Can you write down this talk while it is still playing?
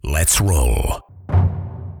Let's roll.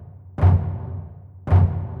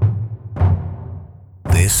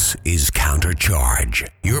 This is Countercharge,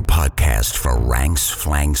 your podcast for ranks,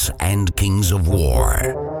 flanks, and kings of war.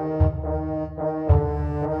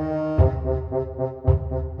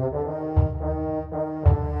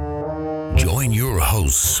 Join your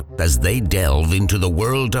hosts as they delve into the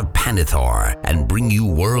world of Panithor and bring you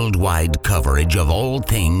worldwide coverage of all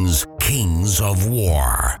things Kings of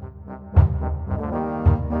War.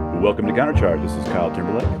 Welcome to Countercharge. This is Kyle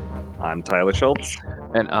Timberlake. I'm Tyler Schultz.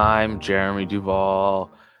 And I'm Jeremy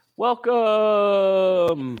Duvall.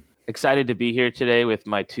 Welcome! Excited to be here today with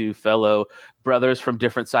my two fellow brothers from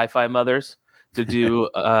different sci-fi mothers to do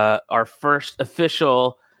our first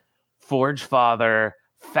official Forge Father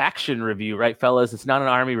faction review, right, fellas? It's not an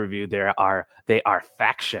army review. They are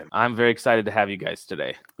faction. I'm very excited to have you guys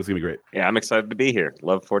today. It's going to be great. Yeah, I'm excited to be here.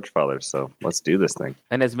 Love Forge Fathers, so let's do this thing.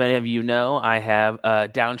 And as many of you know, I have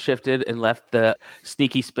downshifted and left the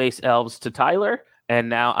sneaky space elves to Tyler. And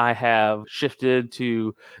now I have shifted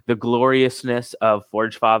to the gloriousness of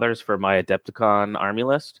Forge Fathers for my Adepticon army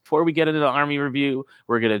list. Before we get into the army review,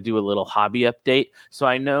 we're going to do a little hobby update. So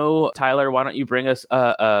I know, Tyler, why don't you bring us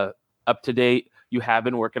up to date? You have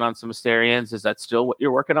been working on some Asterians. Is that still what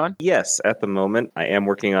you're working on? Yes, at the moment, I am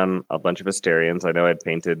working on a bunch of Asterians. I know I'd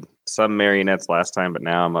painted some marionettes last time, but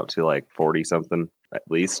now I'm up to like 40-something at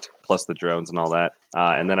least, plus the drones and all that.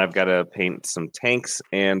 And then I've got to paint some tanks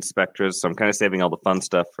and Spectres, so I'm kind of saving all the fun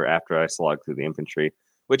stuff for after I slog through the infantry,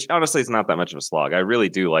 which honestly is not that much of a slog. I really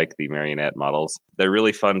do like the marionette models. They're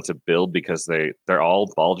really fun to build because they're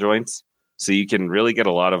all ball joints. So you can really get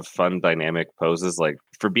a lot of fun dynamic poses. Like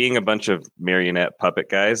for being a bunch of marionette puppet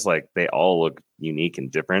guys, like they all look unique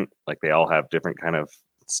and different. Like they all have different kind of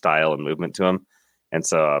style and movement to them. And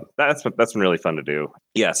so that's been really fun to do.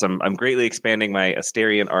 Yes, I'm greatly expanding my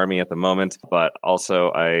Asterian army at the moment, but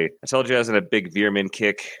also I told you I was in a big Veerman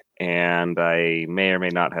kick, and I may or may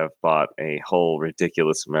not have bought a whole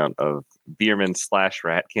ridiculous amount of Veerman /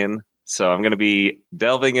 Ratkin. So I'm going to be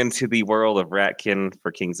delving into the world of Ratkin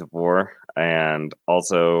for Kings of War, and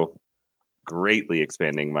also greatly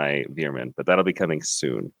expanding my Veerman, but that'll be coming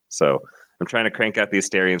soon. So I'm trying to crank out the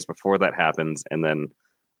Asterians before that happens, and then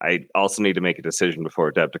I also need to make a decision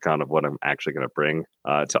before Adepticon of what I'm actually going to bring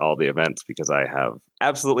to all the events, because I have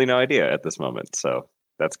absolutely no idea at this moment. So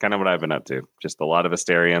that's kind of what I've been up to. Just a lot of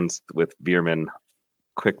Asterians with Veerman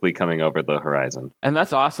quickly coming over the horizon. And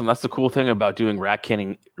that's awesome. That's the cool thing about doing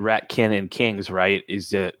Ratkin and Kings, right? Is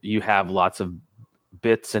that you have lots of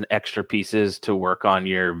bits and extra pieces to work on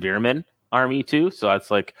your Veerman army too. So it's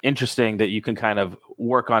like interesting that you can kind of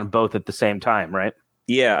work on both at the same time, right?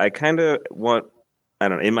 Yeah, I kind of want, I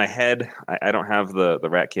don't know, in my head, I don't have the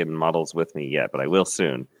Ratkin models with me yet, but I will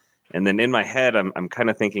soon. And then in my head, I'm kind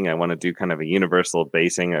of thinking I want to do kind of a universal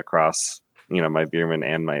basing across, my Veerman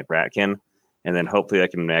and my Ratkin. And then hopefully I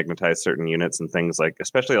can magnetize certain units and things like,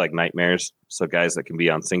 especially like nightmares. So guys that can be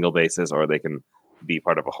on single bases, or they can be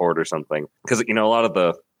part of a horde or something. Because, a lot of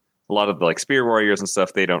the like spear warriors and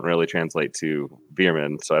stuff, they don't really translate to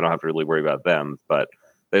Veerman. So I don't have to really worry about them. But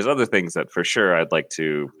there's other things that for sure I'd like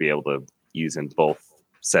to be able to use in both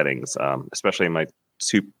settings, especially in my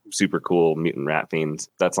super cool mutant rat fiends.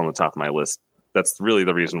 That's on the top of my list. That's really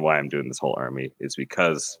the reason why I'm doing this whole army, is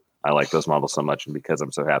because I like those models so much, and because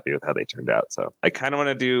I'm so happy with how they turned out. So I kind of want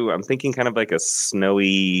to do, I'm thinking kind of like a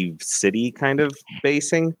snowy city kind of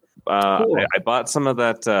basing. Cool. I bought some of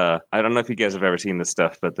that. I don't know if you guys have ever seen this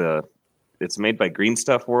stuff, but it's made by Green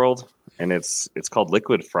Stuff World, and it's called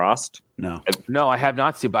Liquid Frost. No, I have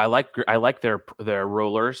not seen, but I like their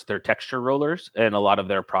rollers, their texture rollers, and a lot of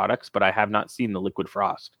their products, but I have not seen the Liquid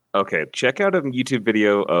Frost. Okay, check out a YouTube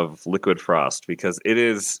video of Liquid Frost, because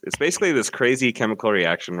it's basically this crazy chemical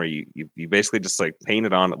reaction where you basically just like paint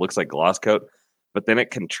it on. It looks like gloss coat, but then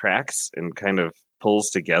it contracts and kind of pulls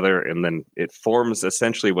together, and then it forms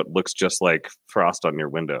essentially what looks just like frost on your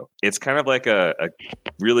window. It's kind of like a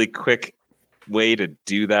really quick way to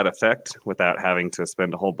do that effect without having to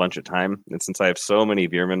spend a whole bunch of time. And since I have so many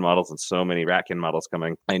Veerman models and so many Ratkin models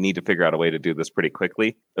coming, I need to figure out a way to do this pretty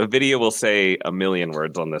quickly. A video will say a million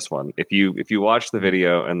words on this one. If you watch the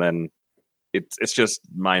video, and then it's just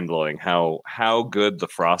mind-blowing how good the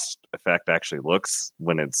frost effect actually looks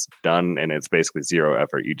when it's done, and it's basically zero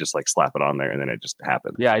effort. You just like slap it on there and then it just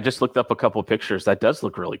happens. Yeah, I just looked up a couple pictures. That does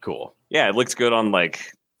look really cool. Yeah, it looks good on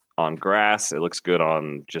grass. It looks good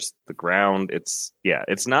on just the ground. It's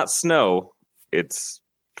not snow. It's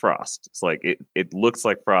Frost. It's like it looks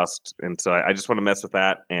like Frost, and so I just want to mess with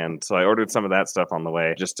that. And so I ordered some of that stuff on the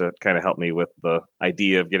way just to kind of help me with the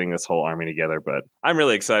idea of getting this whole army together. But I'm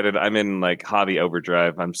really excited. I'm in like hobby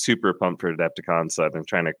overdrive. I'm super pumped for Adepticon, so I've been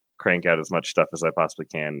trying to crank out as much stuff as I possibly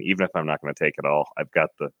can, even if I'm not going to take it all. I've got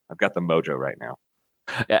the mojo right now.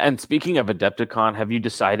 And speaking of Adepticon, have you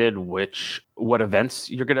decided what events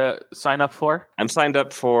you're gonna sign up for? I'm signed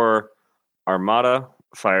up for Armada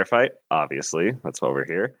Firefight, obviously. That's why we're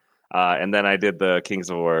here. And then I did the Kings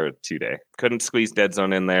of War 2-day. Couldn't squeeze Dead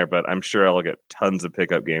Zone in there, but I'm sure I'll get tons of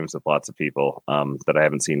pickup games with lots of people that I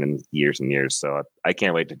haven't seen in years and years. So I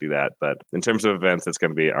can't wait to do that. But in terms of events, it's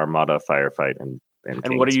going to be Armada Firefight and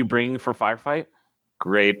And what are you bringing for Firefight?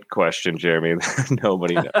 Great question, Jeremy.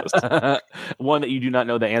 Nobody knows. One that you do not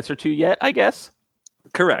know the answer to yet, I guess.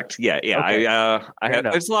 Correct. Yeah. Okay. I have.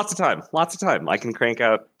 There's lots of time. I can crank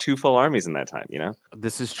out 2 full armies in that time.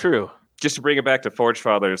 This is true. Just to bring it back to Forge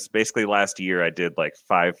Fathers, basically last year I did like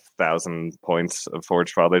 5,000 points of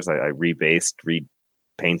Forge Fathers. I rebased,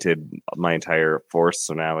 repainted my entire force,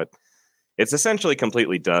 so now it's essentially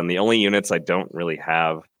completely done. The only units I don't really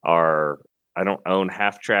have are. I don't own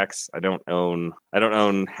half tracks. I don't own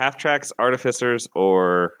half tracks, artificers,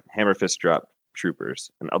 or hammer fist drop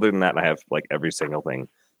troopers. And other than that, I have like every single thing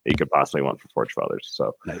that you could possibly want for Forge Fathers.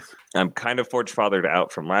 So Nice. I'm kind of Forge Fathered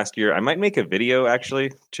out from last year. I might make a video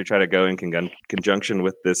actually to try to go in conjunction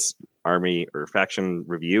with this army or faction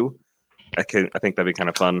review. I think that'd be kind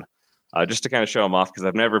of fun. Just to kind of show them off, because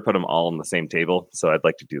I've never put them all on the same table. So I'd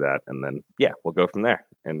like to do that. And then, yeah, we'll go from there.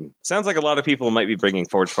 And sounds like a lot of people might be bringing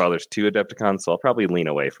Forge Fathers to Adepticon, so I'll probably lean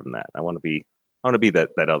away from that. I want to be that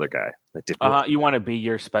other guy. That You want to be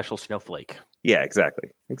your special snowflake. Yeah,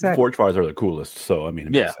 exactly. Forge Fathers are the coolest, so I mean,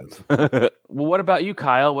 it makes sense. Well, what about you,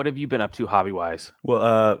 Kyle? What have you been up to hobby-wise?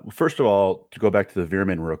 Well, first of all, to go back to the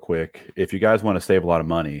Veerman real quick, if you guys want to save a lot of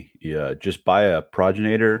money, just buy a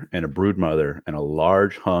progenitor and a broodmother and a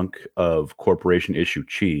large hunk of corporation issue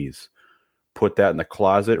cheese. Put that in the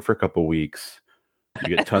closet for a couple weeks.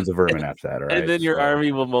 You get tons of vermin after that, all right? And then your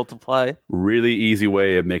army will multiply. Really easy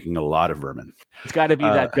way of making a lot of vermin. It's got to be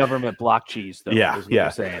that government block cheese, though. Yeah, is what you're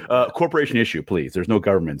saying. Corporation issue, please. There's no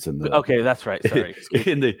governments in the. Okay, that's right. Sorry.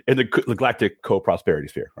 in the galactic co-prosperity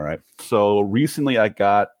sphere. All right. So recently, I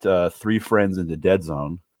got 3 friends into Dead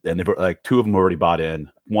Zone, and they've like 2 of them already bought in.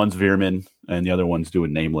 One's Veerman, and the other one's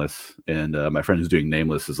doing Nameless. And my friend who's doing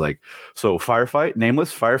Nameless is like, so firefight,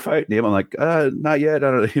 Nameless, firefight, name. I'm like, not yet.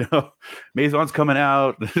 I don't know. Mazon's coming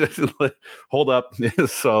out. Hold up.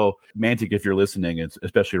 So Mantic, if you're listening,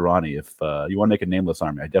 especially Ronnie, if you want to make a Nameless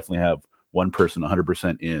army, I definitely have one person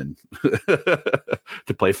 100% in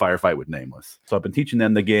to play firefight with Nameless. So I've been teaching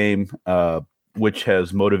them the game, which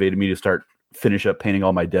has motivated me to finish up painting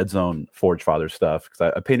all my Dead Zone Forge Father stuff,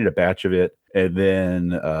 because I painted a batch of it, and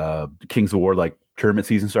then Kings of War tournament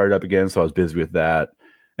season started up again, so I was busy with that.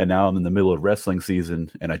 And now I'm in the middle of wrestling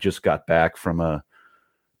season, and I just got back from a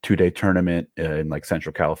 2-day tournament in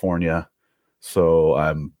Central California, so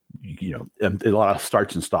I'm a lot of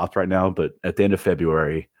starts and stops right now. But at the end of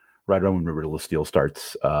February, right around when River of Steel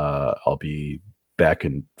starts, I'll be back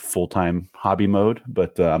in full-time hobby mode.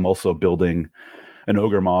 But I'm also building an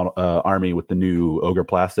ogre model army with the new ogre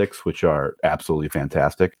plastics, which are absolutely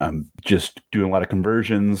fantastic. I'm just doing a lot of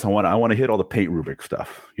conversions. I want to hit all the paint rubric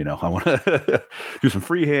stuff. I want to do some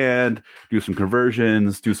freehand, do some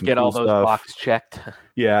conversions, do some get cool all those stuff. boxes checked.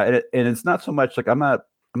 Yeah, and it's not so much I'm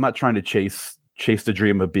not trying to chase the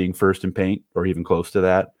dream of being first in paint or even close to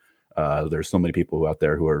that. There's so many people out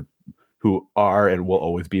there who are and will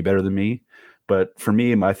always be better than me. But for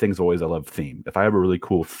me, my thing's always I love theme. If I have a really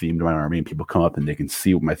cool theme to my army and people come up and they can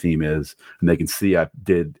see what my theme is, and they can see I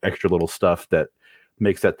did extra little stuff that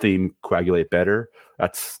makes that theme coagulate better,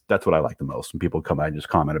 that's what I like the most. When people come out and just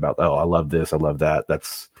comment about, oh, I love this, I love that.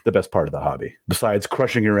 That's the best part of the hobby. Besides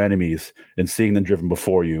crushing your enemies and seeing them driven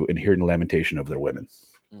before you and hearing the lamentation of their women.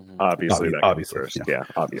 Mm-hmm. Obviously, first. Yeah,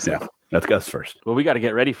 obviously. Yeah, that's first. Well, we got to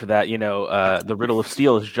get ready for that. The Riddle of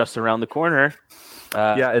Steel is just around the corner.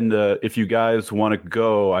 And if you guys want to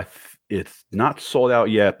go, it's not sold out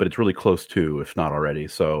yet, but it's really close to, if not already.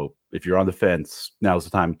 So if you're on the fence, now's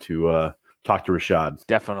the time to talk to Rashad.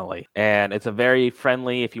 Definitely. And it's a very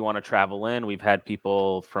friendly, if you want to travel in. We've had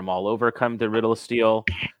people from all over come to Riddle of Steel,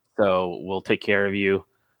 so we'll take care of you.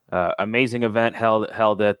 Amazing event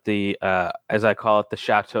held at the, as I call it, the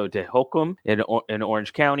Chateau de Holcomb in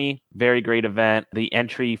Orange County. Very great event. The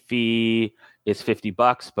entry fee is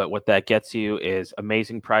 $50, but what that gets you is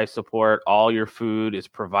amazing price support. All your food is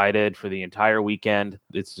provided for the entire weekend.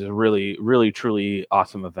 It's a really, really, truly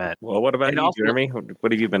awesome event. Well, what about And you, also- Jeremy?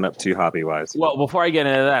 What have you been up to hobby-wise? Well, before I get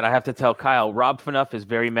into that, I have to tell Kyle, Rob Fnuff is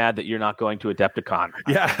very mad that you're not going to Adepticon.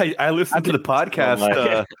 Yeah, I listened to the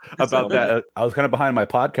podcast about that. I was kind of behind my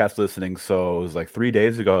podcast listening, so it was like 3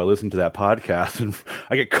 days ago. I listened to that podcast, and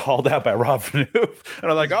I get called out by Rob Fnuff,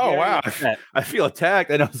 and I'm like, "Oh wow, I feel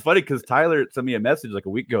attacked." And it was funny because Tyler sent me a message like a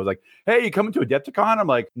week ago. I was like, "Hey, you coming to Adepticon?" I'm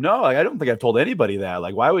like, "No, I don't think I've told anybody that.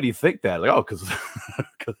 Like, why would he think that?" Like, "Oh,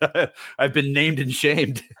 because I've been named and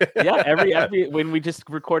shamed." Yeah, every when we just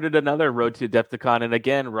recorded another Road to Adepticon, and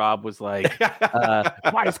again, Rob was like,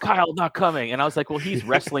 "Why is Kyle not coming?" And I was like, "Well, he's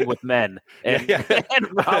wrestling with men." And, and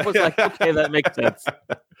Rob was like, "Okay, that makes sense."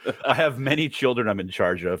 I have many children I'm in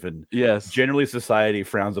charge of, and Yes, generally society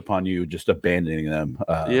frowns upon you just abandoning them.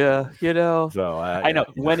 yeah, you know. So I know,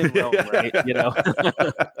 when in Rome, right? You know.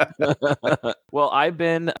 Well, I've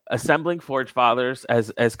been assembling Forge Fathers,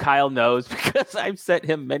 as Kyle knows, because I've sent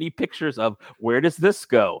him many pictures of where does this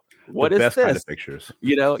go? What is best this? kind of pictures.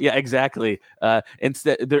 You know, yeah, exactly.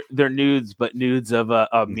 Instead, they're nudes, but nudes of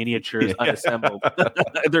miniatures unassembled.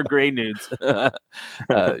 They're gray nudes.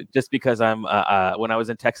 Just because I'm when I was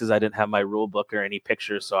in Texas, I didn't have my rule book or any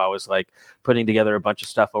pictures, so I was like putting together a bunch of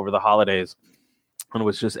stuff over the holidays. And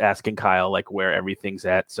was just asking Kyle like where everything's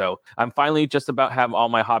at. So I'm finally just about have all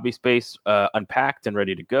my hobby space unpacked and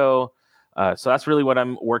ready to go. So that's really what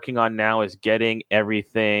I'm working on now, is getting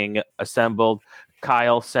everything assembled.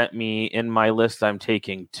 Kyle sent me in my list. I'm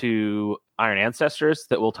taking 2 Iron Ancestors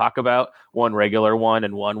that we'll talk about, one regular one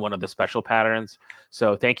and one of the special patterns.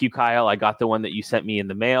 So thank you, Kyle. I got the one that you sent me in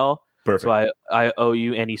the mail. Perfect. So I owe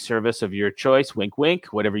you any service of your choice. Wink, wink,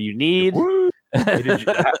 whatever you need. Hey,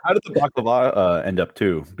 how did the baklava end up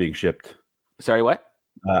too being shipped? Sorry, what?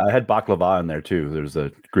 I had baklava in there too. There's a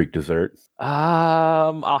Greek dessert.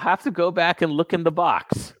 I'll have to go back and look in the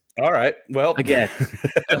box All right. Well, again.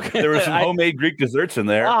 there were some homemade Greek desserts in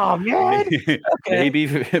there. Oh man. Okay. Maybe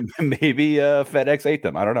FedEx ate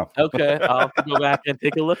them. I don't know. Okay, I'll have to go back and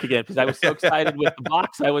take a look again because I was so excited with the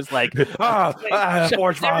box. I was like,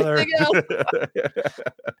 Forge Father.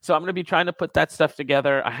 So I'm going to be trying to put that stuff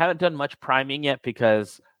together. I haven't done much priming yet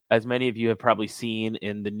because, as many of you have probably seen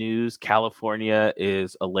in the news, California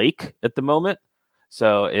is a lake at the moment.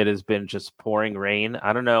 So it has been just pouring rain.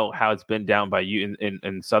 I don't know how it's been down by you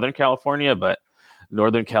in Southern California, but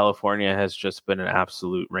Northern California has just been an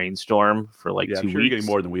absolute rainstorm for like 2 I'm weeks. sure you're getting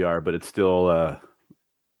more than we are, but it's still.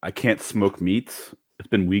 I can't smoke meats. It's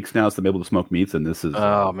been weeks now since I'm able to smoke meats, and this is.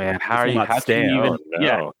 Oh man, how are you? not How can stand. you even? Oh,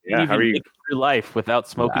 no. Yeah, How are you? Make your life without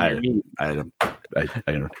smoking your meat? I don't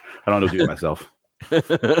know how to do it myself.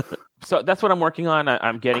 So that's what I'm working on.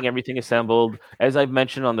 I'm getting everything assembled. As I've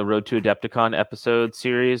mentioned on the Road to Adepticon episode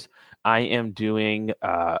series, I am doing.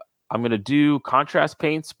 I'm going to do contrast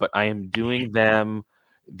paints, but I am doing them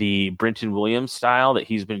the Brinton Williams style that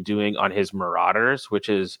he's been doing on his Marauders, which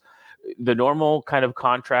is the normal kind of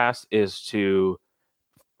contrast is to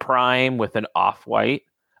prime with an off-white.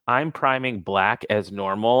 I'm priming black as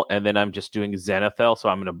normal, and then I'm just doing Zenithal. So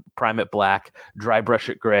I'm going to prime it black, dry brush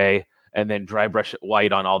it gray, and then dry brush it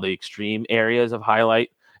white on all the extreme areas of highlight.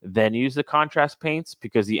 Then use the contrast paints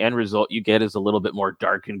because the end result you get is a little bit more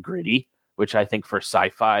dark and gritty, which I think for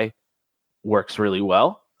sci-fi works really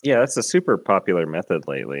well. Yeah, that's a super popular method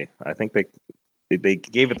lately. I think they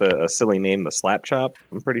gave it a silly name, the slap chop.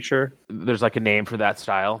 I'm pretty sure. There's like a name for that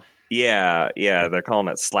style. Yeah, they're calling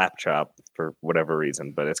it slap chop for whatever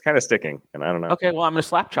reason, but it's kind of sticking, and I don't know. Okay, well, I'm going to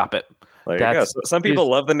slap chop it. There you go. So some people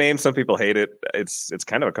love the name, some people hate it. It's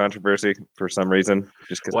kind of a controversy for some reason,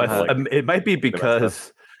 just because it might be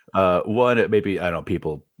because one, it maybe I don't know.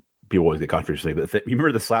 People always get controversy, but you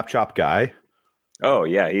remember the slap chop guy? Oh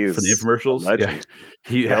yeah, he's from the infomercials.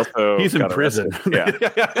 Yeah. He's in prison.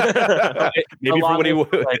 Yeah, maybe for what he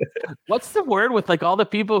would. Like, what's the word with like all the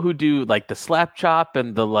people who do like the slap chop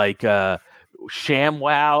and the like sham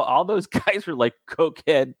wow? All those guys are like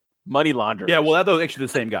cokehead money launderers. Yeah, well, that was actually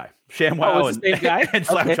the same guy. ShamWow was the same guy? and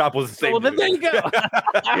Slap Chop was the same. Well, then there you go.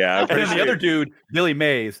 Yeah, and then the other dude, Billy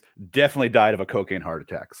Mays, definitely died of a cocaine heart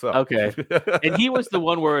attack. So okay, and he was the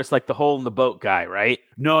one where it's like the hole in the boat guy, right?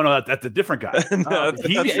 No, that's a different guy.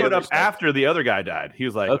 He showed up after the other guy died. He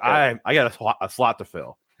was like, okay. I got a slot to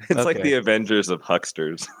fill. It's like the Avengers of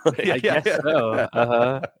hucksters. I guess so.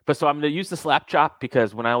 But so I'm going to use the slap chop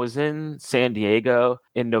because when I was in San Diego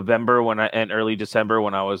in November and early December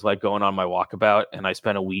when I was like going on my walkabout and I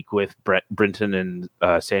spent a week with Brinton in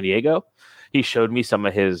San Diego, he showed me some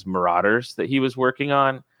of his Marauders that he was working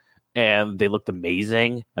on and they looked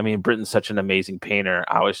amazing. I mean, Brinton's such an amazing painter.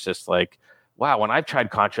 I was just like, wow, when I've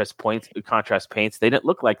tried contrast paints, they didn't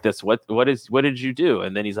look like this. What did you do?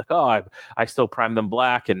 And then he's like, oh, I still prime them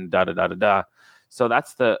black and da da da da da. So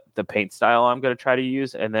that's the paint style I'm going to try to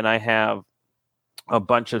use. And then I have a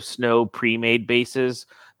bunch of snow pre-made bases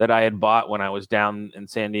that I had bought when I was down in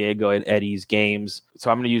San Diego at Eddie's Games.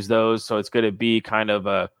 So I'm going to use those. So it's going to be kind of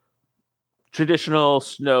a traditional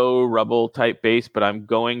snow rubble type base, but I'm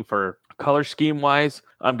going for color scheme wise.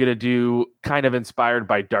 I'm going to do kind of inspired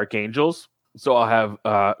by Dark Angels. So I'll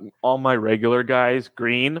have all my regular guys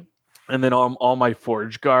green, and then all my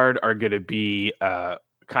Forge Guard are going to be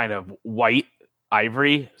kind of white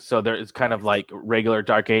ivory. So there's kind of like regular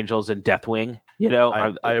Dark Angels and Deathwing. You know,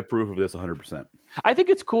 I approve of this 100%. I think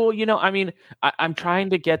it's cool. You know, I mean, I'm trying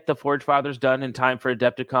to get the Forge Fathers done in time for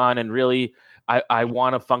Adepticon, and really, I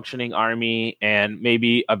want a functioning army, and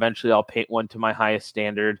maybe eventually I'll paint one to my highest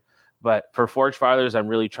standard. But for Forge Fathers, I'm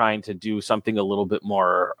really trying to do something a little bit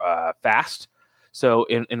more fast. So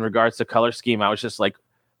in regards to color scheme, I was just like,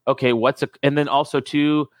 okay, and then also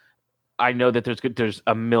too, I know that there's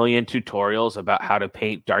a million tutorials about how to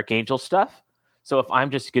paint Dark Angel stuff. So if I'm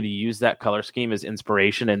just going to use that color scheme as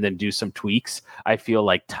inspiration and then do some tweaks, I feel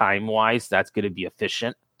like time-wise, that's going to be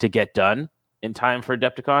efficient to get done in time for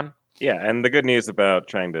Adepticon. Yeah, and the good news about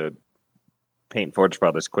trying to paint Forge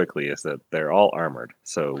Fathers quickly is that they're all armored.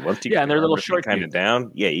 So once you and they're little short kind of down,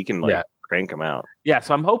 you can crank them out. Yeah,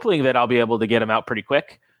 so I'm hoping that I'll be able to get them out pretty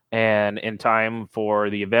quick and in time for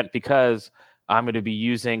the event, because I'm going to be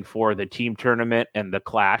using for the team tournament and the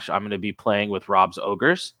clash, I'm going to be playing with Rob's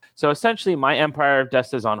Ogres. So essentially, my Empire of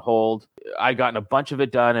Dust is on hold. I've gotten a bunch of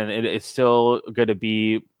it done, and it's still going to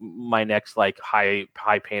be my next like high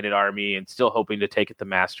painted army, and still hoping to take it to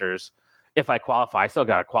Masters. If I qualify, I still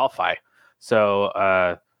got to qualify.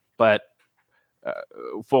 So, but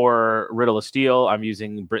for Riddle of Steel, I'm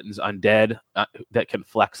using Britain's Undead that can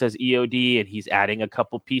flex as EOD, and he's adding a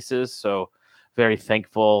couple pieces. So very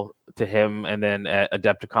thankful to him. And then at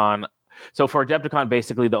Adepticon. So for Adepticon,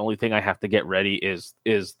 basically the only thing I have to get ready is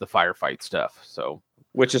the firefight stuff. So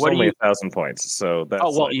which is only 1,000 points. So that's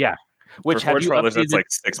yeah. Which have you updated? That's like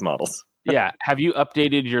 6 models. Yeah. Have you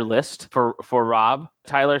updated your list for Rob,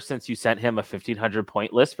 Tyler, since you sent him a 1,500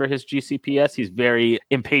 point list for his GCPS? He's very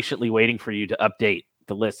impatiently waiting for you to update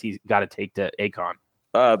the list he's got to take to ACON.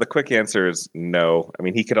 The quick answer is no. I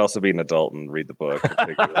mean, he could also be an adult and read the book. And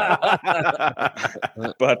figure it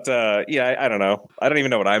out. But I don't know. I don't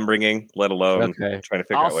even know what I'm bringing, let alone trying to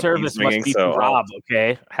figure out what he's bringing. Must be so Rob,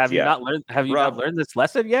 okay. Have you not learned this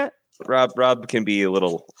lesson yet? Rob can be a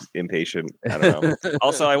little impatient. I don't know.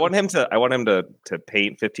 Also, I want him to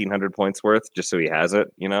paint 1,500 points worth just so he has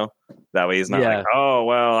it. You know, that way he's not like, oh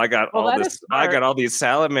well, I got all this. I got all these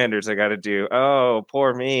salamanders I got to do. Oh,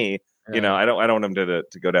 poor me. You know, I don't want him to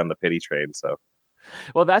go down the pity train. So,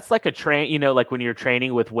 well, that's like a train. You know, like when you're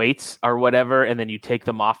training with weights or whatever, and then you take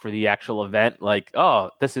them off for the actual event. Like, oh,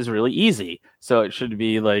 this is really easy. So it should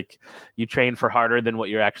be like you train for harder than what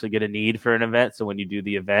you're actually going to need for an event. So when you do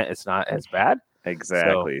the event, it's not as bad.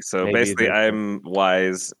 Exactly. So basically, I'm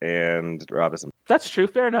wise and Rob isn't. That's true.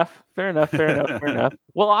 Fair enough. Fair enough.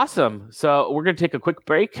 Well, awesome. So we're going to take a quick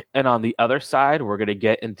break. And on the other side, we're going to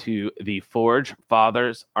get into the Forge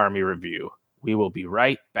Fathers Army Review. We will be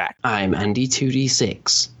right back. I'm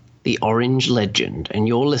Andy2D6, the Orange Legend, and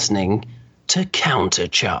you're listening to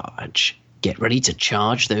Countercharge. Get ready to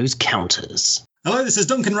charge those counters. Hello, this is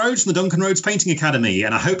Duncan Rhodes from the Duncan Rhodes Painting Academy,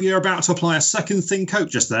 and I hope you're about to apply a second thin coat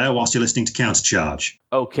just there whilst you're listening to Countercharge.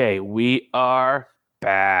 Okay, we are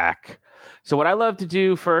back. So what I love to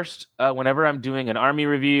do first, whenever I'm doing an army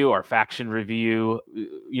review or faction review,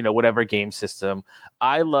 you know, whatever game system,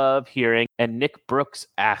 I love hearing, and Nick Brooks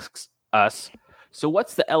asks us, so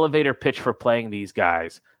what's the elevator pitch for playing these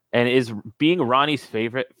guys? And is being Ronnie's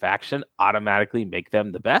favorite faction automatically make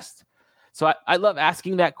them the best? So I love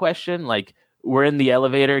asking that question, like, we're in the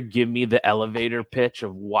elevator. Give me the elevator pitch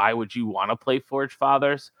of why would you want to play Forge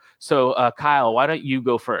Fathers? So, Kyle, why don't you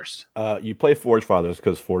go first? You play Forge Fathers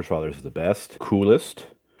because Forge Fathers is the best, coolest,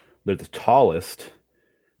 they're the tallest,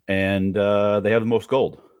 and they have the most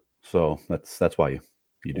gold. So that's why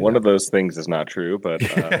you do one that. Of those things is not true, but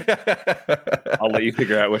I'll let you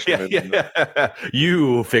figure out which one. Yeah.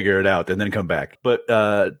 You figure it out and then come back. But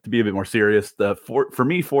to be a bit more serious, for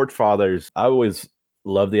me, Forge Fathers, I always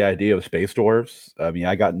love the idea of space dwarves. I mean,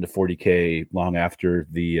 I got into 40K long after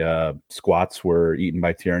the squats were eaten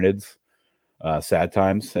by Tyranids, sad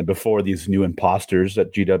times, and before these new imposters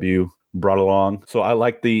that GW brought along. So I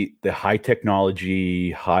like the high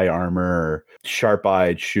technology, high armor,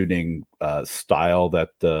 sharp-eyed shooting style that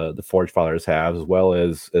the Forge Fathers have, as well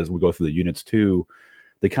as we go through the units too.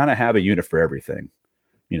 They kind of have a unit for everything.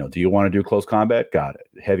 Do you want to do close combat? Got it.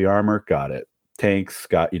 Heavy armor? Got it. Tanks?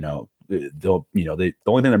 Got, the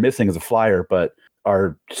only thing they're missing is a flyer, but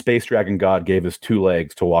our space dragon god gave us 2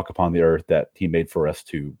 legs to walk upon the earth that he made for us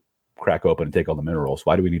to crack open and take all the minerals.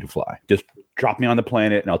 Why do we need to fly? Just drop me on the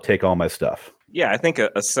planet and I'll take all my stuff. Yeah, I think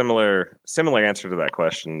a similar answer to that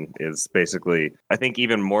question is basically, I think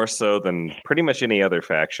even more so than pretty much any other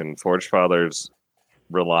faction, Forge Fathers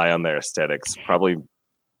rely on their aesthetics probably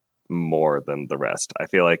more than the rest. I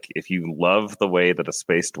feel like if you love the way that a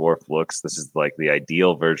space dwarf looks, this is like the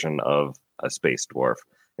ideal version of a space dwarf.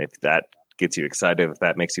 If that gets you excited, if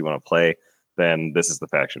that makes you want to play, then this is the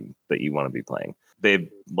faction that you want to be playing. They,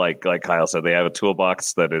 like Kyle said, they have a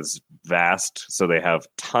toolbox that is vast, so they have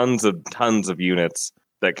tons of units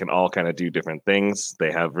that can all kind of do different things.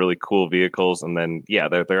 They have really cool vehicles, and then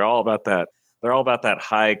they're all about that. They're all about that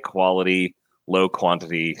high quality, low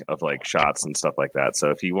quantity of like shots and stuff like that.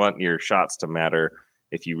 So if you want your shots to matter,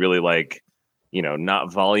 if you really like,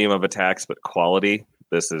 not volume of attacks but quality,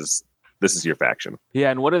 this is your faction.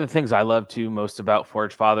 Yeah, and one of the things I love too most about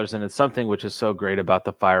Forge Fathers, and it's something which is so great about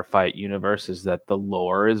the Firefight universe, is that the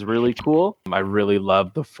lore is really cool. I really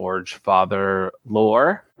love the Forge Father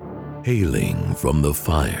lore. Hailing from the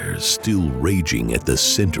fires still raging at the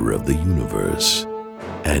center of the universe,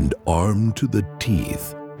 and armed to the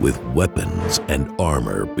teeth with weapons and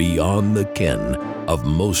armor beyond the ken of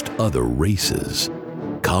most other races,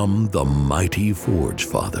 come the mighty Forge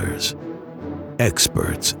Fathers.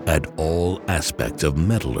 Experts at all aspects of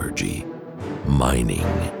metallurgy, mining,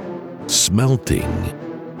 smelting,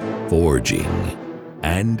 forging,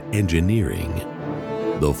 and engineering.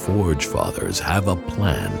 The Forge Fathers have a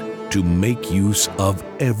plan to make use of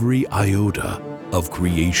every iota of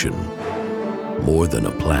creation. More than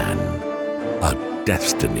a plan, a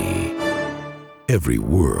destiny. Every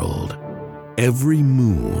world, every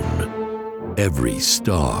moon, every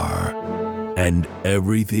star, and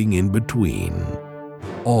everything in between,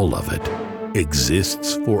 all of it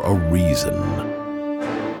exists for a reason.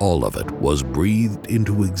 All of it was breathed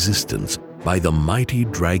into existence by the mighty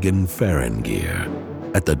dragon Farengir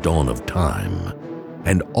at the dawn of time,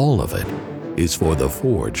 and all of it is for the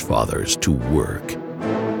Forge Fathers to work.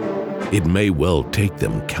 It may well take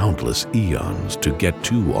them countless eons to get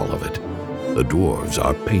to all of it. The dwarves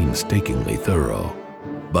are painstakingly thorough,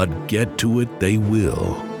 but get to it they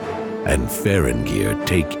will. And Farengir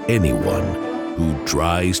take anyone who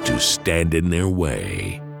tries to stand in their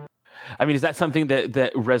way. I mean, is that something that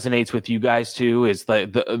resonates with you guys too? Is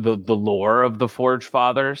the lore of the Forge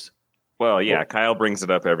Fathers? Well, yeah, Kyle brings it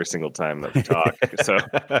up every single time that we talk. So,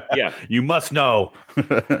 yeah. You must know.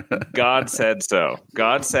 God said so.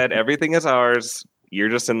 God said everything is ours. You're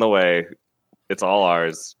just in the way. It's all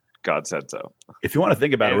ours. God said so. If you want to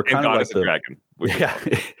think about it, we're kind of like the dragon.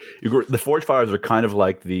 The Forge Fathers are kind of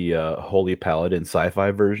like the Holy Paladin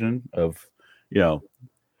sci-fi version of,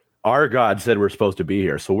 our God said we're supposed to be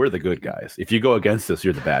here, so we're the good guys. If you go against us,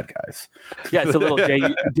 you're the bad guys. Yeah, it's a little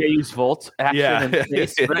Deus Vult action in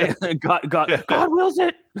space, right? God wills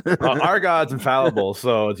it. Our God's infallible,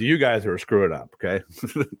 so it's you guys who are screwing up, okay?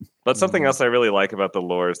 But something else I really like about the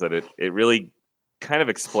lore is that it really kind of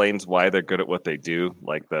explains why they're good at what they do.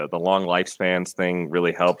 Like the long lifespans thing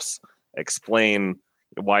really helps explain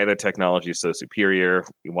why their technology is so superior,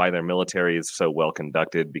 why their military is so well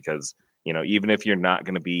conducted, because even if you're not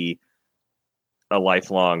going to be a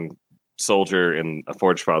lifelong soldier in a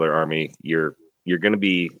Forge Father army, you're going to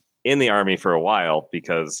be in the army for a while,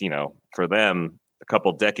 because for them a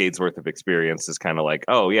couple decades worth of experience is kind of like,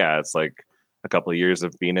 oh yeah, it's like a couple of years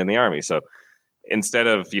of being in the army. So instead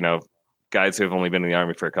of guys who have only been in the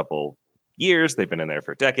army for a couple years, they've been in there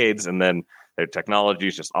for decades, and then their technology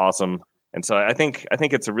is just awesome. And so I think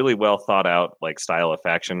it's a really well thought out like style of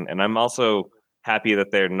faction. And I'm also happy that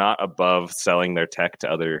they're not above selling their tech to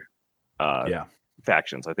other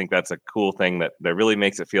factions. I think that's a cool thing that really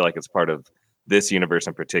makes it feel like it's part of this universe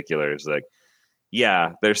in particular. Is like,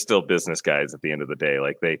 yeah, they're still business guys at the end of the day.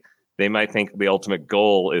 Like they might think the ultimate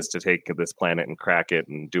goal is to take this planet and crack it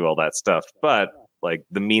and do all that stuff, but like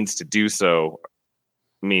the means to do so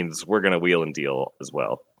means we're going to wheel and deal as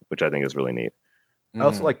well, which I think is really neat. I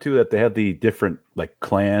also like too that they have the different like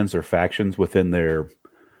clans or factions within their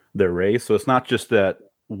race, so it's not just that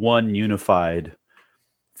one unified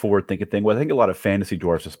forward thinking thing. Well, I think a lot of fantasy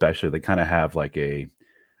dwarfs, especially, they kind of have like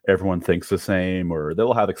everyone thinks the same, or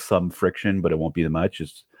they'll have like some friction, but it won't be much.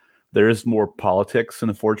 There is more politics in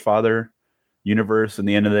the Forge Father universe. In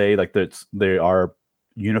the end of the day, like they are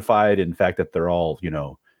unified in fact that they're all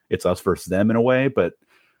it's us versus them in a way, but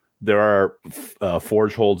there are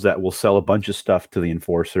forge holds that will sell a bunch of stuff to the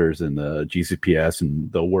enforcers and the GCPS,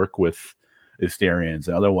 and they'll work with Asterians,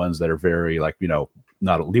 and other ones that are very like,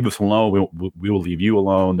 not leave us alone. We will leave you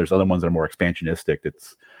alone. There's other ones that are more expansionistic.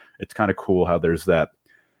 It's kind of cool how there's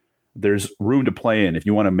room to play in. If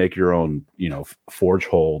you want to make your own, Forge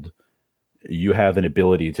Hold, you have an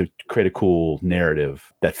ability to create a cool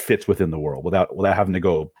narrative that fits within the world without having to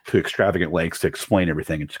go to extravagant lengths to explain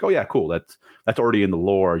everything and just go, yeah, cool. That's already in the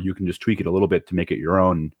lore. You can just tweak it a little bit to make it your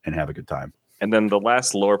own and have a good time. And then the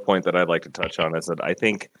last lore point that I'd like to touch on is that I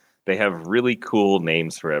think they have really cool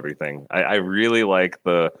names for everything. I really like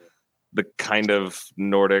the kind of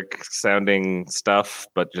Nordic sounding stuff,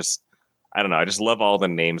 but just, I don't know. I just love all the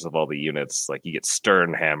names of all the units. Like you get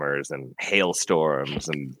Sternhammers and Hailstorms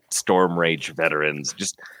and Storm Rage Veterans,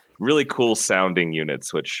 just really cool sounding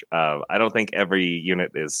units, which I don't think every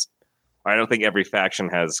faction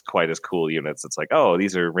has quite as cool units. It's like, oh,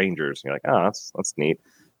 these are Rangers. And you're like, oh, that's neat.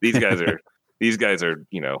 These guys are,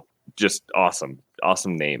 just awesome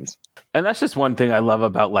names. And that's just one thing I love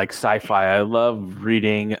about like sci-fi. I love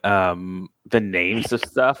reading the names of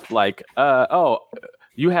stuff. Like,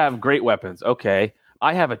 you have great weapons. Okay.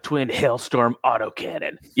 I have a twin Hailstorm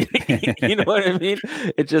autocannon. You know what I mean?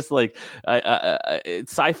 It's just like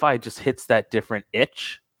sci-fi just hits that different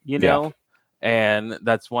itch, know? And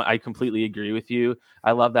that's one I completely agree with you.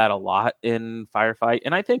 I love that a lot in Firefight.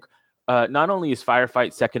 And I think not only is Firefight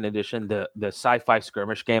 2nd edition the sci-fi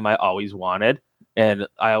skirmish game I always wanted, and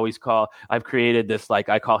I've created this, like,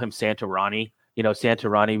 I call him Santorani.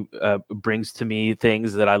 Santorani brings to me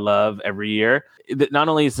things that I love every year. Not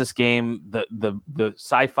only is this game the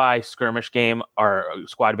sci-fi skirmish game or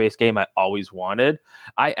squad-based game I always wanted,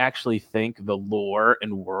 I actually think the lore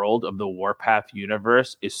and world of the Warpath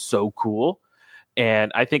universe is so cool.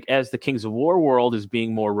 And I think as the Kings of War world is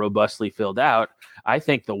being more robustly filled out, I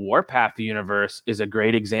think the Warpath universe is a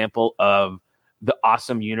great example of the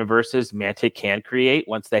awesome universes Mantic can create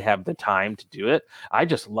once they have the time to do it. I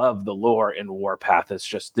just love the lore in Warpath. It's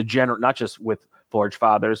just the general, not just with Forge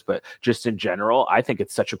Fathers, but just in general. I think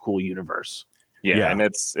it's such a cool universe. Yeah. And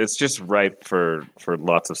it's just ripe for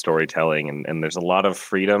lots of storytelling, and there's a lot of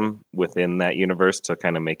freedom within that universe to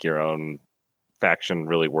kind of make your own faction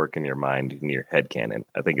really work in your mind, in your head canon.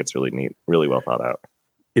 I think it's really neat, really well thought out.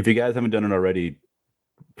 If you guys haven't done it already,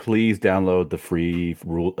 please download the free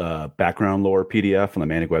background lore PDF on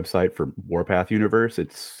the Mantic website for Warpath universe.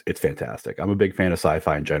 It's fantastic. I'm a big fan of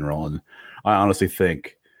sci-fi in general, and I honestly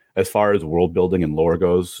think, as far as world building and lore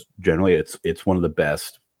goes, generally it's one of the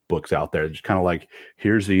best books out there. It's just kind of like,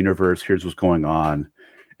 here's the universe, here's what's going on,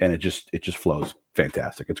 and it just flows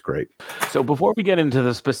fantastic. It's great. So before we get into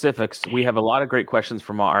the specifics, we have a lot of great questions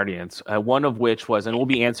from our audience. One of which was, and we'll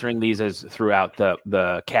be answering these as throughout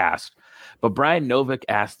the cast, but Brian Novick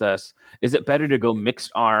asked us, is it better to go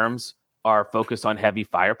mixed arms or focus on heavy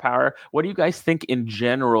firepower? What do you guys think in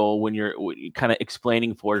general when you're kind of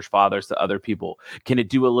explaining Forge Fathers to other people? Can it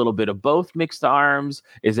do a little bit of both mixed arms?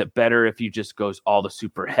 Is it better if you just goes all the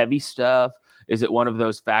super heavy stuff? Is it one of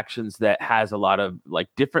those factions that has a lot of like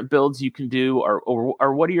different builds you can do?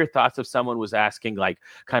 Or what are your thoughts if someone was asking, like,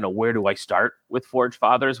 kind of, where do I start with Forge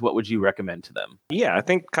Fathers? What would you recommend to them? Yeah, I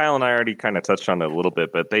think Kyle and I already kind of touched on it a little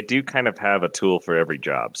bit, but they do kind of have a tool for every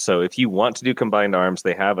job. So if you want to do combined arms,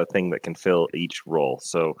 they have a thing that can fill each role.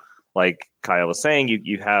 So like Kyle was saying,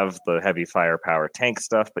 you have the heavy firepower tank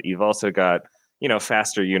stuff, but you've also got,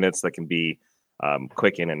 faster units that can be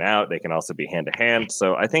quick in and out. They can also be hand to hand.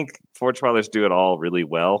 So I think Forge Fathers do it all really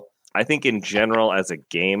well. I think in general, as a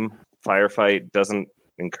game, Firefight doesn't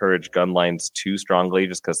encourage gun lines too strongly,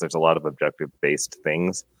 just because there's a lot of objective based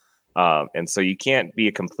things. And so you can't be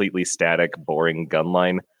a completely static, boring gun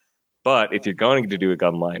line. But if you're going to do a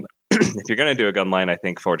gun line, I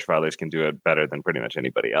think Forge Fathers can do it better than pretty much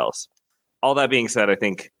anybody else. All that being said, I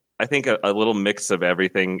think a little mix of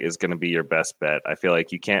everything is going to be your best bet. I feel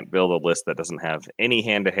like you can't build a list that doesn't have any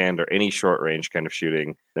hand-to-hand or any short-range kind of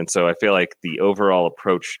shooting. And so I feel like the overall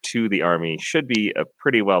approach to the army should be a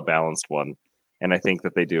pretty well-balanced one. And I think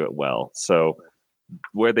that they do it well. So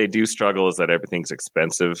where they do struggle is that everything's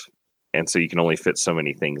expensive. And so you can only fit so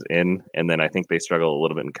many things in. And then I think they struggle a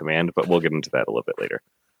little bit in command, but we'll get into that a little bit later.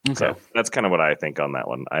 Okay. So that's kind of what I think on that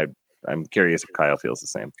one. I'm curious if Kyle feels the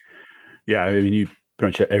same. Yeah, I mean, you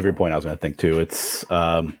pretty much every point I was going to think too. It's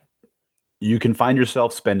you can find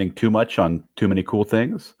yourself spending too much on too many cool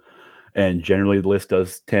things, and generally the list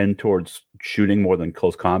does tend towards shooting more than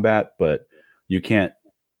close combat. But you can't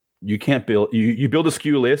build you build a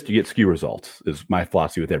skew list, you get skew results. Is my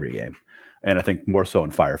philosophy with every game, and I think more so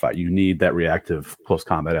in Firefight, you need that reactive close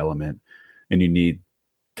combat element, and you need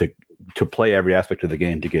to play every aspect of the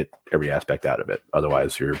game to get every aspect out of it.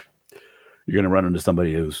 Otherwise, you're going to run into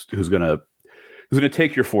somebody who's going to who's going to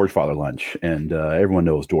take your Forge Father lunch. And everyone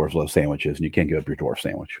knows dwarves love sandwiches, and you can't give up your dwarf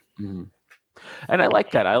sandwich. Mm-hmm. And I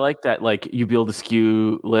like that. Like you build a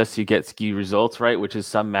skew list, you get skew results, right? Which is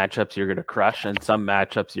some matchups you're going to crush and some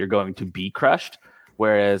matchups you're going to be crushed.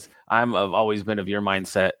 Whereas I've always been of your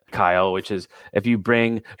mindset, Kyle, which is if you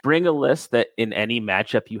bring a list that in any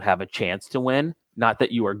matchup you have a chance to win, not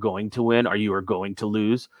that you are going to win or you are going to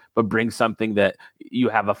lose, but bring something that you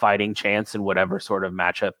have a fighting chance in whatever sort of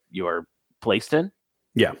matchup you're placed in.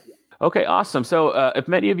 Yeah. Okay, awesome. So if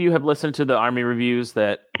many of you have listened to the army reviews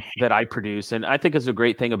that I produce, and I think it's a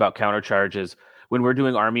great thing about Countercharge is when we're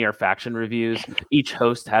doing army or faction reviews, each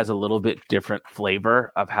host has a little bit different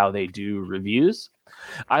flavor of how they do reviews.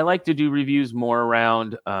 I like to do reviews more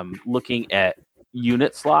around looking at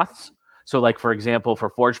unit slots. So like, for example, for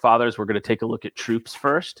Forge Fathers, we're going to take a look at troops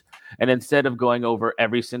first. And instead of going over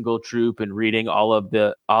every single troop and reading all of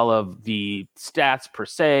the stats per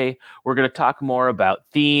se, we're going to talk more about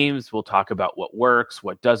themes. We'll talk about what works,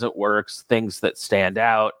 what doesn't work, things that stand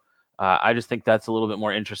out. I just think that's a little bit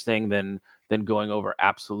more interesting than going over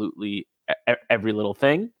absolutely every little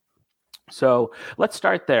thing. So let's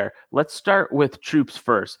start there. Let's start with troops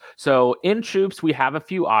first. So in troops, we have a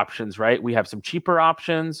few options, right? We have some cheaper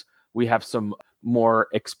options. We have some more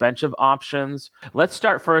expensive options. Let's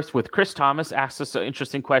start first with Chris Thomas asked us an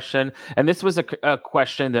interesting question. And this was a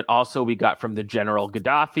question that also we got from the General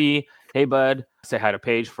Gaddafi. Hey, bud, say hi to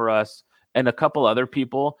Paige for us. And a couple other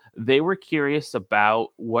people. They were curious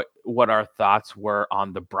about what our thoughts were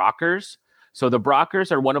on the Brockers. So the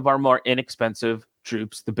Brockers are one of our more inexpensive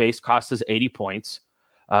troops. The base cost is 80 points.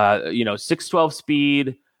 612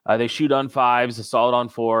 speed. They shoot on 5s, assault on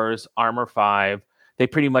 4s, armor 5. They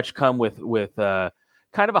pretty much come with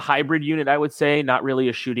kind of a hybrid unit, I would say. Not really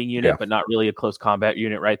a shooting unit, but not really a close combat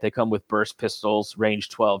unit, right? They come with burst pistols, range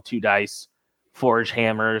 12, 2 dice, forge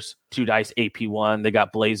hammers, 2 dice AP1. They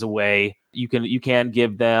got blaze away. You can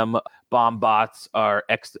give them bomb bots or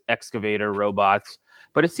excavator robots.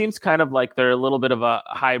 But it seems kind of like they're a little bit of a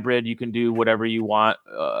hybrid. You can do whatever you want,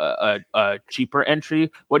 a cheaper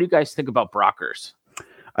entry. What do you guys think about Brockers?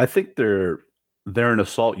 I think they're an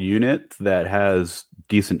assault unit that has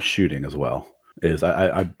decent shooting as well.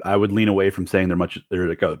 I would lean away from saying they're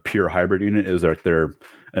like a pure hybrid unit. Is that they're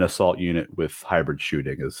an assault unit with hybrid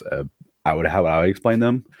shooting? Is how I explain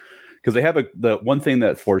them, because they have the one thing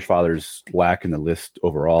that Forge Fathers lack in the list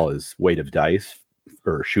overall is weight of dice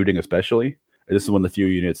for shooting, especially. This is one of the few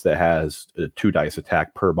units that has a 2 dice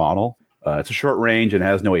attack per model. It's a short range and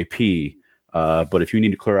has no AP. But if you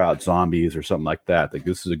need to clear out zombies or something like that,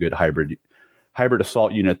 this is a good hybrid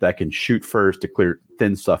assault unit that can shoot first to clear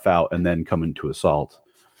thin stuff out and then come into assault.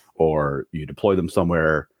 Or you deploy them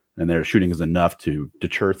somewhere and their shooting is enough to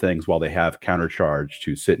deter things while they have countercharge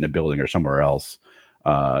to sit in a building or somewhere else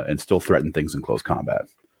and still threaten things in close combat.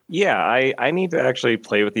 Yeah, I need to actually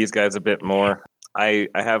play with these guys a bit more. I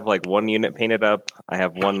have like one unit painted up. I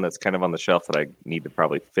have one that's kind of on the shelf that I need to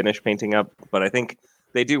probably finish painting up. But I think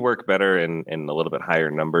they do work better in a little bit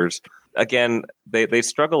higher numbers. Again, they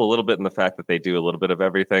struggle a little bit in the fact that they do a little bit of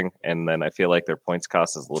everything. And then I feel like their points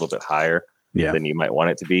cost is a little bit higher than you might want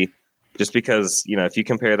it to be. Just because, if you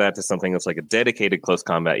compare that to something that's like a dedicated close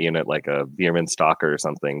combat unit, like a Veerman Stalker or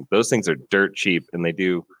something, those things are dirt cheap and they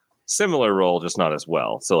do similar role, just not as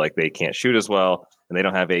well. So like they can't shoot as well and they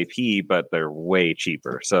don't have AP, but they're way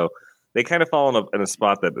cheaper. So they kind of fall in a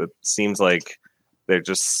spot that it seems like they're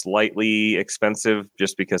just slightly expensive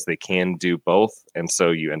just because they can do both. And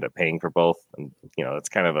so you end up paying for both. And, it's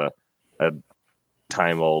kind of a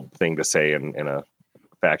time old thing to say in a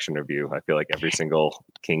faction review. I feel like every single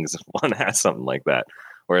King's one has something like that,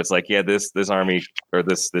 where it's like, yeah, this army or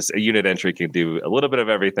this unit entry can do a little bit of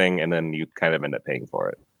everything. And then you kind of end up paying for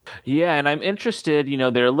it. Yeah, and I'm interested,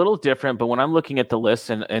 they're a little different, but when I'm looking at the list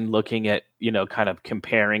and looking at, kind of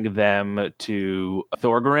comparing them to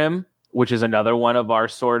Thorgrim, which is another one of our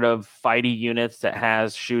sort of fighty units that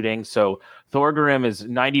has shooting. So Thorgrim is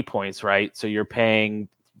 90 points, right? So you're paying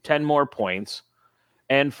 10 more points.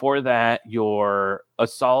 And for that, your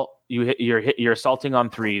assault, you're assaulting on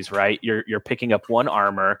 3s, right? You're picking up 1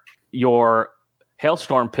 armor. Your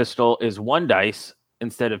Hailstorm pistol is 1 dice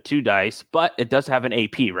instead of 2 dice, but it does have an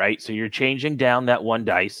AP, right? So you're changing down that 1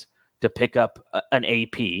 dice to pick up an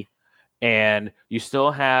AP, and you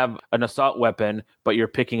still have an assault weapon, but you're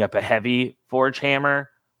picking up a heavy forge hammer,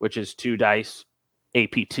 which is 2 dice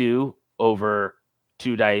AP2 over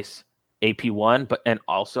 2 dice AP1, and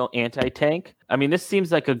also anti-tank. I mean, this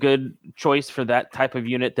seems like a good choice for that type of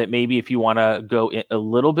unit that maybe if you want to go a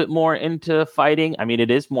little bit more into fighting, I mean,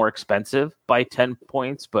 it is more expensive by 10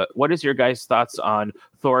 points, but what is your guys' thoughts on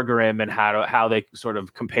Thorgrim and how they sort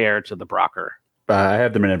of compare to the Brocker? I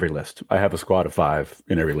have them in every list. I have a squad of 5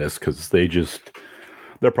 in every list because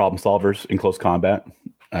they're problem solvers in close combat.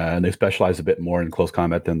 And they specialize a bit more in close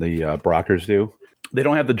combat than the Brockers do. They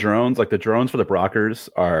don't have the drones. Like the drones for the Brockers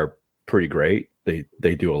are pretty great.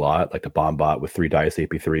 They do a lot. Like the bomb bot with 3 dice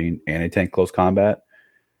AP3 anti-tank close combat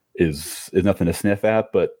is nothing to sniff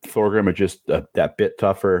at. But Thorgrim are just that bit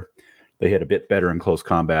tougher. They hit a bit better in close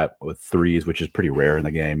combat with 3s, which is pretty rare in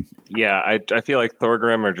the game. Yeah, I feel like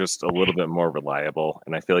Thorgrim are just a little bit more reliable,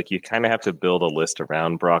 and I feel like you kind of have to build a list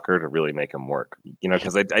around Brocker to really make them work. You know,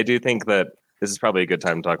 because I do think that this is probably a good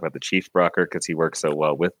time to talk about the Chief Brocker because he works so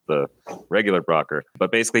well with the regular Brocker.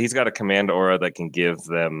 But basically, he's got a command aura that can give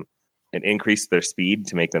them an increase their speed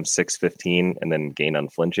to make them 615 and then gain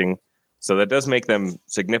unflinching. So that does make them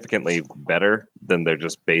significantly better than their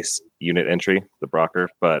just base unit entry, the Brocker.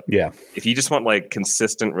 But yeah, if you just want like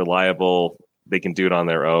consistent, reliable, they can do it on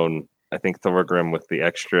their own. I think Thorgrim with the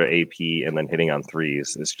extra AP and then hitting on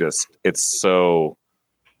 3s is just, it's so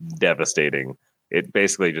devastating. It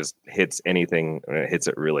basically just hits anything, and it hits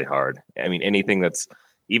it really hard. I mean, anything that's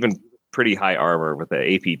even pretty high armor with the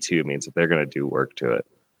AP2 means that they're going to do work to it.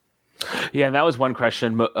 Yeah, and that was one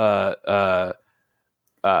question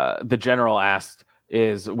the general asked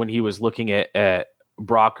is when he was looking at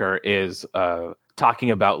Brocker is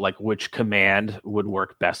talking about like which command would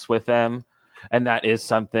work best with them. And that is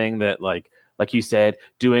something that like you said,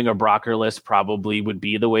 doing a Brocker list probably would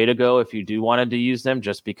be the way to go if you do wanted to use them,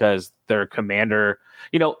 just because their commander,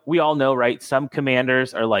 you know, we all know, right? Some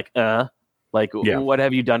commanders are like, what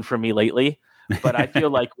have you done for me lately? But I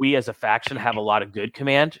feel like we as a faction have a lot of good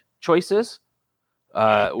command choices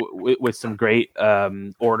with some great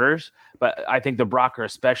orders. But I think the Brocker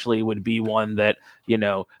especially would be one that, you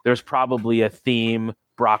know, there's probably a theme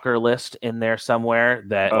Brocker list in there somewhere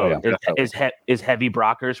that is heavy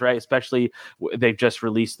Brockers, right? Especially they've just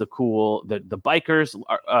released the bikers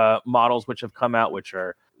models, which have come out, which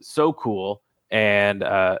are so cool. And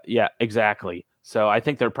yeah, exactly. So I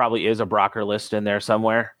think there probably is a Brocker list in there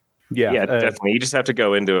somewhere. Yeah, definitely. You just have to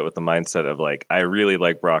go into it with the mindset of like, I really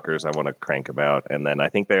like Brockers. I want to crank them out. And then I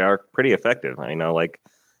think they are pretty effective. I know, like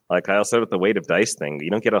Kyle said with the weight of dice thing,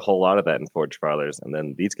 you don't get a whole lot of that in Forge Fathers. And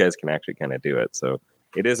then these guys can actually kind of do it. So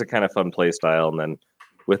it is a kind of fun play style. And then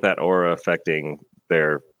with that aura affecting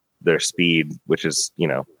their speed, which is, you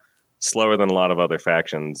know, slower than a lot of other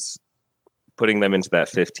factions, putting them into that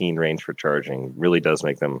 15 range for charging really does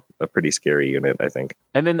make them a pretty scary unit, I think.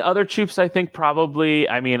 And then the other troops, I think probably,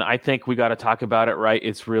 I mean, I think we got to talk about it, right?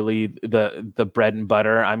 It's really the bread and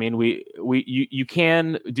butter. I mean, you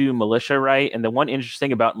can do militia, right? And the one interesting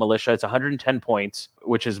thing about militia, it's 110 points,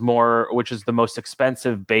 which is the most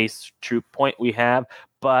expensive base troop point we have,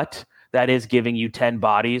 but that is giving you 10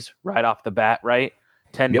 bodies right off the bat, right?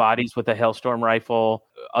 10 bodies with a Hailstorm rifle,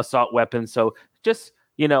 assault weapons. So just,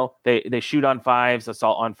 you know, they shoot on 5s,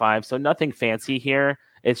 assault on 5. So nothing fancy here.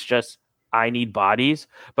 It's just, I need bodies.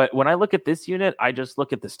 But when I look at this unit, I just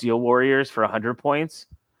look at the Steel Warriors for 100 points.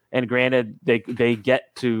 And granted, they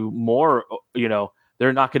get to more, you know,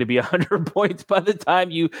 they're not going to be 100 points by the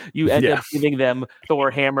time you end up giving them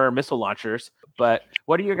Thor Hammer missile launchers. But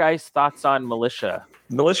what are your guys' thoughts on militia?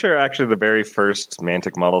 Militia are actually the very first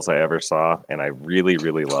Mantic models I ever saw, and I really,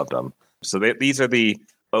 really loved them. So these are the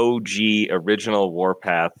OG original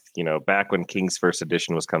Warpath, you know, back when King's First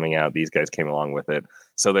Edition was coming out, these guys came along with it.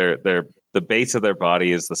 So they're the base of their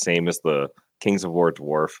body is the same as the Kings of War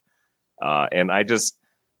dwarf. And I just,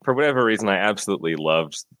 for whatever reason, I absolutely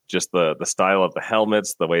loved just the style of the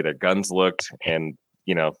helmets, the way their guns looked. And,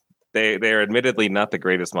 you know, they're admittedly not the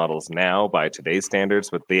greatest models now by today's standards,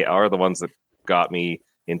 but they are the ones that got me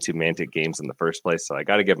into Mantic games in the first place. So I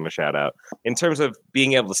got to give them a shout out. In terms of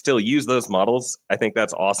being able to still use those models, I think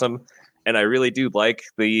that's awesome. And I really do like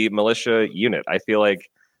the militia unit. I feel like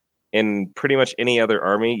in pretty much any other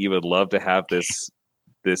army, you would love to have this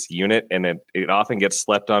unit, and it often gets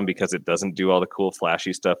slept on because it doesn't do all the cool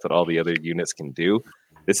flashy stuff that all the other units can do.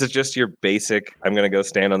 This is just your basic, I'm going to go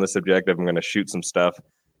stand on this objective, I'm going to shoot some stuff,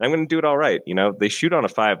 and I'm going to do it all right. You know, they shoot on a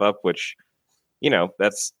 5-up, which, you know,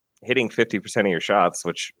 that's hitting 50% of your shots,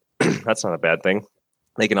 which that's not a bad thing.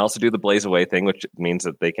 They can also do the blaze away thing, which means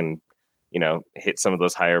that they can, you know, hit some of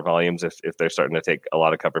those higher volumes if they're starting to take a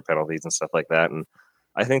lot of cover penalties and stuff like that. And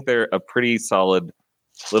I think they're a pretty solid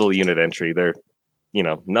little unit entry. They're, you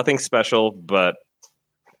know, nothing special, but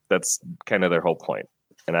that's kind of their whole point.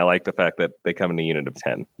 And I like the fact that they come in a unit of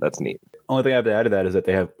 10. That's neat. Only thing I have to add to that is that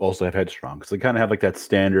they also have Headstrong. So they kind of have like that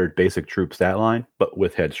standard basic troop stat line, but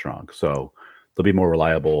with Headstrong. So they'll be more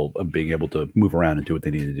reliable of being able to move around and do what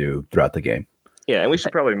they need to do throughout the game. Yeah, and we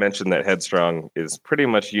should probably mention that Headstrong is pretty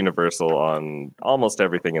much universal on almost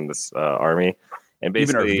everything in this army. And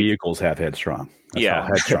Even our basically, vehicles have headstrong. That's Yeah. how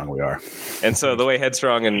headstrong we are. and so the way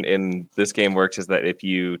headstrong in this game works is that if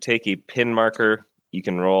you take a pin marker, you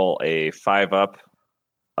can roll a 5 up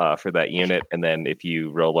for that unit, and then if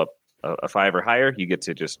you roll up a 5 or higher, you get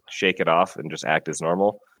to just shake it off and just act as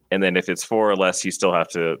normal. And then if it's 4 or less, you still have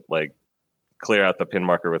to like clear out the pin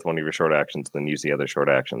marker with one of your short actions, then use the other short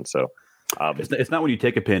action. So It's not when you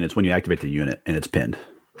take a pin; it's when you activate the unit and it's pinned.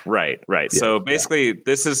 right. Yeah, So basically,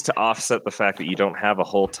 this is to offset the fact that you don't have a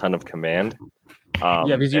whole ton of command. Yeah,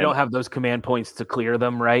 because you and- don't have those command points to clear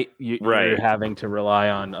them, right? Right. You're having to rely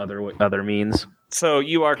on other means. So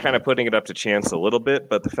you are kind of putting it up to chance a little bit,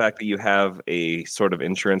 but the fact that you have a sort of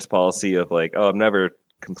insurance policy of like, oh, I'm never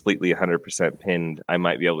completely 100% pinned, I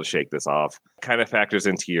might be able to shake this off, kind of factors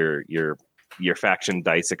into your faction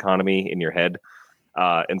dice economy in your head.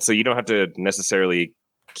 And so you don't have to necessarily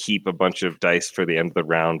keep a bunch of dice for the end of the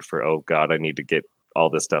round for, oh God, I need to get all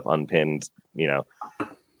this stuff unpinned, you know.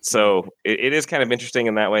 So it is kind of interesting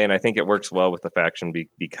in that way, and I think it works well with the faction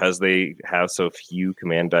because they have so few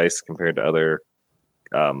command dice compared to other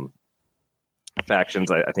factions.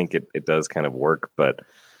 I think it does kind of work, but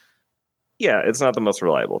yeah, it's not the most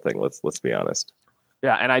reliable thing. Let's be honest.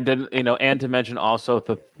 Yeah, and I didn't, and to mention also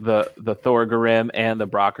the Thorgrim and the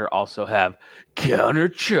Brocker also have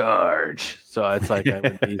countercharge. So it's like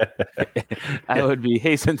I would be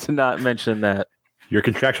hastened to not mention that. You're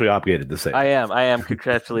contractually obligated to say. I am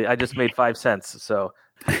contractually. I just made 5 cents. So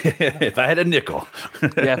if I had a nickel.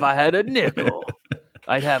 yeah, if I had a nickel,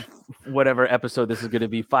 I'd have whatever episode this is going to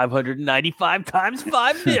be, 595 times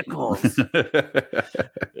 5 nickels.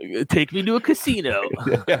 Take me to a casino.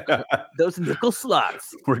 Those nickel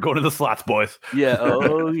slots. We're going to the slots, boys. Yeah.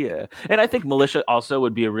 Oh, yeah. And I think militia also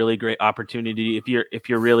would be a really great opportunity if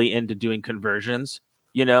you're really into doing conversions.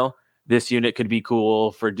 This unit could be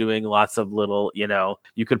cool for doing lots of little.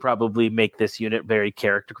 You could probably make this unit very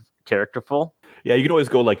characterful. Yeah, you can always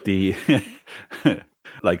go like the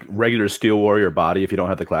like regular Steel Warrior body if you don't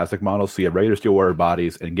have the classic models. So you have regular Steel Warrior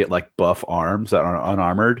bodies and get like buff arms that are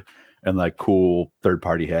unarmored and like cool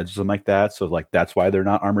third-party heads or something like that. So like that's why they're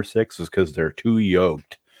not armor 6 is because they're too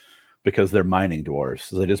yoked because they're mining dwarves.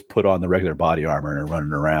 So they just put on the regular body armor and are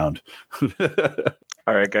running around.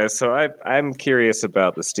 All right, guys. So I'm curious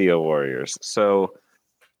about the Steel Warriors. So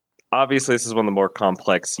obviously this is one of the more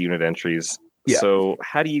complex unit entries. Yeah. So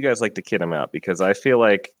how do you guys like to kit them out? Because I feel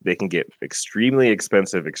like they can get extremely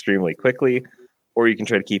expensive extremely quickly, or you can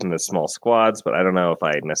try to keep them as small squads, but I don't know if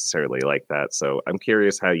I necessarily like that. So I'm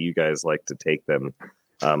curious how you guys like to take them.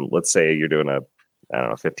 Let's say you're doing a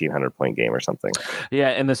 1,500 point game or something. Yeah,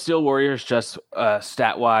 and the Steel Warriors just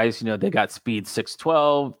stat wise, they got speed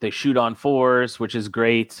 612, they shoot on 4s, which is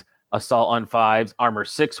great. Assault on 5s, armor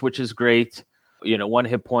 6, which is great. 1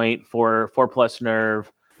 hit point, 4+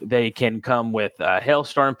 nerve. They can come with a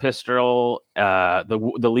Hailstorm pistol. The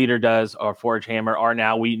leader does, or Forge Hammer. Or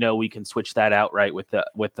now we know we can switch that out right with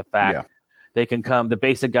the fact. Yeah. They can come. The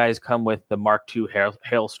basic guys come with the Mark II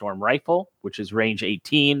Hailstorm rifle, which is range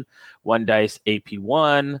 18, 1 dice AP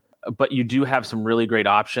 1. But you do have some really great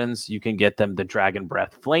options. You can get them the Dragon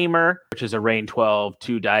Breath Flamer, which is a range 12,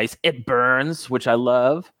 2 dice. It burns, which I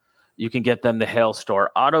love. You can get them the Hailstorm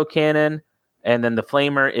autocannon. And then the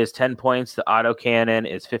Flamer is 10 points. The autocannon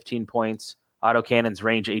is 15 points. Autocannon's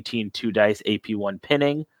range 18, 2 dice, AP 1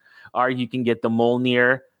 pinning. Or you can get the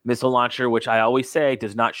Mjolnir missile launcher, which I always say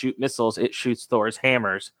does not shoot missiles. It shoots Thor's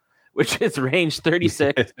hammers, which is range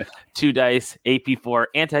 36, 2 dice, AP 4,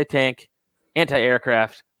 anti-tank,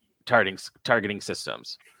 anti-aircraft, targeting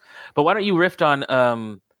systems. But why don't you riff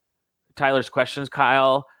on Tyler's questions,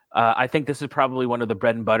 Kyle? I think this is probably one of the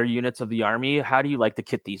bread and butter units of the Army. How do you like to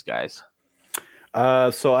kit these guys?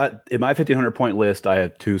 So in my 1,500 point list, I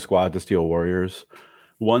have 2 squads of Steel Warriors.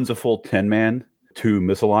 One's a full 10-man, 2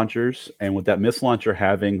 missile launchers, and with that missile launcher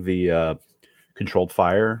having the controlled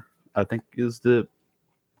fire, I think is the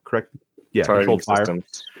correct. Yeah, Targeting controlled fire.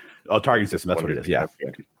 systems. Oh, targeting system. That's what it is. Yeah.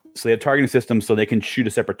 So they have targeting systems, so they can shoot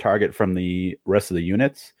a separate target from the rest of the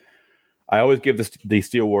units. I always give the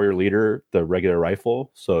Steel Warrior leader the regular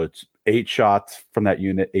rifle, so it's 8 shots from that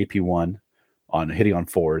unit, AP 1 on hitting on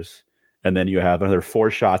 4s. And then you have another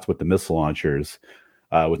 4 shots with the missile launchers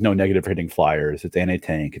with no negative hitting flyers. It's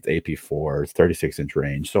anti-tank, it's AP4, it's 36-inch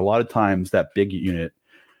range. So a lot of times that big unit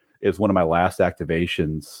is one of my last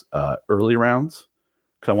activations early rounds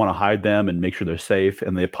because I want to hide them and make sure they're safe.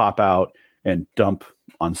 And they pop out and dump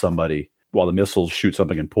on somebody while the missiles shoot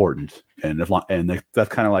something important. And that's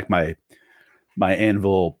kind of like my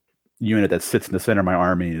anvil unit that sits in the center of my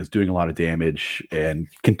army is doing a lot of damage and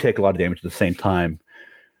can take a lot of damage at the same time.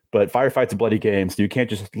 But Firefight's a bloody game, so you can't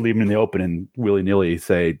just leave them in the open and willy-nilly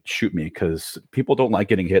say, shoot me, because people don't like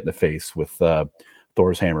getting hit in the face with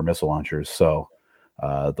Thor's hammer missile launchers. So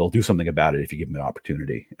they'll do something about it if you give them the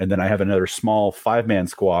opportunity. And then I have another small 5-man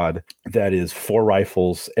squad that is 4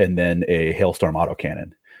 rifles and then a Hailstorm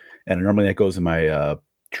autocannon. And normally that goes in my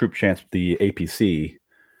troop chance, the APC,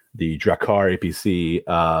 the Drakkar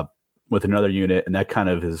APC, with another unit. And that kind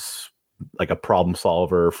of is like a problem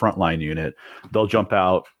solver frontline unit. They'll jump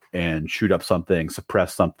out and shoot up something,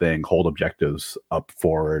 suppress something, hold objectives up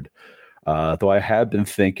forward. Though I have been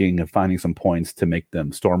thinking of finding some points to make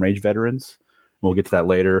them Storm Rage veterans. We'll get to that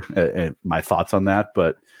later, and my thoughts on that.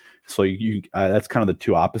 But so that's kind of the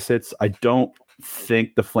two opposites. I don't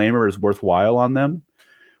think the Flamer is worthwhile on them.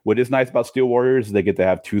 What is nice about Steel Warriors is they get to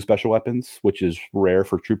have 2 special weapons, which is rare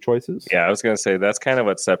for troop choices. Yeah, I was going to say that's kind of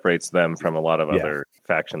what separates them from a lot of other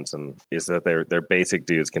factions, and is that their basic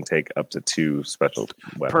dudes can take up to 2 special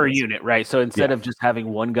weapons per unit, right? So instead of just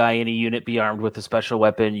having one guy in a unit be armed with a special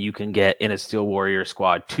weapon, you can get in a Steel Warrior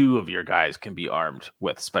squad 2 of your guys can be armed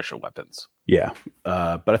with special weapons. Yeah,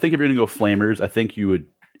 but I think if you're going to go Flamers, I think you would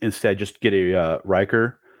instead just get a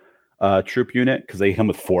Riker troop unit because they come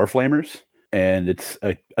with 4 Flamers. And it's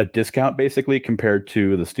a discount basically compared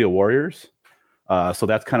to the Steel Warriors. So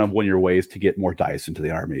that's kind of one of your ways to get more dice into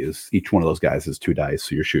the army is each one of those guys is 2 dice.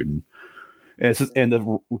 So you're shooting. And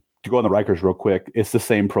to go on the Rikers real quick, it's the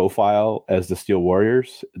same profile as the Steel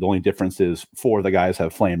Warriors. The only difference is 4 of the guys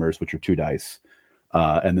have Flamers, which are 2 dice.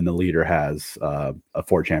 And then the leader has a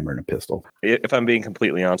Forge Hammer and a pistol. If I'm being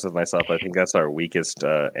completely honest with myself, I think that's our weakest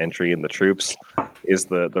entry in the troops is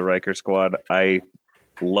the Riker squad. I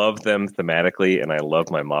love them thematically, and I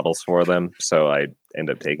love my models for them, so I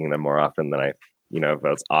end up taking them more often than if I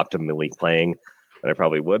was optimally playing, than I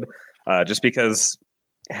probably would. Just because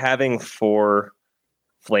having 4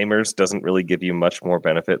 Flamers doesn't really give you much more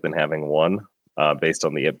benefit than having 1, based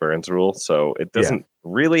on the It Burns rule. So it doesn't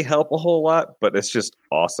really help a whole lot, but it's just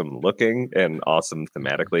awesome looking and awesome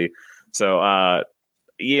thematically. So I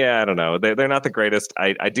don't know. They're not the greatest.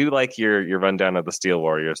 I do like your rundown of the Steel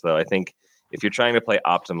Warriors, though. I think if you're trying to play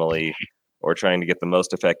optimally or trying to get the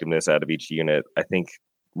most effectiveness out of each unit, I think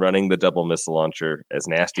running the double missile launcher, as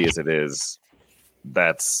nasty as it is,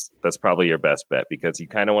 that's probably your best bet, because you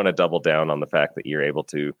kind of want to double down on the fact that you're able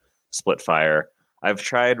to split fire. I've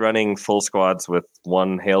tried running full squads with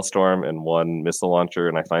 1 Hailstorm and 1 missile launcher,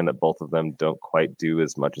 and I find that both of them don't quite do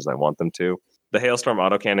as much as I want them to. The Hailstorm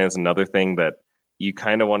autocannon is another thing that you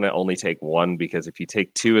kind of want to only take 1, because if you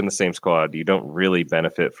take 2 in the same squad, you don't really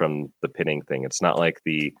benefit from the pinning thing. It's not like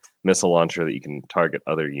the missile launcher that you can target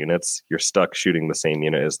other units. You're stuck shooting the same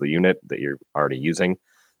unit as the unit that you're already using.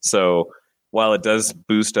 So while it does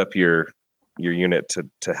boost up your unit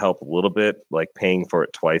to help a little bit, like paying for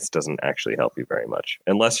it twice doesn't actually help you very much,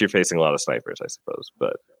 unless you're facing a lot of snipers, I suppose.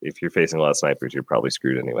 But if you're facing a lot of snipers, you're probably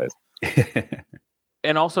screwed anyways.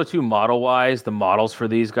 And also, too, model-wise, the models for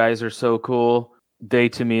these guys are so cool. They,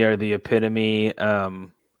 to me, are the epitome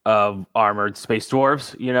of armored space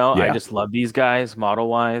dwarves. I just love these guys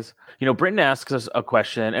model-wise. Britton asks us a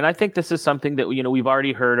question, and I think this is something that, we've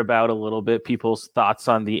already heard about a little bit, people's thoughts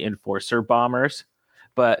on the Enforcer bombers.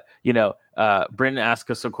 But, Britton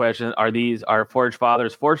asks us a question. Are Forge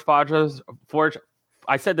Fathers?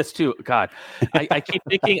 I said this too. God, I keep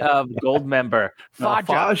thinking of Goldmember.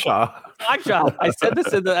 Faja. I said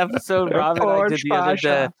this in the episode Robin I did the other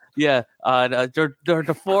day. Yeah, they're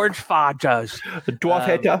the Forge Fajas. The Dwarf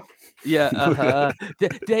Hater. Yeah,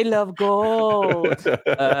 they love gold.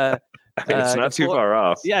 It's not too far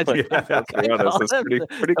off. Yeah, it's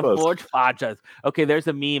pretty close. Forge Fajas. Okay, there's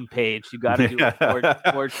a meme page. You got to do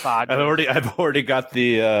Forge Fajas. I've already got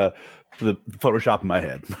the Photoshop in my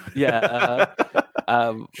head. Yeah.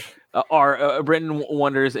 Britton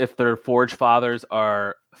wonders if their Forge Fathers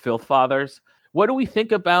are Filth Fathers. What do we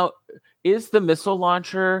think about? Is the missile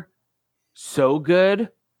launcher so good,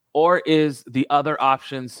 or is the other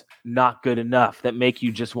options not good enough that make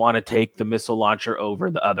you just want to take the missile launcher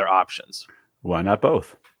over the other options? Why not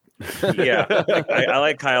both? Yeah, I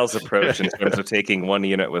like Kyle's approach in terms of taking 1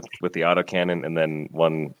 unit with the autocannon and then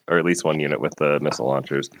 1, or at least 1 unit with the missile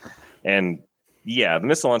launchers. And yeah, the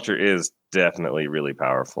missile launcher is definitely really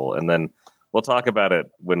powerful. And then we'll talk about it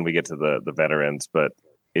when we get to the veterans, but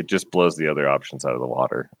it just blows the other options out of the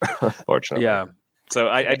water, unfortunately. Yeah. So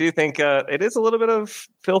I do think it is a little bit of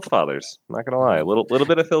Filth Fathers. I'm not gonna lie, a little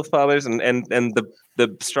bit of Filth Fathers, and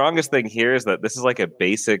the strongest thing here is that this is like a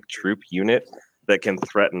basic troop unit that can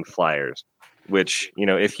threaten flyers. Which,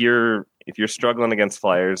 if you're struggling against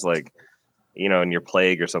flyers, like in your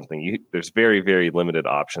plague or something, there's very, very limited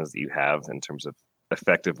options that you have in terms of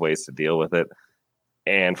effective ways to deal with it.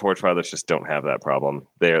 And Forge Fathers just don't have that problem.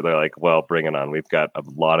 They're like, well, bring it on. We've got a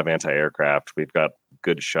lot of anti-aircraft. We've got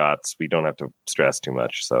good shots. We don't have to stress too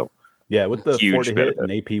much. So yeah, with the huge 40 hit and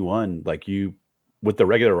AP1, like you with the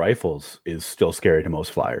regular rifles is still scary to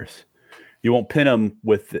most flyers. You won't pin them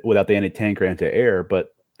without the anti-tank or anti-air,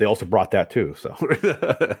 but they also brought that too. So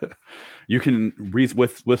you can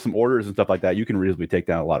with some orders and stuff like that, you can reasonably take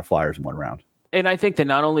down a lot of flyers in one round. And I think that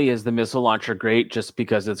not only is the missile launcher great just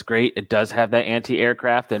because it's great, it does have that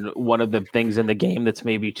anti-aircraft. And one of the things in the game that's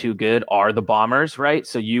maybe too good are the bombers, right?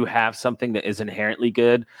 So you have something that is inherently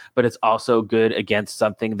good, but it's also good against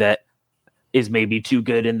something that is maybe too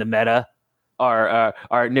good in the meta.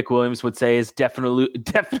 Our Nick Williams would say is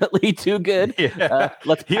definitely too good. Yeah.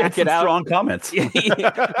 Let's pack it out. Strong comments.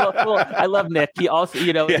 well, I love Nick. He also,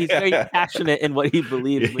 he's very passionate in what he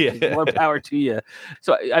believes. Which is more power to you.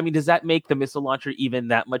 So, I mean, does that make the missile launcher even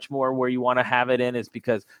that much more where you want to have it in? Is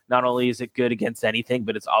because not only is it good against anything,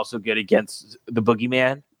 but it's also good against the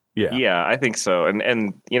boogeyman. Yeah, I think so.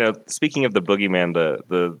 And speaking of the boogeyman,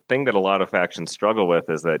 the thing that a lot of factions struggle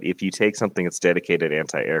with is that if you take something that's dedicated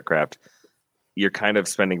anti-aircraft, you're kind of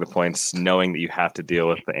spending the points knowing that you have to deal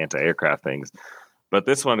with the anti-aircraft things. But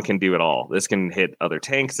this one can do it all. This can hit other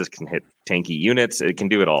tanks. This can hit tanky units. It can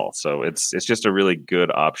do it all. So it's just a really good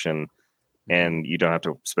option, and you don't have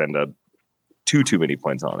to spend too many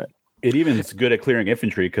points on it. It even is good at clearing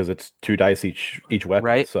infantry because it's 2 dice each weapon.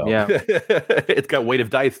 Right. So yeah, it's got weight of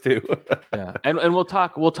dice too. Yeah, and we'll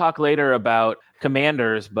talk later about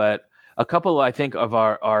commanders, but a couple I think of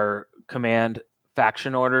our command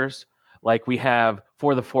faction orders. Like we have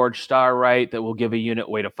for the Forged Star, right, that will give a unit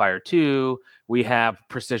weight of fire 2. We have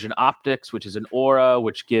Precision Optics, which is an aura,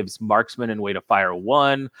 which gives marksman and weight of fire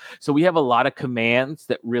 1. So we have a lot of commands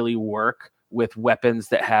that really work with weapons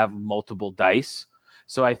that have multiple dice.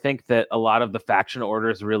 So I think that a lot of the faction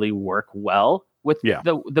orders really work well with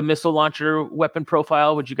the missile launcher weapon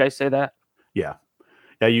profile. Would you guys say that? Yeah.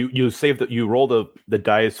 Yeah, you save you roll the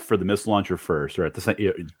dice for the missile launcher first, or at the same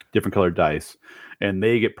different colored dice, and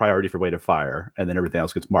they get priority for weight of fire, and then everything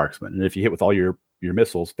else gets marksman. And if you hit with all your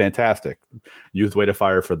missiles, fantastic. Use weight of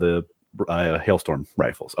fire for the hailstorm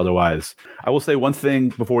rifles. Otherwise, I will say one thing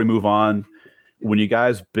before we move on: when you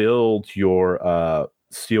guys build your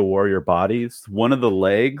Steel Warrior bodies, one of the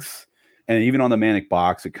legs, and even on the Manic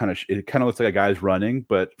box, it kind of looks like a guy's running,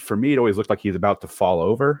 but for me, it always looked like he's about to fall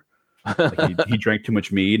over. Like he drank too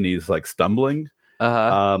much mead and he's like stumbling.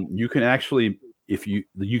 You can actually, if you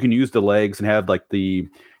can use the legs and have like the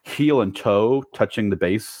heel and toe touching the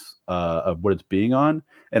base of what it's being on,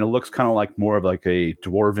 and it looks kind of like more of like a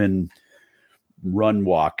dwarven run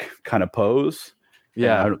walk kind of pose.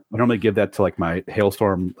 Yeah, I normally give that to like my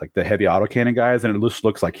hailstorm, like the heavy autocannon guys, and it just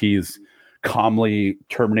looks like he's calmly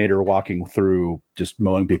Terminator walking through, just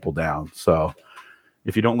mowing people down. So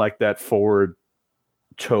if you don't like that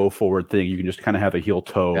toe forward thing, you can just kind of have a heel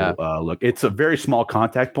toe look. It's a very small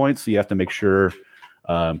contact point, so you have to make sure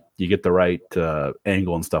you get the right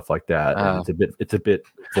angle and stuff like that. And it's a bit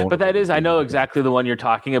vulnerable. But that is, I know exactly the one you're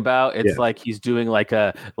talking about. It's like he's doing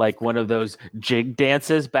like one of those jig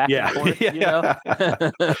dances back and forth, you know?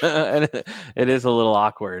 And it is a little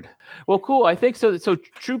awkward. Well, cool. I think so. So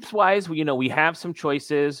troops wise, we have some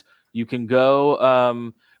choices. You can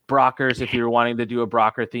go Brockers if you're wanting to do a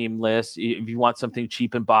Brocker theme list. If you want something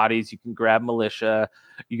cheap in bodies, you can grab Militia.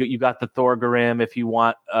 You got the Thorgrim if you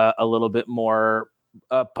want a little bit more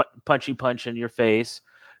punchy punch in your face.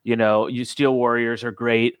 You Steel Warriors are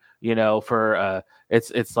great. For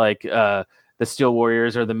it's like the Steel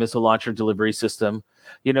Warriors are the missile launcher delivery system.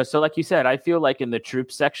 So like you said, I feel like in the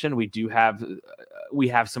troop section we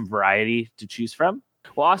have some variety to choose from.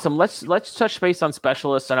 Well, awesome. Let's touch base on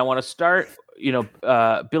specialists, and I want to start.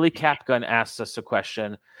 Billy Capgun asks us a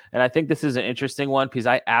question, and I think this is an interesting one because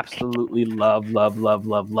I absolutely love one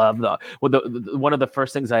of the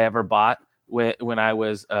first things I ever bought when I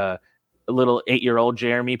was a little 8-year-old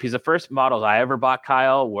Jeremy. Because the first models I ever bought,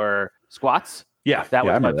 Kyle, were squats. That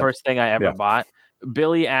was my first thing I ever bought.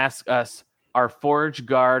 Billy asks us, are Forge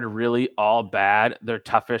Guard really all bad? They're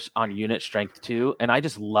toughest on unit strength too. And I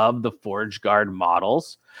just love the Forge Guard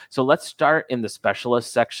models. So let's start in the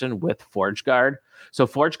specialist section with Forge Guard. So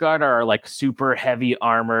Forge Guard are like super heavy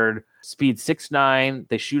armored, speed 6-9.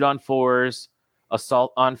 They shoot on 4s,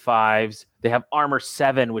 assault on 5s. They have armor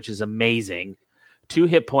 7, which is amazing. 2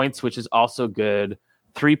 hit points, which is also good.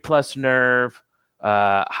 3+ nerve,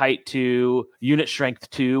 height 2, unit strength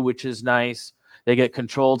 2, which is nice. They get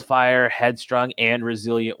controlled fire, headstrong, and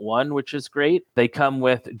resilient 1, which is great. They come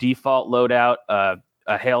with default loadout,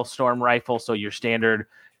 a hailstorm rifle, so your standard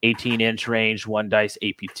 18-inch range, 1 dice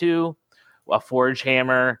AP2, a forge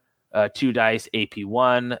hammer, 2 dice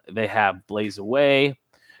AP1. They have Blaze Away.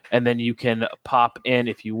 And then you can pop in,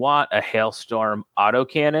 if you want, a Hailstorm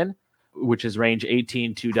autocannon, which is range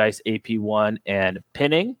 18, 2 dice AP1, and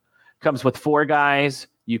pinning. Comes with 4 guys.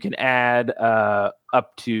 You can add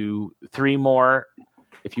up to 3 more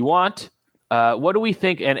if you want. What do we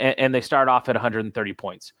think? And they start off at 130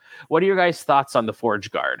 points. What are your guys' thoughts on the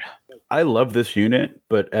Forge Guard? I love this unit,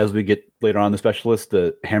 but as we get later on the specialist,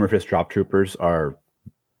 the Hammerfist Drop Troopers are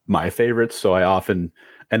my favorites. So I often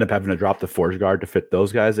end up having to drop the Forge Guard to fit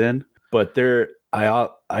those guys in. But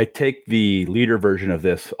I take the leader version of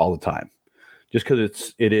this all the time, just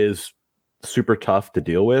because it is super tough to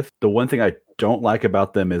deal with. The one thing I don't like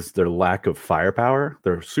about them is their lack of firepower.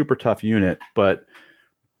 They're a super tough unit, but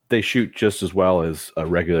they shoot just as well as a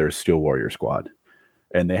regular Steel Warrior squad.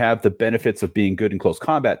 And they have the benefits of being good in close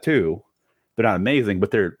combat too. They're not amazing,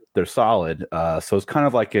 but they're solid. So it's kind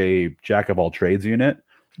of like a jack of all trades unit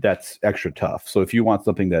that's extra tough. So if you want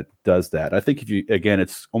something that does that, I think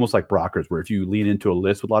it's almost like Brockers, where if you lean into a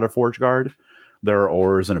list with a lot of Forge Guard, there are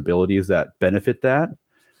auras and abilities that benefit that.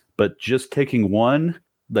 But just taking one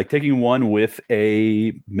with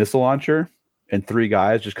a missile launcher and 3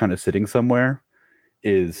 guys just kind of sitting somewhere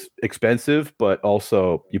is expensive, but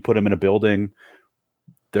also you put them in a building,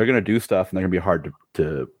 they're going to do stuff and they're going to be hard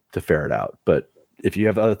to ferret out. But if you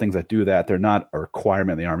have other things that do that, they're not a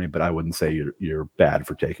requirement in the army, but I wouldn't say you're bad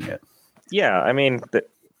for taking it. Yeah, I mean,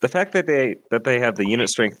 the fact that they have the unit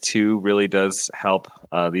strength 2 really does help.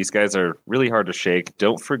 These guys are really hard to shake.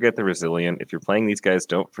 Don't forget the resilient. If you're playing these guys,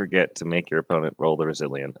 don't forget to make your opponent roll the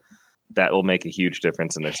resilient. That will make a huge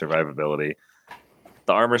difference in their survivability.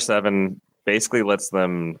 The armor 7 basically lets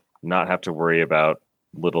them not have to worry about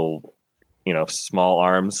little, small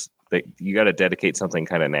arms. You got to dedicate something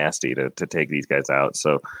kind of nasty to take these guys out.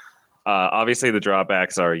 So obviously the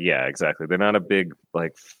drawbacks are, yeah, exactly. They're not a big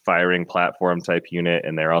firing platform type unit,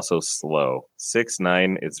 and they're also slow.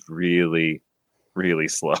 6-9 is really, really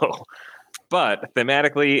slow. But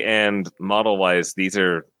thematically and model wise, these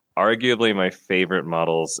are arguably my favorite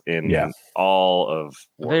models in all of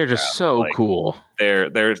Warcraft. They're just so cool.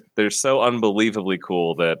 They're so unbelievably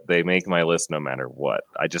cool that they make my list no matter what.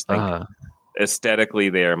 I just think aesthetically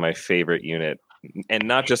they are my favorite unit, and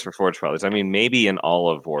not just for Forge Fathers. I mean, maybe in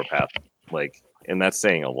all of Warpath, and that's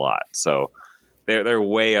saying a lot. So they're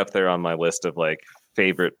way up there on my list of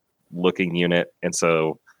favorite looking unit. And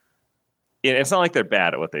so it's not like they're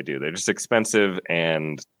bad at what they do. They're just expensive,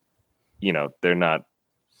 and they're not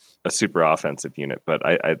a super offensive unit, but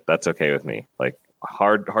I that's okay with me.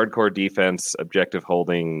 Hardcore defense, objective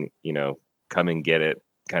holding, come and get it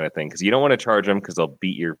kind of thing. Because you don't want to charge them because they'll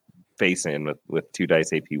beat your face in with 2 dice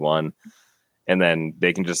AP1, and then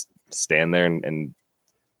they can just stand there and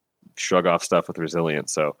shrug off stuff with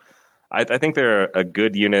resilience. So I think they're a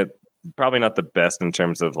good unit. Probably not the best in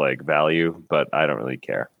terms of value, but I don't really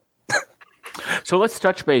care. So let's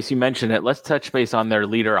touch base. You mentioned it. Let's touch base on their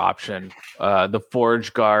leader option, the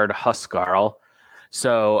Forge Guard Huskarl.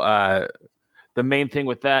 So the main thing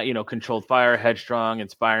with that, controlled fire, headstrong,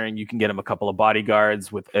 inspiring. You can get him a couple of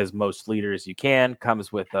bodyguards with as most leaders you can.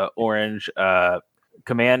 Comes with orange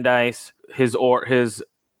command dice. His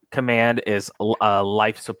command is a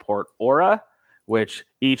life support aura, which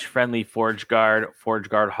each friendly Forge Guard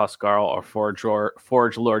Huskarl, or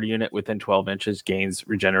Forge Lord unit within 12 inches gains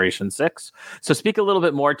regeneration 6. So speak a little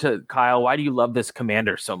bit more to Kyle. Why do you love this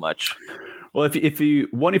commander so much? Well, if you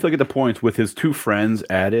look at the points with his 2 friends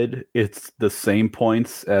added, it's the same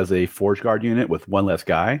points as a Forge Guard unit with 1 less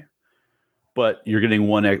guy, but you're getting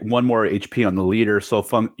one more HP on the leader. So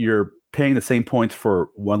you're paying the same points for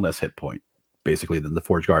 1 less hit point, basically, than the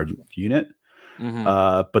Forge Guard unit. Mm-hmm.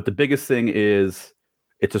 But the biggest thing is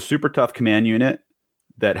it's a super tough command unit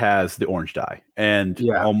that has the orange die, and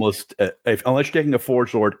almost unless you're taking a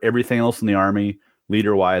Forge Lord, everything else in the army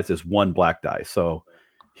leader wise is 1 black die. So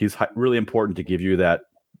he's really important to give you that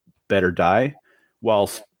better die,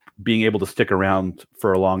 whilst being able to stick around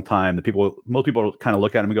for a long time. Most people kind of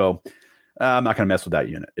look at him and go, I'm not going to mess with that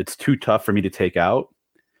unit. It's too tough for me to take out.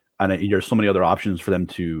 And there's so many other options for them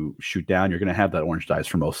to shoot down. You're going to have that orange dice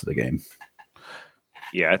for most of the game.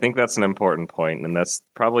 Yeah, I think that's an important point, and that's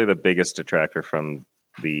probably the biggest detractor from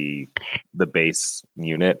the base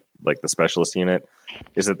unit, the specialist unit,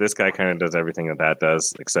 is that this guy kind of does everything that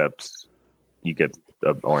does, except you get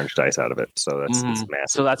the orange dice out of it. So that's massive.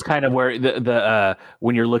 So that's kind of where the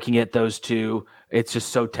when you're looking at those two, it's just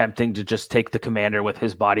so tempting to just take the commander with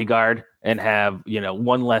his bodyguard and have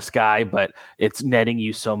 1 less guy, but it's netting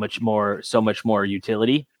you so much more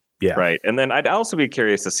utility. Yeah, right. And then I'd also be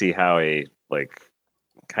curious to see how a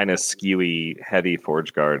kind of skewy heavy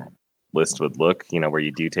Forge Guard list would look, where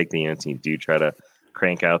you do take the units and you do try to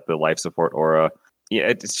crank out the life support aura. Yeah,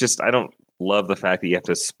 it's just, I don't love the fact that you have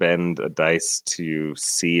to spend a dice to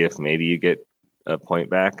see if maybe you get a point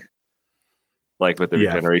back. Like with the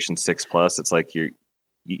Regeneration 6+, it's like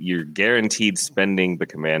you're guaranteed spending the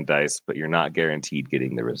command dice, but you're not guaranteed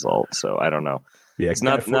getting the result. So I don't know. Yeah, it's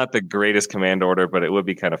not the greatest command order, but it would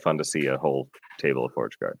be kind of fun to see a whole table of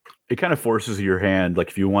Forge Guard. It kind of forces your hand, like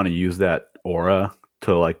if you want to use that aura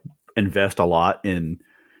to like invest a lot in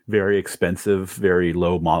very expensive, very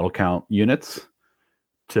low model count units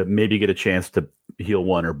to maybe get a chance to heal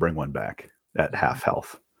one or bring one back at half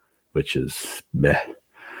health, which is meh.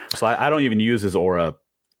 So I don't even use his aura.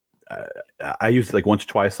 I used it like once or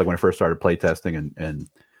twice, like when I first started playtesting and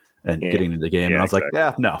getting into the game. And I was like,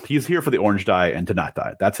 no, he's here for the orange die and to not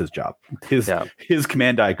die. That's his job. His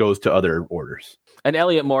command die goes to other orders. And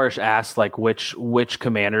Elliot Morris asked, like, which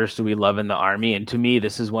commanders do we love in the army? And to me,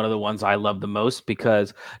 this is one of the ones I love the most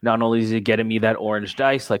because not only is it getting me that orange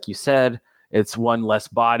dice, like you said, it's one less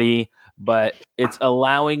body, but it's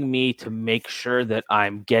allowing me to make sure that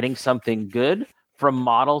I'm getting something good from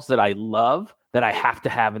models that I love that I have to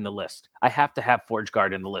have in the list. I have to have Forge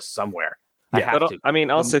Guard in the list somewhere. I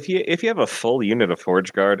mean, also if you have a full unit of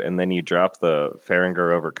Forge Guard and then you drop the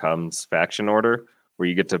Farangor Overcomes faction order where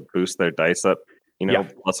you get to boost their dice up,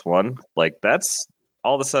 +1, like that's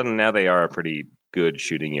all of a sudden now they are a pretty good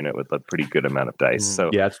shooting unit with a pretty good amount of dice.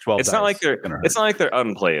 So it's 12. It's not like they're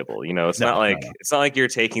unplayable. It's not like you're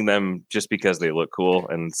taking them just because they look cool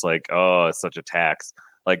and it's like, oh, it's such a tax.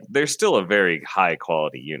 Like they're still a very high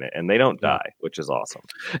quality unit and they don't die, which is awesome.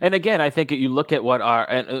 And again, I think you look at what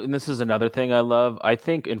and this is another thing I love. I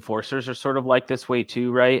think enforcers are sort of like this way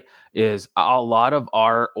too, right? Is a lot of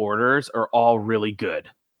our orders are all really good.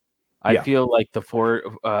 I feel like the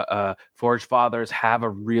Forge Fathers have a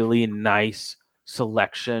really nice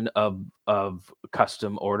selection of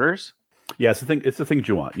custom orders. Yeah, it's the thing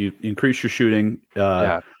you want. You increase your shooting,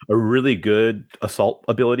 a really good assault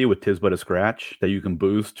ability with Tisbut of Scratch that you can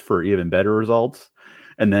boost for even better results.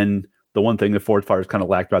 And then the one thing that Forge Fathers kind of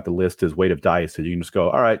lacked throughout the list is weight of dice. So you can just go,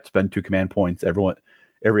 all right, spend 2 command points.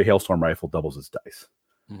 Every Hailstorm rifle doubles its dice.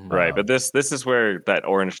 Right, but this is where that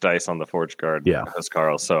orange dice on the Forge Guard,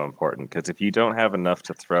 Huskarl, is so important because if you don't have enough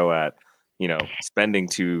to throw at, spending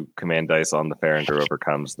 2 command dice on the Farangor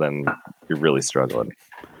Overcomes, then you're really struggling.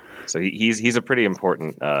 So he's a pretty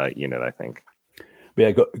important unit, I think. But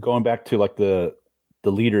yeah, going back to like the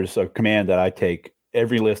leaders of command that I take,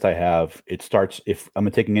 every list I have, it starts, if I'm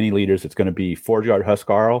taking any leaders, it's going to be Forge Guard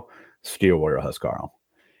Huskarl, Steel Warrior Huskarl.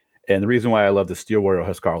 And the reason why I love the Steel Warrior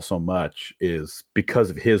Huskarl so much is because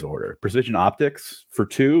of his order. Precision Optics for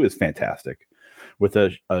 2 is fantastic. With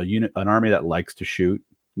a unit, an army that likes to shoot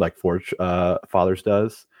like Forge Fathers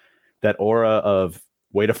does, that aura of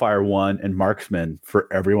Weight of Fire 1 and Marksman for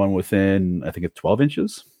everyone within, I think it's 12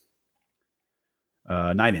 inches.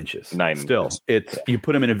 9 inches. 9 Still, inches. It's you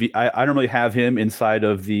put him in a I don't really have him inside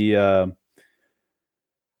of the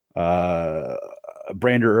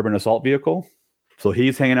Brander Urban Assault Vehicle. So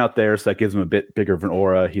he's hanging out there, so that gives him a bit bigger of an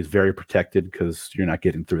aura. He's very protected because you're not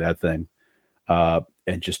getting through that thing.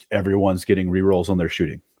 And just everyone's getting rerolls on their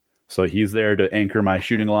shooting. So he's there to anchor my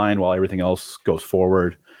shooting line while everything else goes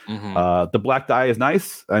forward. Mm-hmm. The black die is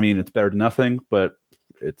nice. I mean, it's better than nothing, but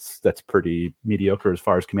that's pretty mediocre as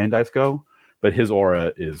far as command dice go. But his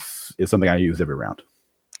aura is something I use every round.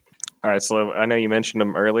 All right, so I know you mentioned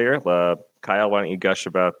him earlier. Kyle, why don't you gush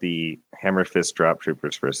about the Hammer Fist Drop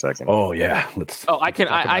Troopers for a second? Oh yeah,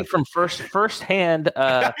 I from firsthand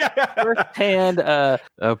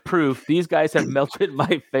proof. These guys have melted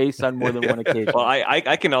my face on more than one occasion. Well,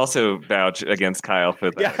 I can also vouch against Kyle for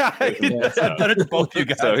that. I've done it to both you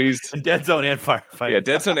guys. So he's Dead Zone and Firefight. Yeah,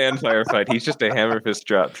 Dead Zone and Firefight. He's just a Hammer Fist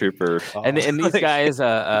Drop Trooper. And these guys,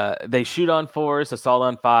 they shoot on 4s, assault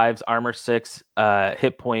on 5s, armor 6,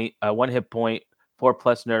 hit point, 1 hit point,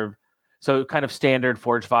 4+ nerve. So kind of standard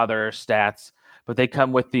Forge Father stats, but they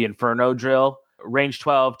come with the Inferno Drill, range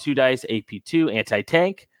 12, 2 dice, AP2,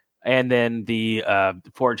 anti-tank, and then the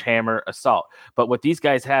Forge Hammer Assault. But what these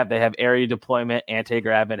guys have, they have area deployment,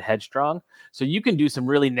 anti-grav, and headstrong. So you can do some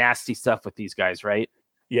really nasty stuff with these guys, right?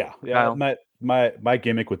 Yeah. My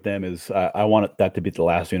gimmick with them is I want that to be the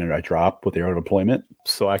last unit I drop with area deployment,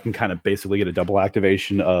 so I can kind of basically get a double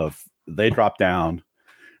activation of they drop down,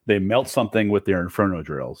 they melt something with their Inferno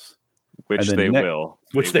Drills. Which they will.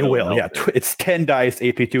 Yeah. It's 10 dice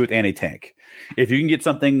AP2 with anti-tank. If you can get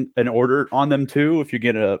an order on them too, if you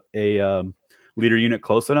get a leader unit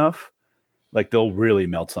close enough, like they'll really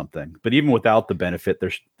melt something. But even without the benefit,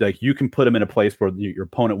 there's like you can put them in a place where your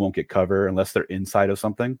opponent won't get cover unless they're inside of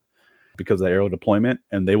something. because of the arrow deployment,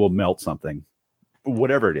 and they will melt something.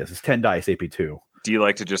 Whatever it is, it's 10 dice AP2. Do you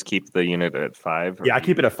like to just keep the unit at 5? Yeah, I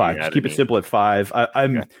keep it at 5. Just keep it simple at 5.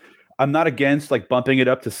 I'm not against like bumping it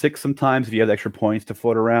up to 6 sometimes if you have extra points to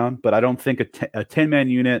float around, but I don't think a 10-man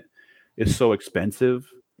unit is so expensive.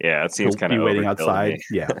 Yeah, it seems kind of waiting outside.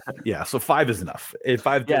 Yeah. So 5 is enough. At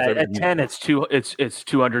 5, at 10, it's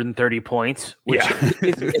 230 points, which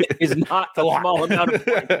is not a small amount of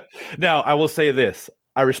points. Now, I will say this: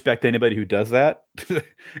 I respect anybody who does that,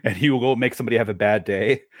 and he will go make somebody have a bad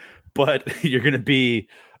day. But you're going to be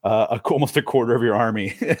almost a quarter of your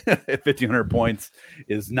army at 1,500 points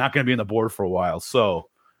is not going to be on the board for a while. So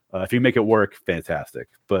if you make it work, fantastic.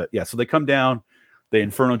 But yeah, so they come down, they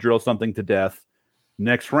Inferno drill something to death.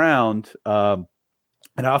 Next round, and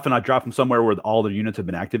often I drop them somewhere where all their units have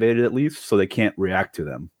been activated at least, so they can't react to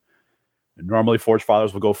them. And normally, Forge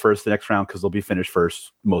Fathers will go first the next round because they'll be finished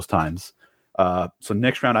first most times. So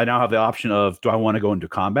next round, I now have the option of: do I want to go into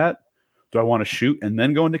combat? Do I want to shoot and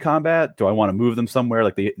then go into combat? Do I want to move them somewhere?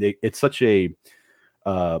 Like it's such a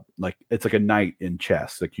it's like a knight in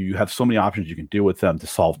chess. Like you have so many options you can do with them to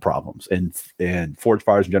solve problems. And Forge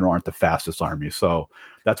Fathers in general aren't the fastest army, so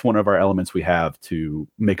that's one of our elements we have to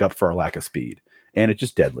make up for our lack of speed. And it's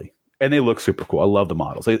just deadly. And they look super cool. I love the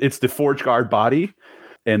models. It's the Forge Guard body,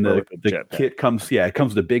 and the kit comes. Yeah, it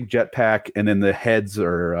comes with a big jetpack, and then the heads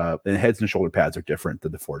and shoulder pads are different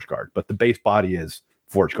than the Forge Guard, but the base body is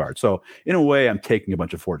Forge Guard. So in a way, I'm taking a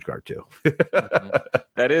bunch of Forge Guard too.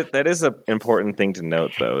 That is an important thing to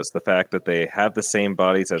note, though, is the fact that they have the same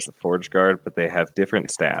bodies as the Forge Guard, but they have different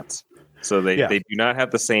stats. So they do not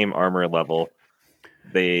have the same armor level.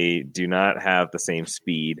 They do not have the same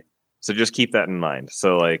speed. So just keep that in mind.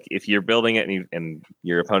 So like if you're building it and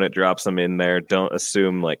your opponent drops them in there, don't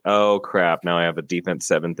assume like, oh crap, now I have a defense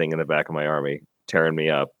 7 thing in the back of my army tearing me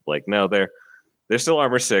up. Like no, they're still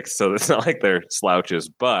armor 6, so it's not like they're slouches,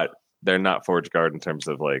 but they're not Forge Guard in terms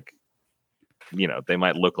of like, they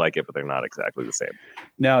might look like it, but they're not exactly the same.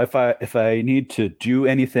 Now, if I need to do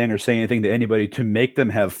anything or say anything to anybody to make them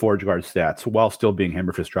have Forge Guard stats while still being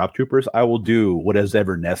Hammerfist Drop Troopers, I will do what is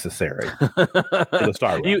ever necessary for the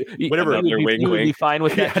Star Wing. Whatever. You would be fine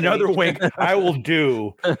with that. Another wing. I will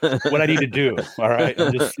do what I need to do. All right.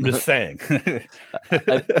 I'm just saying.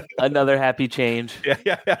 Another happy change.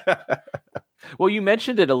 Yeah. Well, you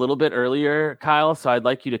mentioned it a little bit earlier, Kyle, so I'd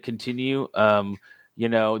like you to continue.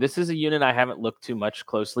 This is a unit I haven't looked too much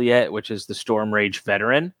closely at, which is the Storm Rage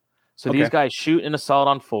Veteran. So these guys shoot an assault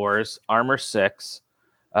on 4s, armor 6.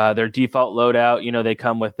 Their default loadout, they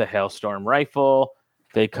come with the Hailstorm rifle.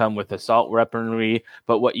 They come with assault weaponry.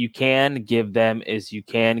 But what you can give them is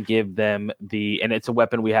and it's a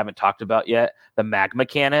weapon we haven't talked about yet, the Magma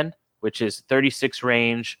Cannon, which is 36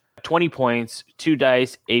 range, 20 points, 2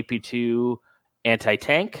 dice, AP2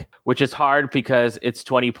 anti-tank, which is hard because it's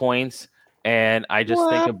 20 points. And I just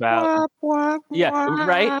think about,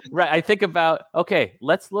 right. I think about, okay,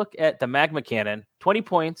 let's look at the Magma Cannon, 20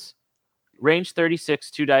 points, range 36,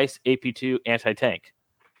 2 dice, AP2 anti-tank.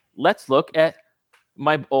 Let's look at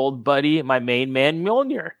my old buddy, my main man,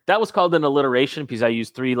 Mjolnir. That was called an alliteration because I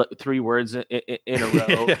used three words in a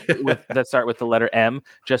row that start with the letter M,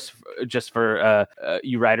 just for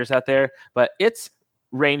you riders out there. But it's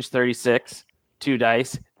range 36, 2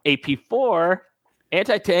 dice, AP4,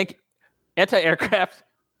 anti-tank, anti-aircraft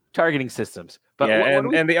targeting systems. But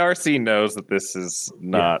and the RC knows that this is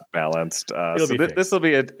not balanced. So this will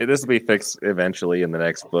be fixed eventually in the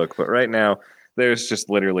next book. But right now, there's just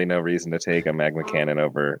literally no reason to take a Magma Cannon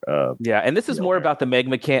over. And this is more about the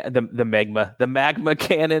Magma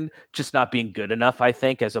Cannon just not being good enough, I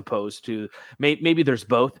think, as opposed to maybe there's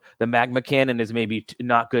both. The Magma Cannon is maybe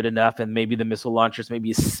not good enough, and maybe the missile launchers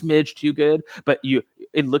maybe a smidge too good. But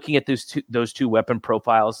in looking at those two weapon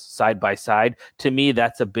profiles side by side, to me,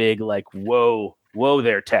 that's a big like whoa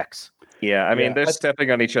there, Tex. Yeah, I mean, they're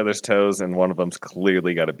stepping on each other's toes, and one of them's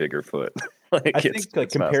clearly got a bigger foot. I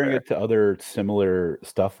think comparing it to other similar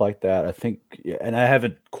stuff like that, I think, and I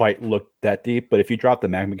haven't quite looked that deep, but if you drop the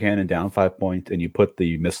Magma Cannon down 5 points and you put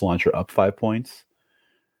the missile launcher up 5 points,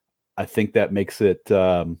 I think that makes it,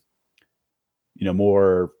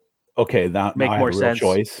 more okay. Now I have a real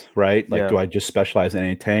choice, right? Like, do I just specialize in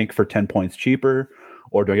a tank for 10 points cheaper,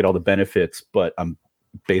 or do I get all the benefits, but I'm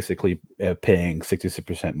basically paying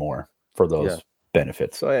 66% more for those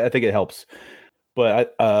benefits? So I think it helps.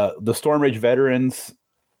 But the Storm Rage Veterans,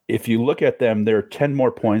 if you look at them, they're 10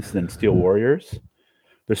 more points than Steel Warriors.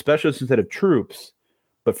 They're specialists instead of troops.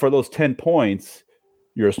 But for those 10 points,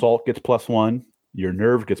 your assault gets +1, your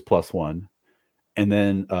nerve gets +1, and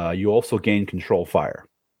then you also gain control fire.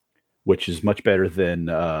 which is much better than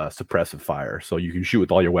suppressive fire. So you can shoot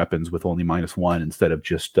with all your weapons with only -1 instead of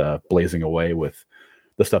just blazing away with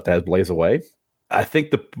the stuff that has blaze away. I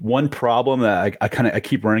think the one problem that I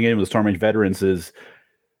keep running into with Storm Range veterans is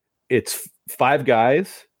it's 5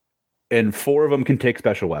 guys and 4 of them can take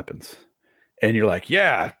special weapons. And you're like,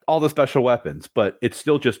 yeah, all the special weapons, but it's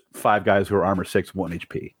still just 5 guys who are armor 6, 1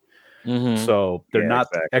 HP. Mm-hmm. So they're not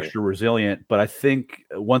extra resilient. But I think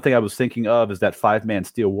one thing I was thinking of is that 5-man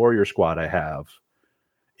Steel Warrior squad I have.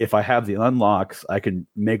 If I have the unlocks, I can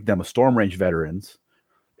make them a Storm Range veterans.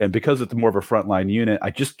 And because it's more of a frontline unit,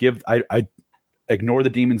 I ignore the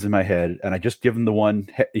demons in my head and I just give them the one,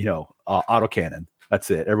 autocannon.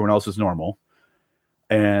 That's it. Everyone else is normal.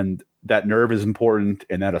 And that nerve is important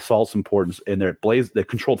and that assault's important. And the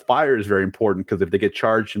controlled fire is very important because if they get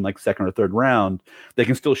charged in like second or third round, they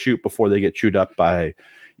can still shoot before they get chewed up by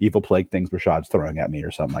evil plague things Rashad's throwing at me or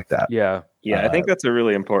something like that. Yeah. I think that's a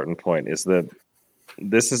really important point is that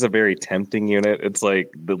this is a very tempting unit. It's like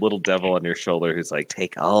the little devil on your shoulder who's like,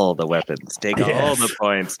 take all the weapons, take all the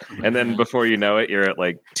points. And then before you know it, you're at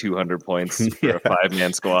like 200 points for a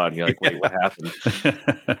 5-man squad. And you're like, wait, what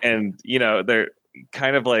happened? And, they're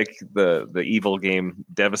kind of like the evil game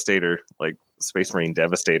Devastator, like Space Marine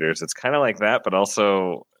Devastators. It's kind of like that, but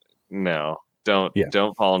also, no,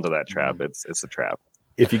 don't fall into that trap. It's a trap.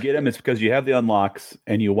 If you get them, it's because you have the unlocks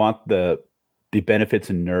and you want the benefits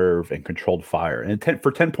in nerve and controlled fire. And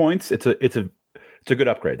for 10 points, it's a good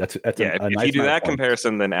upgrade. That's if you do that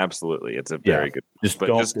comparison, then absolutely, it's a very good. Just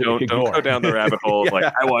don't go down the rabbit hole. Like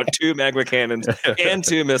I want 2 magma cannons and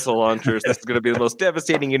 2 missile launchers. This is going to be the most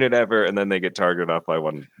devastating unit ever, and then they get targeted off by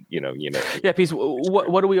one, unit. Yeah, Peace.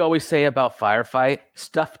 What do we always say about Firefight?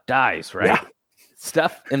 Stuff dies, right? Yeah.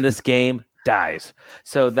 Stuff in this game dies.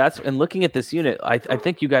 So and looking at this unit, I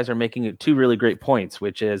think you guys are making 2 really great points,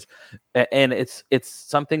 which is, and it's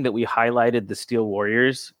something that we highlighted the Steel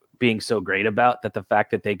Warriors being so great about, that the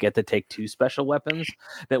fact that they get to take 2 special weapons,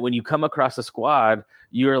 that when you come across a squad,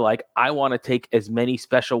 you're like, I want to take as many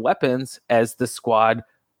special weapons as the squad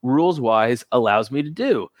rules wise allows me to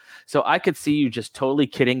do. So I could see you just totally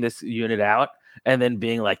kitting this unit out and then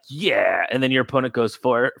being like, yeah. And then your opponent goes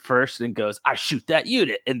first and goes, I shoot that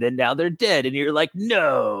unit. And then now they're dead. And you're like,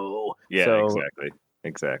 no. Yeah,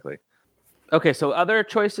 exactly. Okay, so other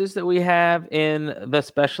choices that we have in the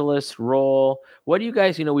specialist role. What do you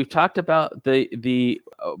guys, we've talked about the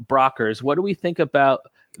Brockers. What do we think about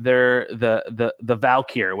the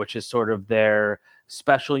Valkyr, which is sort of their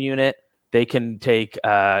special unit? They can take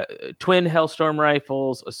twin Hellstorm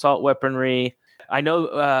rifles, assault weaponry. I know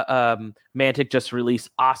Mantic just released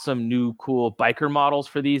awesome new cool biker models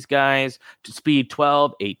for these guys. Speed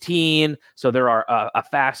 12, 18. So there are a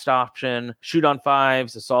fast option, shoot on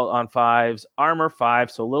 5s, assault on 5s, armor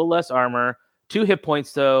 5, so a little less armor. 2 hit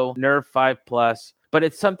points though, nerve 5+. But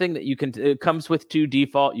it's something that it comes with 2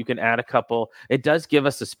 default. You can add a couple. It does give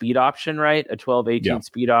us a speed option, right? A 12, 18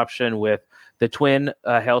 speed option with the twin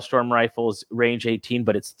Hellstorm rifles, range 18,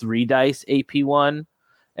 but it's 3 dice AP1.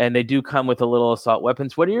 And they do come with a little assault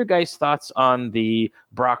weapons. What are your guys' thoughts on the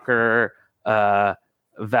Brocker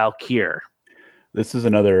Valkyr? This is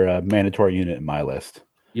another mandatory unit in my list.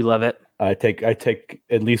 You love it? I take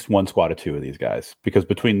at least 1 squad of 2 of these guys, because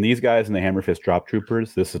between these guys and the Hammerfist Drop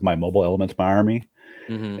Troopers, this is my mobile elements, my army.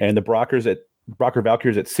 Mm-hmm. And the Brocker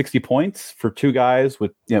Valkyrs at 60 points for 2 guys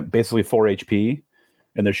with basically 4 HP,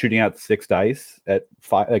 and they're shooting out 6 dice at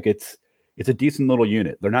 5. Like it's a decent little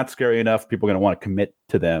unit. They're not scary enough. People are going to want to commit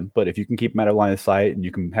to them. But if you can keep them out of line of sight and you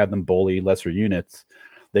can have them bully lesser units,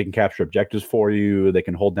 they can capture objectives for you. They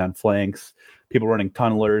can hold down flanks. People running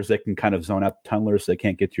tunnelers, they can kind of zone out the tunnelers so they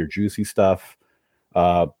can't get to your juicy stuff.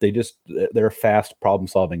 They're a fast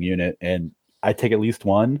problem-solving unit. And I take at least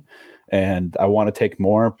 1, and I want to take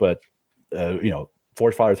more, but,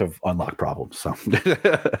 Forge Fathers have unlocked problems. So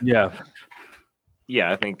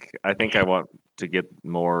Yeah, I think I want to get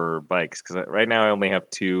more bikes, because right now I only have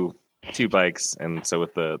two bikes, and so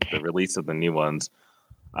with the release of the new ones,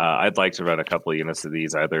 I'd like to run a couple of units of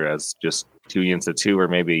these, either as just 2 units of 2 or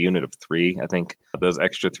maybe a unit of 3. I think those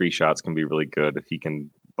extra 3 shots can be really good if you can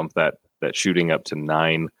bump that shooting up to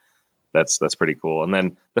 9. That's pretty cool. And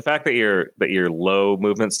then the fact that your low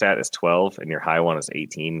movement stat is 12 and your high one is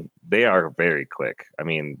 18, they are very quick. I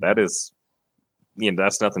mean, that is,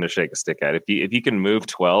 that's nothing to shake a stick at. If you can move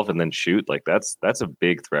 12 and then shoot, like that's a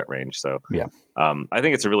big threat range. So yeah, I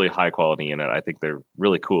think it's a really high quality unit. I think they're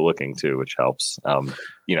really cool looking too, which helps.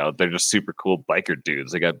 They're just super cool biker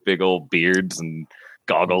dudes. They got big old beards and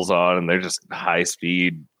goggles on, and they're just high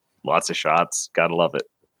speed, lots of shots. Gotta love it.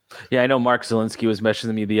 Yeah, I know Mark Zielinski was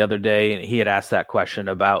mentioning me the other day, and he had asked that question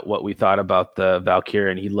about what we thought about the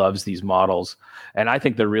Valkyrie, and he loves these models, and I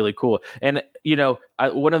think they're really cool. And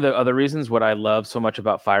one of the other reasons what I love so much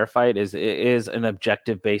about Firefight is it is an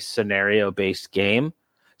objective-based, scenario-based game.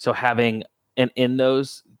 So having in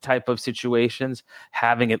those type of situations,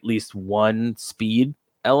 having at least one speed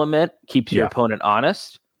element keeps your opponent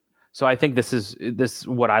honest. So I think this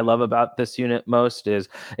what I love about this unit most is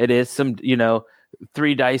it is some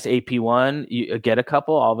 3 dice AP1, you get a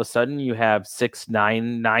couple, all of a sudden you have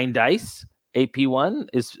 9 dice. AP1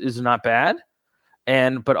 is not bad.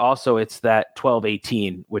 But also it's that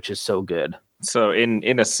 12-18, which is so good. So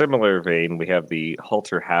in a similar vein, we have the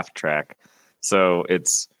Halter half track. So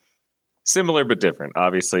it's similar but different.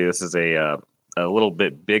 Obviously, this is a little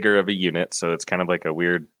bit bigger of a unit, so it's kind of like a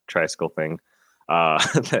weird tricycle thing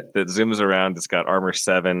that zooms around. It's got armor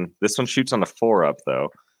 7. This one shoots on a 4-up though,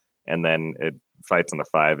 and then it fights on a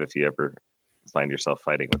 5 if you ever find yourself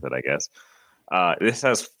fighting with it, I guess. This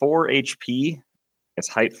has 4 HP. It's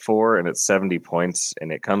height 4 and it's 70 points,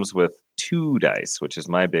 and it comes with 2 dice, which is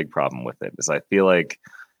my big problem with it. Is I feel like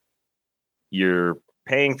you're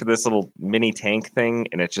paying for this little mini tank thing,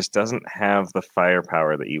 and it just doesn't have the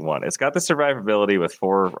firepower that you want. It's got the survivability with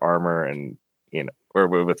 4 armor and or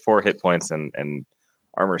with 4 hit points and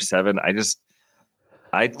armor 7.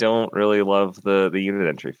 I don't really love the unit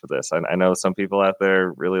entry for this. I know some people out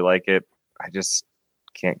there really like it. I just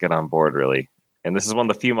can't get on board really. And this is one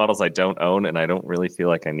of the few models I don't own, and I don't really feel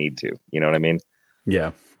like I need to. You know what I mean?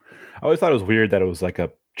 Yeah. I always thought it was weird that it was like a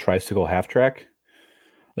tricycle half track.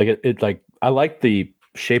 Like it like I like the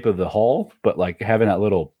shape of the hull, but like having that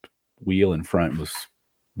little wheel in front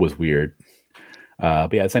was weird.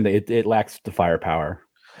 But yeah, same thing. It lacks the firepower.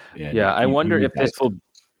 I wonder if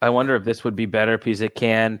this would be better because it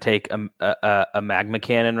can take a magma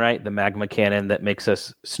cannon, right? The magma cannon that makes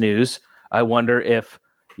us snooze. I wonder if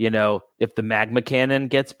the magma cannon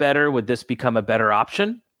gets better, would this become a better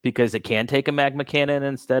option because it can take a magma cannon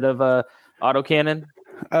instead of a auto cannon?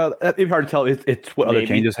 It'd be hard to tell. It's what other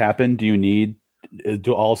changes happen. Do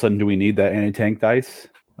all of a sudden do we need that anti-tank dice?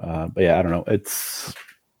 But yeah, I don't know.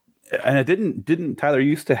 And it didn't Tyler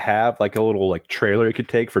used to have like a little like trailer it could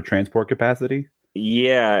take for transport capacity?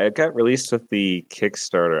 Yeah, it got released with the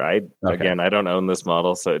Kickstarter. Again, I don't own this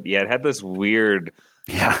model, so yeah, it had this weird,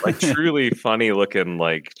 like truly funny looking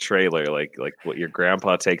like trailer, like what your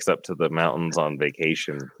grandpa takes up to the mountains on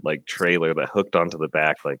vacation, like trailer that hooked onto the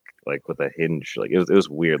back, like with a hinge. Like it was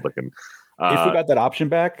weird looking. If we got that option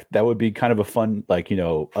back, that would be kind of a fun, like in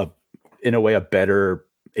a way, a better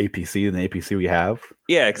APC than the APC we have.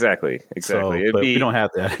 Yeah, exactly. So, but we don't have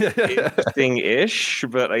that. Interesting-ish,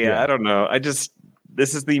 but I don't know.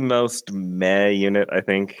 This is the most meh unit, I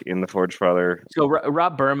think, in the Forge Father. So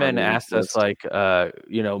Rob Berman asked us,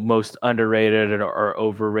 most underrated or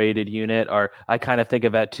overrated unit. Or I kind of think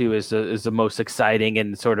of that too as the most exciting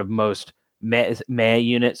and sort of most meh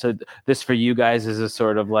unit. So this for you guys is a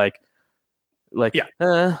sort of it's I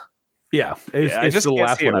just the can't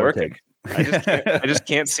last see it one I would working. take. I just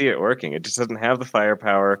can't see it working. It just doesn't have the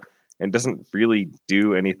firepower and doesn't really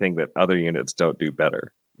do anything that other units don't do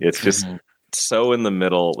better. It's just so in the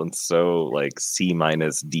middle and so like C-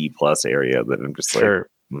 D+ area that I'm just like,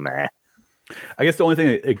 meh. I guess the only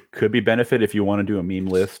thing it could be benefit if you want to do a meme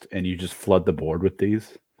list and you just flood the board with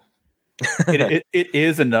these. it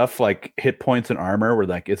is enough like hit points and armor where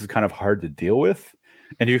like it's kind of hard to deal with.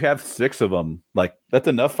 And you have 6 of them, like that's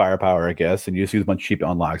enough firepower, I guess. And you just use a bunch of cheap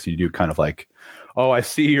unlocks and you do kind of like, oh, I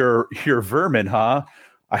see your vermin, huh?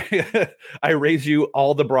 I raise you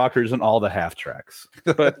all the Brockers and all the half tracks.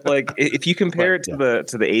 But like if you compare it to the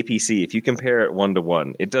APC, if you compare it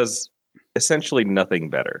 1-to-1, it does essentially nothing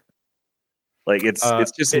better. Like it's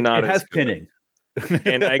just not. It has pinning.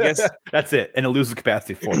 And I guess that's it. And it loses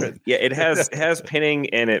capacity for it. Yeah, it has pinning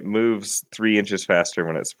and it moves 3 inches faster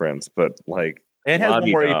when it sprints, but like and it has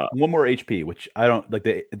one more HP, which I don't like.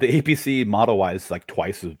 The APC model wise is like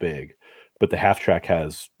twice as big, but the half track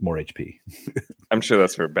has more HP. I'm sure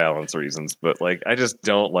that's for balance reasons, but like I just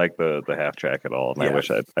don't like the half track at all, and I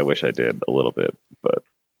wish I did a little bit, but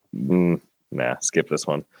nah, skip this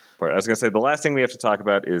one. I was gonna say the last thing we have to talk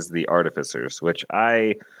about is the Artificers, which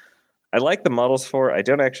I like the models for. I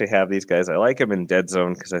don't actually have these guys. I like them in Dead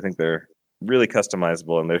Zone because I think they're really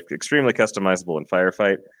customizable, and they're extremely customizable in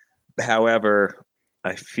Firefight. However,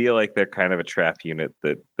 I feel like they're kind of a trap unit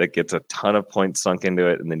that gets a ton of points sunk into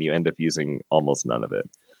it, and then you end up using almost none of it.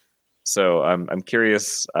 So I'm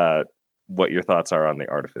curious what your thoughts are on the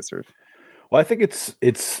Artificers. Well, I think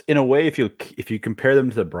it's in a way if you compare them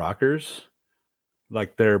to the Brockers,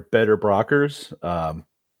 like they're better Brockers.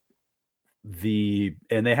 they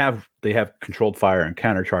have controlled fire and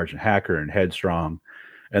countercharge and hacker and headstrong,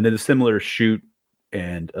 and then the similar shoot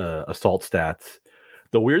and assault stats.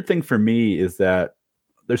 The weird thing for me is that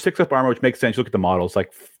they're 6-up armor, which makes sense. You look at the models,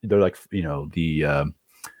 like they're like the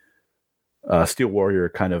Steel Warrior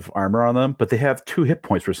kind of armor on them, but they have 2 hit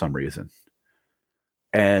points for some reason,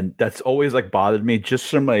 and that's always like bothered me just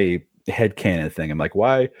from a headcanon thing. I'm like,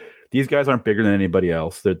 why these guys aren't bigger than anybody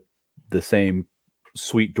else? They're the same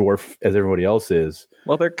sweet dwarf as everybody else is.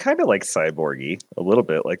 Well, they're kind of like cyborgy a little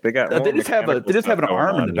bit. Like they got they just have an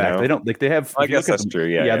arm in the back. They don't like they have. I guess that's true.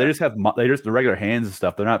 Yeah. They just have the regular hands and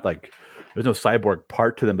stuff. They're not like there's no cyborg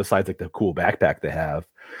part to them besides like the cool backpack they have.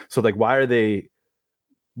 So like, why are they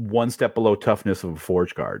one step below toughness of a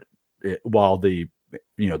Forge Guard, while the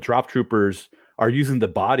drop troopers are using the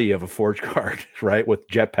body of a Forge Guard, right, with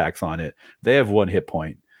jetpacks on it? They have 1 hit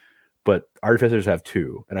point, but Artificers have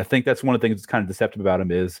 2. And I think that's one of the things that's kind of deceptive about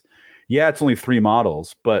them is, yeah, it's only 3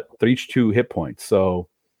 models, but they're each 2 hit points. So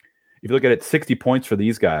if you look at it, 60 points for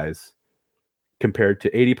these guys compared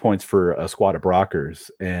to 80 points for a squad of Brockers,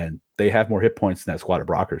 and they have more hit points than that squad of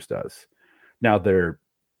Brockers does. Now their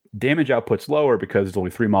damage output's lower because it's only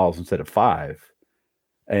 3 models instead of 5.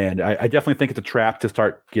 And I definitely think it's a trap to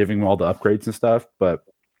start giving them all the upgrades and stuff. But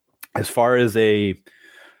as far as a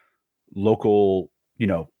local,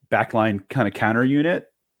 backline kind of counter unit,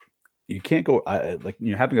 you can't go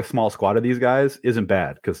having a small squad of these guys isn't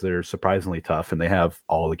bad because they're surprisingly tough and they have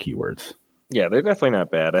all the keywords. Yeah, they're definitely not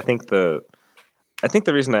bad. I think the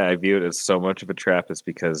reason I view it as so much of a trap is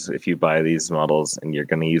because if you buy these models and you're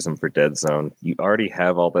going to use them for Dead Zone, you already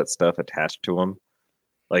have all that stuff attached to them.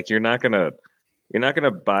 Like you're not gonna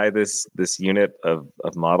buy this unit of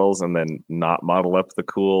models and then not model up the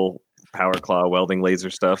cool power claw welding laser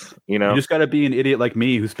stuff. You just got to be an idiot like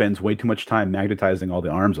me who spends way too much time magnetizing all the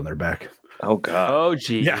arms on their back. Oh god. Oh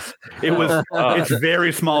geez. Yeah. It was. It's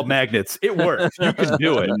very small magnets. It works. You can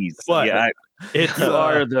do it. But yeah, you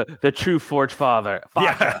are the true Forge Father.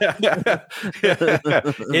 Yeah.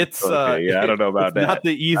 It's okay, I don't know about that. Not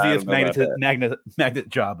the easiest magnet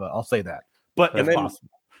job. I'll say that, but it's possible.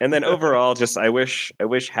 And then overall, just I wish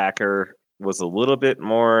Hacker was a little bit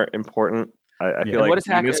more important. I feel like what does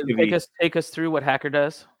Hacker take us through what Hacker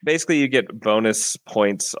does? Basically, you get bonus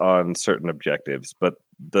points on certain objectives, but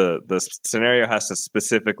the scenario has to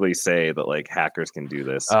specifically say that like hackers can do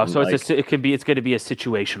this. So it's going to be a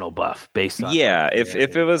situational buff based on if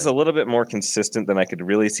it was a little bit more consistent, then I could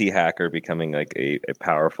really see Hacker becoming like a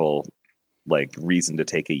powerful like reason to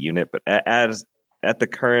take a unit. But at the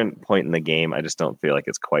current point in the game, I just don't feel like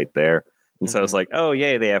it's quite there. And so it's like, oh,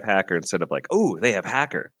 yay, they have Hacker instead of like, oh, they have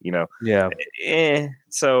Hacker, Yeah.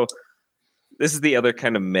 So this is the other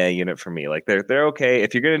kind of meh unit for me. Like they're okay.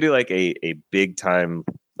 If you're going to do like a big time,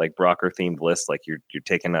 like Brocker themed list, like you're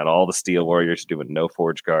taking out all the Steel Warriors, doing no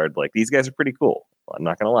Forge Guard, like these guys are pretty cool. I'm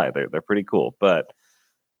not going to lie. They're pretty cool. But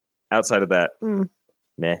outside of that,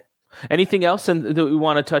 meh. Anything else that we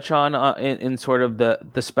want to touch on in sort of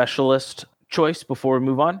the specialist choice before we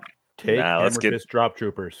move on? Let's get drop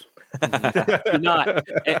troopers. Do not,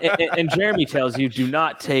 and Jeremy tells you, do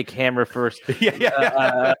not take Hammer First.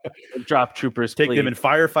 Drop troopers. Take please. them in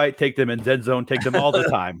firefight. Take them in Dead Zone. Take them all the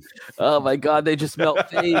time. Oh my God, they just melt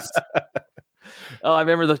face. Oh, I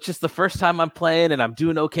remember just the first time I'm playing and I'm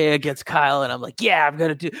doing okay against Kyle, and I'm like, yeah, I'm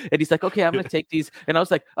gonna do. And he's like, okay, I'm gonna take these. And I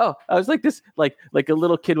was like, this, like a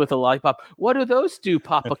little kid with a lollipop. What do those do,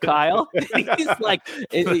 Papa Kyle? He's like, he's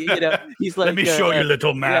like, let me show you,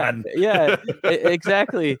 little man. Yeah,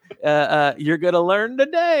 exactly. You're gonna learn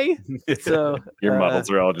today. So your models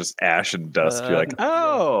are all just ash and dust. You're like,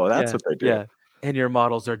 oh, that's what they do. Yeah, and your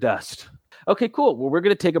models are dust. Okay, cool. Well, we're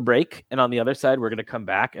going to take a break, and on the other side, we're going to come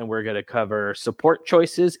back, and we're going to cover support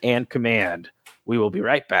choices and command. We will be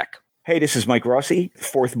right back. Hey, this is Mike Rossi,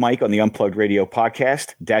 fourth Mike on the Unplugged Radio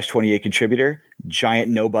podcast, Dash 28 contributor, giant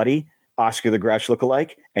nobody, Oscar the Grouch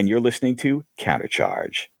lookalike, and you're listening to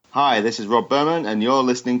Countercharge. Hi, this is Rob Berman, and you're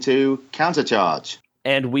listening to Countercharge.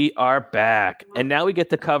 And we are back. And now we get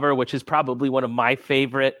to cover, which is probably one of my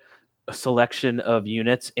favorite selection of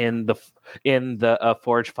units in the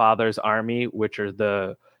Forge Fathers army, which are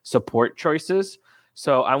the support choices.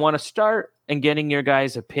 So I want to start and getting your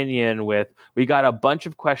guys' opinion with, we got a bunch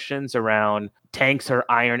of questions around tanks or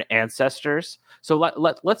iron ancestors. So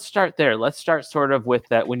let's start there. Let's start sort of with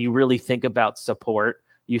that. When you really think about support,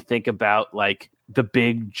 you think about like the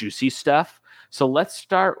big juicy stuff. So let's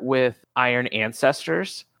start with iron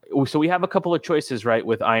ancestors. So we have a couple of choices, right,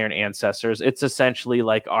 with Iron Ancestors. It's essentially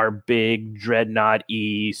like our big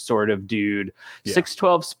Dreadnought-y sort of dude. Yeah.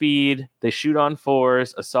 612 speed, they shoot on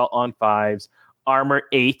 4s, assault on 5s, armor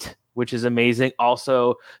 8, which is amazing.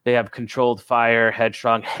 Also, they have controlled fire,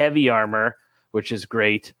 headstrong, heavy armor, which is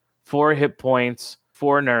great. 4 hit points,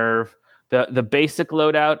 4 nerve. The basic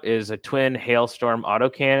loadout is a twin hailstorm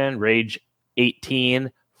autocannon, rage 18,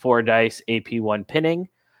 4 dice, AP 1 pinning,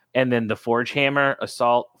 and then the forge hammer,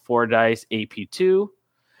 assault, 4 dice, AP 2.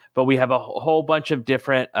 But we have a whole bunch of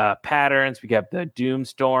different patterns. We got the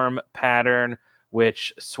Doomstorm pattern,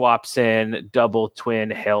 which swaps in double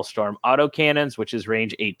twin hailstorm autocannons, which is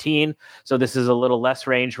range 18. So this is a little less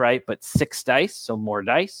range, right? But 6 dice, so more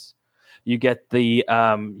dice. You get the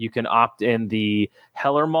you can opt in the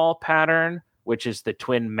Hellermaul pattern, which is the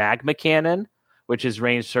twin magma cannon, which is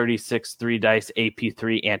range 36, 3 dice,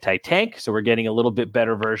 AP3 anti-tank. So we're getting a little bit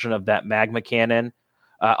better version of that magma cannon.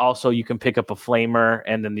 Also, you can pick up a flamer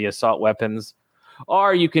and then the assault weapons.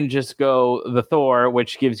 Or you can just go the Thor,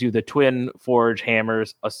 which gives you the twin forge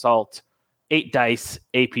hammers, assault, 8 dice,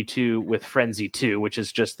 AP2 with Frenzy 2, which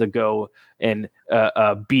is just the go and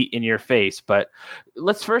beat in your face. But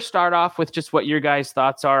let's first start off with just what your guys'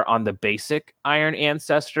 thoughts are on the basic Iron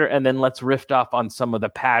Ancestor, and then let's riff off on some of the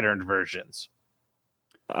patterned versions.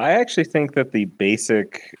 I actually think that the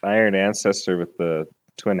basic Iron Ancestor with the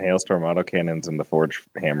twin hailstorm autocannons and the forge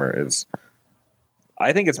hammer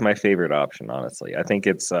I think it's my favorite option, honestly. I think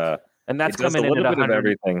it's and that's it does coming a little in at bit 100, of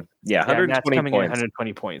everything. Yeah, 120 that's coming points. in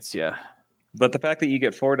 120 points, yeah. But the fact that you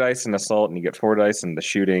get 4 dice in assault and you get 4 dice in the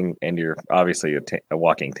shooting, and you're obviously a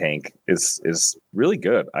walking tank is really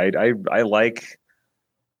good. I like.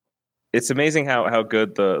 It's amazing how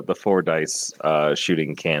good the 4 dice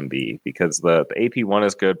shooting can be, because the AP1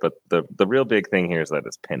 is good, but the real big thing here is that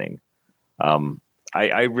it's pinning.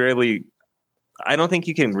 I don't think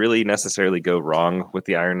you can really necessarily go wrong with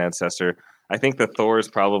the Iron Ancestor. I think the Thor is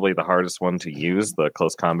probably the hardest one to use, the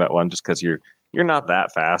close combat one, just because you're not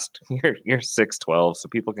that fast. You're 6'12", so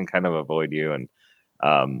people can kind of avoid you. And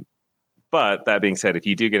but that being said, if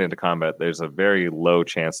you do get into combat, there's a very low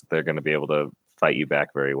chance that they're going to be able to fight you back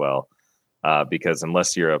very well. Because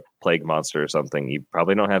unless you're a plague monster or something, you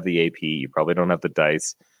probably don't have the AP, you probably don't have the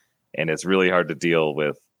dice, and it's really hard to deal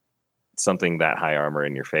with something that high armor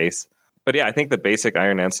in your face. But yeah, I think the basic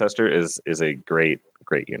Iron Ancestor is a great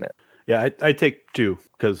unit. Yeah, I take 2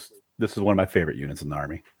 because this is one of my favorite units in the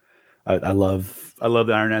army. I love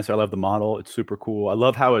the Iron Ancestor. I love the model. It's super cool. I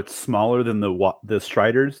love how it's smaller than the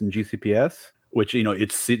Striders in GCPS, which it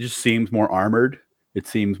just seems more armored. It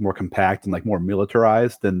seems more compact and like more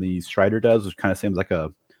militarized than the Strider does, which kind of seems like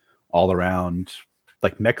a all around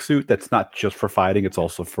like mech suit that's not just for fighting, it's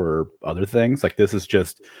also for other things. Like this is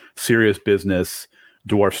just serious business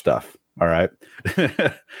dwarf stuff. All right.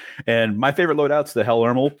 And my favorite loadout's the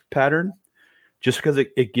Hellermaul pattern, just because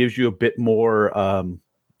it gives you a bit more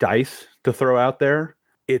dice to throw out there.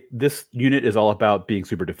 This unit is all about being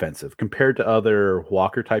super defensive. Compared to other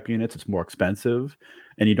walker type units, it's more expensive,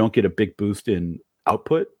 and you don't get a big boost in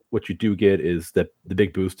output. What you do get is the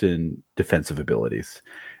big boost in defensive abilities.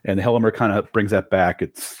 And the Hellermaul kind of brings that back.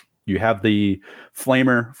 You have the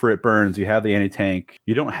flamer for it burns, you have the anti-tank.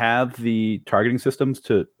 You don't have the targeting systems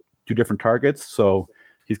to do different targets, so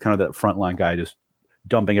he's kind of that frontline guy just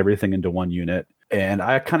dumping everything into one unit. And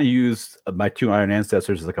I kind of use my 2 Iron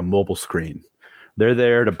Ancestors as like a mobile screen. They're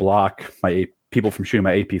there to block people from shooting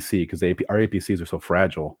my APC, because our APCs are so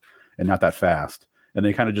fragile and not that fast. And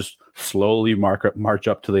they kind of just slowly march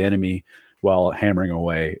up to the enemy while hammering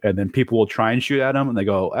away. And then people will try and shoot at them, and they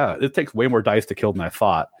go, it takes way more dice to kill than I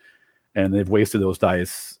thought. And they've wasted those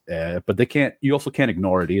dice. But you also can't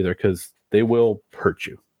ignore it either, because they will hurt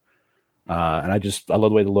you. And I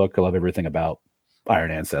love the way they look. I love everything about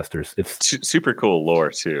Iron Ancestors. It's super cool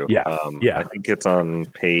lore too. Yeah. I think it's on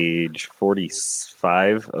page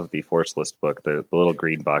 45 of the Force List book. The little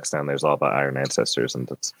green box down there is all about Iron Ancestors, and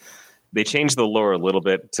they changed the lore a little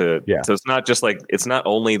bit so it's not just like, it's not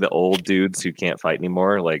only the old dudes who can't fight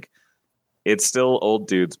anymore. Like it's still old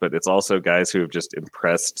dudes, but it's also guys who have just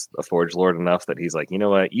impressed a Forge Lord enough that he's like, you know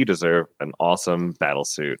what, you deserve an awesome battle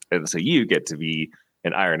suit, and so you get to be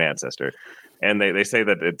an Iron Ancestor. And they say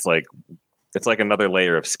that it's like another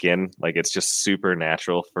layer of skin. Like it's just super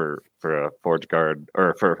natural for a Forge Guard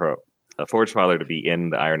or for a Forge Father to be in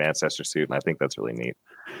the Iron Ancestor suit, and I think that's really neat.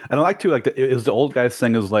 And I like to the old guys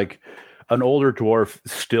thing is like an older dwarf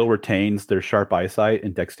still retains their sharp eyesight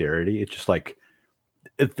and dexterity. It's just like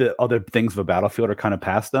if the other things of a battlefield are kind of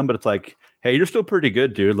past them, but it's like, hey, you're still pretty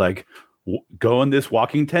good, dude. Like go in this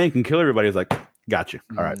walking tank and kill everybody. It's like, got you.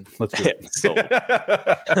 All right, let's do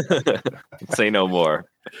it. Say no more.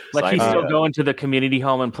 Like he's still going to the community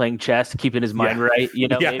home and playing chess, keeping his mind right. You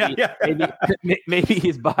know, maybe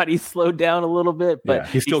his body's slowed down a little bit, but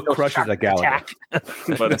he still crushes that Gallagher.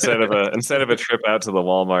 But instead of a trip out to the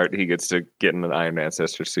Walmart, he gets to get in an Iron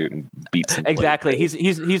Ancestor suit and beat some. Exactly.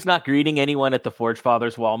 He's not greeting anyone at the Forge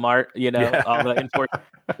Fathers Walmart. You know, all the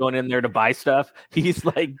going in there to buy stuff. He's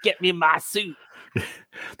like, "Get me my suit."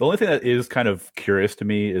 The only thing that is kind of curious to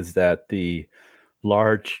me is that the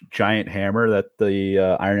large giant hammer that the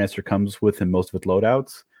Iron Ancestor comes with in most of its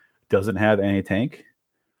loadouts doesn't have anti-tank.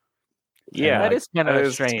 Yeah, that is kind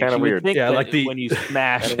of strange. Kind of weird. Yeah, like when you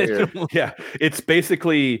smash it. Yeah, it's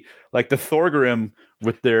basically like the Thorgrim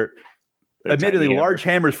with their admittedly large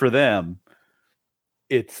hammers for them.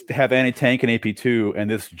 It's have anti-tank and AP2,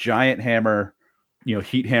 and this giant hammer,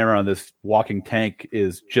 heat hammer on this walking tank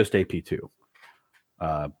is just AP2.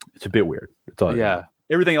 It's a bit weird. It's all,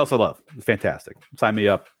 everything else I love. It's fantastic. Sign me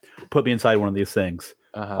up. Put me inside one of these things.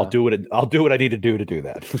 I'll do what I need to do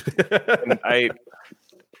that.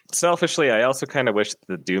 Selfishly, I also kind of wish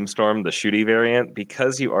the Doomstorm, the shooty variant,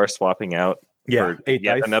 because you are swapping out for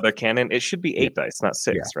another cannon, it should be 8 dice, not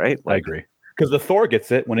 6, right? I agree. Because the Thor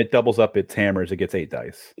gets it when it doubles up its hammers, it gets 8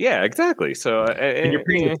 dice. Yeah, exactly. So and you're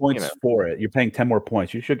paying the points for it. You're paying 10 more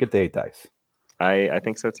points. You should get the 8 dice. I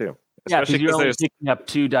think so too. Yeah, because you're only picking up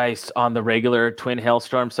 2 dice on the regular Twin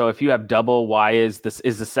Hailstorm. So if you have double, why is the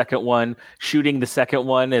second one shooting? The second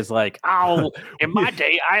one is like, oh, in my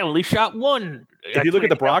day, I only shot 1. If you look at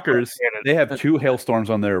the Brockers, they have 2 Hailstorms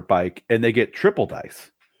on their bike, and they get triple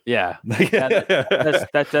dice. Yeah,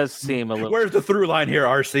 that does seem a little. Where's the through line here,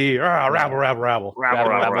 RC? Rabble.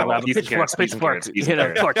 Pitchfork.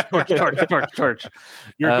 Torch.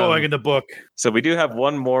 You're going in the book. So we do have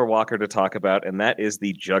one more walker to talk about, and that is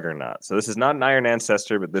the Juggernaut. So this is not an Iron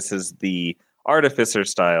Ancestor, but this is the Artificer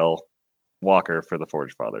style walker for the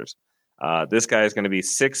Forge Fathers. This guy is going to be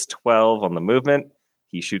 6'12" on the movement.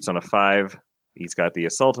 He shoots on a 5. He's got the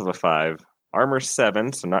assault of a 5. Armor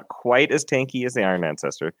 7, so not quite as tanky as the Iron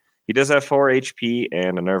Ancestor. He does have 4 HP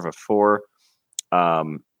and a nerve of 4.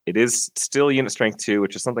 It is still unit strength 2,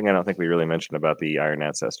 which is something I don't think we really mentioned about the Iron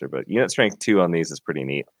Ancestor, but unit strength 2 on these is pretty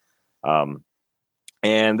neat.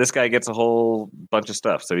 And this guy gets a whole bunch of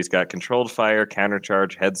stuff. So he's got controlled fire,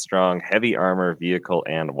 countercharge, headstrong, heavy armor, vehicle,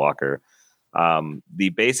 and walker. The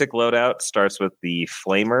basic loadout starts with the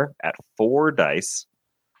Flamer at 4 dice,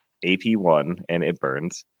 AP 1, and it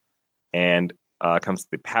burns. And comes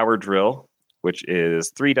the Power Drill, which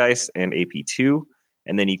is 3 dice and AP 2.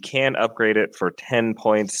 And then you can upgrade it for 10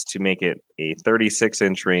 points to make it a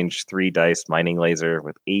 36-inch range 3 dice mining laser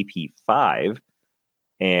with AP 5.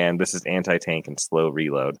 And this is anti-tank and slow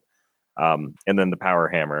reload. And then the Power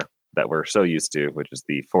Hammer that we're so used to, which is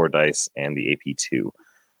the 4 dice and the AP 2.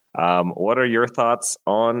 What are your thoughts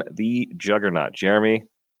on the Juggernaut? Jeremy,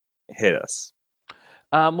 hit us.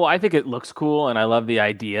 Well, I think it looks cool, and I love the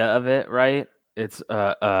idea of it. Right? It's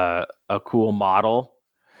a cool model.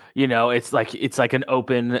 It's like an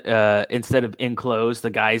open instead of enclosed. The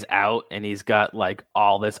guy's out, and he's got like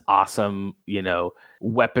all this awesome,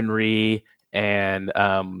 weaponry, and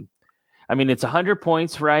it's 100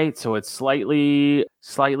 points, right? So it's slightly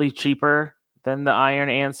cheaper than the Iron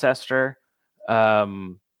Ancestor.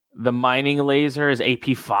 The mining laser is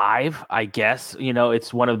AP 5, I guess.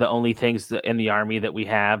 It's one of the only things in the army that we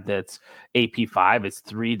have that's AP 5. It's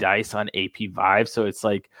 3 dice on AP 5. So it's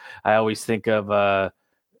like, I always think of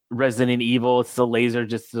Resident Evil. It's the laser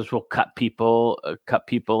just will cut people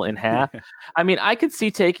in half. I could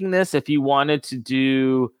see taking this if you wanted to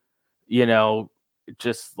do,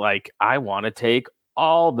 just like I want to take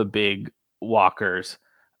all the big walkers.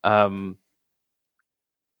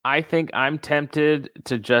 I think I'm tempted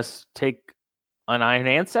to just take an Iron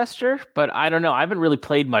Ancestor, but I don't know. I haven't really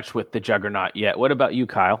played much with the Juggernaut yet. What about you,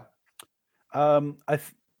 Kyle? I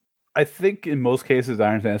think in most cases,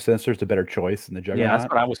 Iron Ancestor is a better choice than the Juggernaut. Yeah, that's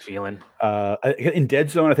what I was feeling. In Dead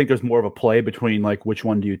Zone, I think there's more of a play between like which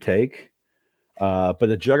one do you take. But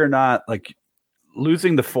the Juggernaut, like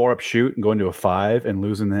losing the 4-up shoot and going to a 5 and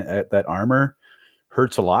losing that armor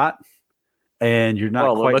hurts a lot. And you're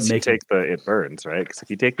not quite unless you take the it burns, right? Because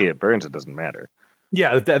if you take the it burns, it doesn't matter.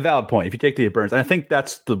 Yeah, that valid point. If you take the it burns, and I think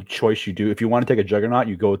that's the choice you do. If you want to take a Juggernaut,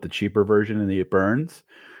 you go with the cheaper version and the it burns,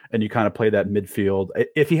 and you kind of play that midfield.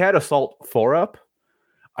 If you had Assault 4-up,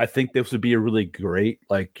 I think this would be a really great,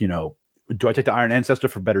 do I take the Iron Ancestor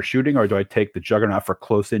for better shooting, or do I take the Juggernaut for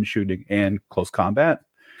close-in shooting and close combat?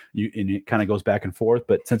 And it kind of goes back and forth.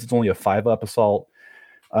 But since it's only a 5-up Assault,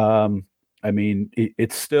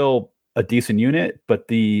 it's still a decent unit, but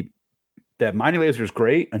that mining laser is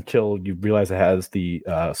great until you realize it has the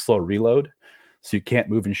slow reload, so you can't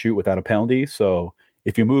move and shoot without a penalty. So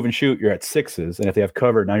If you move and shoot, you're at 6s, and if they have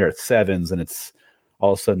cover, now you're at 7s, and it's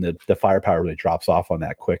all of a sudden the firepower really drops off on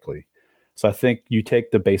that quickly. So I think you take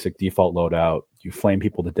the basic default loadout, you flame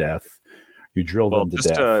people to death, you drill them to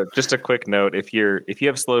death. Just a quick note: if you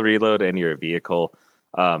have slow reload and you're a vehicle,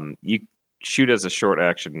 you shoot as a short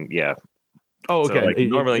action. Yeah. Oh, okay. So, like,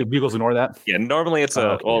 normally vehicles ignore that. Yeah, normally it's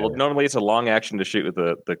normally it's a long action to shoot with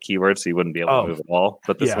the keyword, so you wouldn't be able to move at all.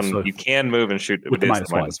 But this one you can move and shoot with the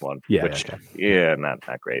 -1. Yeah, which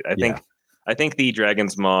not great. I think the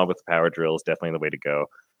Dragon's Maw with power drill is definitely the way to go.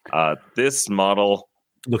 This model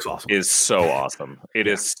looks awesome. Is so awesome. It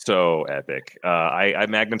is so epic. I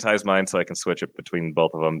magnetized mine so I can switch it between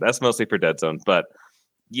both of them. That's mostly for Dead Zone, but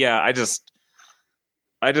yeah, I just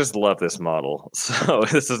love this model. So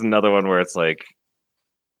this is another one where it's like,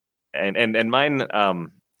 and mine,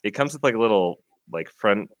 it comes with like a little like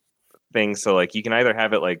front thing. So like you can either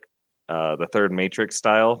have it like the third Matrix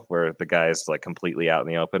style where the guy's like completely out in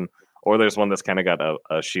the open, or there's one that's kind of got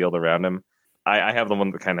a shield around him. I have the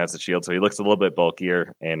one that kind of has a shield, so he looks a little bit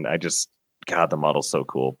bulkier, and the model's so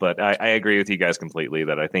cool. But I agree with you guys completely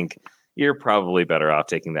that I think you're probably better off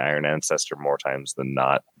taking the Iron Ancestor more times than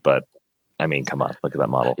not. But I mean, come on, look at that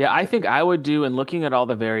model. Yeah, I think I would do, and looking at all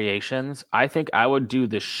the variations, I think I would do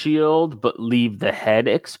the shield, but leave the head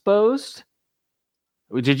exposed.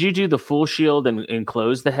 Did you do the full shield and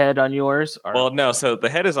close the head on yours? Or? Well, no. So the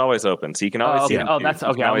head is always open, so you can always see him. Oh, that's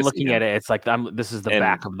okay. I'm looking at it. It's like this is the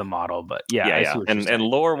back of the model, but yeah. And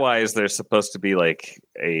lore wise, there's supposed to be like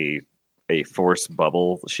a force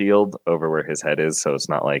bubble shield over where his head is, so it's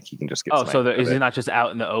not like he can just get. Is he not just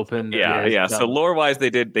out in the open? Yeah. So lore wise, they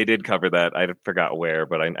did cover that. I forgot where,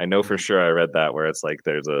 but I know for sure I read that where it's like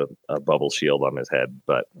there's a bubble shield on his head.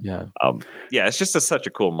 But it's just such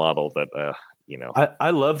a cool model that.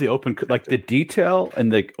 I love the open, like the detail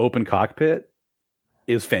and the open cockpit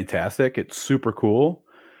is fantastic. It's super cool,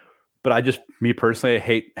 but me personally, I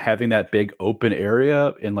hate having that big open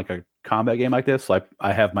area in like a combat game like this. Like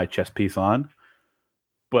I have my chest piece on,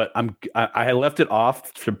 but I left it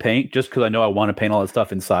off to paint just because I know I want to paint all that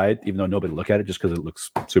stuff inside, even though nobody look at it, just because it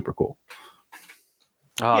looks super cool.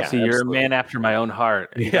 Oh, yeah, you're a man after my own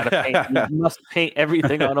heart. You must paint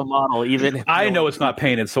everything on a model, even if I know it's not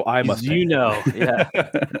painted, so I must. Yeah.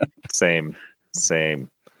 Same.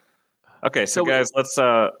 Okay, so guys, let's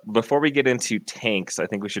before we get into tanks, I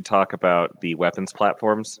think we should talk about the weapons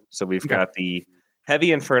platforms. So we've got the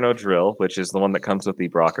Heavy Inferno Drill, which is the one that comes with the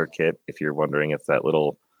Brocker kit. If you're wondering, it's that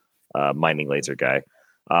little mining laser guy.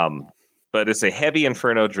 But it's a Heavy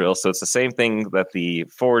Inferno Drill, so it's the same thing that the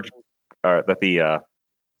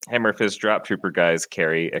Hammer Fist Drop Trooper guys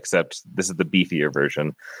carry, except this is the beefier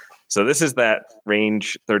version. So this is that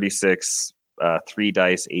range 36 3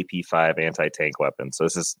 dice AP5 anti-tank weapon. So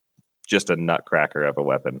this is just a nutcracker of a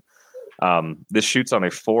weapon. This shoots on a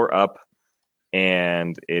 4-up,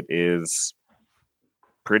 and it is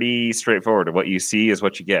pretty straightforward. What you see is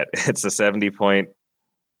what you get. It's a 70-point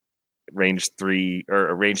range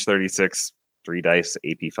 36 3 dice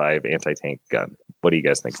AP5 anti-tank gun. What do you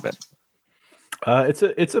guys think of it?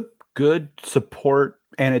 It's a good support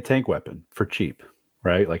anti-tank weapon for cheap,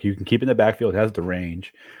 right? Like you can keep it in the backfield, it has the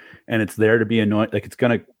range, and it's there to be annoying. Like it's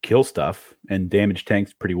going to kill stuff and damage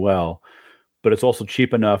tanks pretty well, but it's also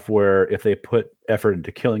cheap enough where if they put effort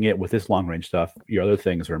into killing it with this long range stuff, your other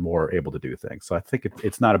things are more able to do things. So I think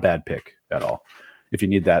it's not a bad pick at all if you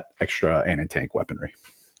need that extra anti-tank weaponry.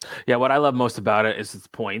 Yeah, what I love most about it is its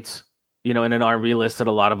points. In an RV listed,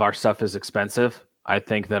 a lot of our stuff is expensive. I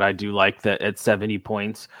think that I do like that at 70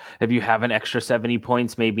 points. If you have an extra 70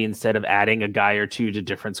 points, maybe instead of adding a guy or two to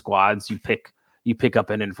different squads, you pick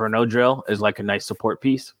up an Inferno Drill as like a nice support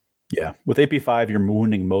piece. Yeah, with AP5, you're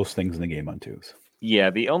wounding most things in the game on 2s.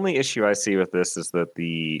 Yeah, the only issue I see with this is that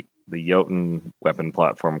the Jotun weapon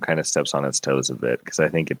platform kind of steps on its toes a bit because I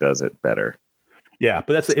think it does it better. Yeah,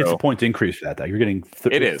 but it's a point increase for that. You're getting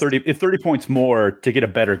 30 points more to get a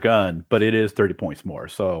better gun, but it is 30 points more.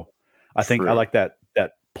 So I think I like that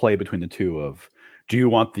play between the two of, do you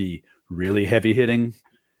want the really heavy hitting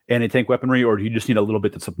anti-tank weaponry, or do you just need a little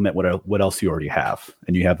bit to supplement what else you already have?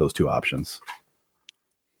 And you have those two options.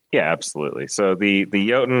 Yeah, absolutely. So the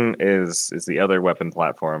Jotun is the other weapon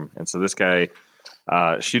platform, and so this guy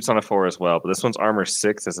shoots on a 4 as well, but this one's armor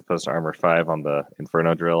 6 as opposed to armor 5 on the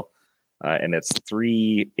Inferno Drill, and it's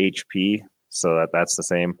 3 HP, so that's the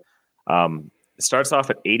same. It starts off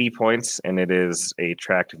at 80 points, and it is a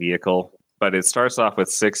tracked vehicle, but it starts off with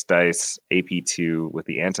 6 dice AP2 with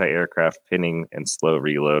the anti-aircraft pinning and slow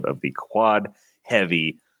reload of the quad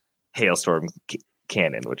heavy Hailstorm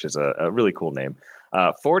cannon, which is a really cool name.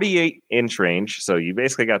 48 inch range, so you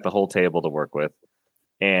basically got the whole table to work with.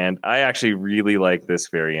 And I actually really like this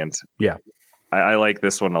variant. Yeah. I like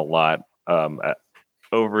this one a lot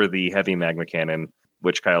over the heavy magma cannon,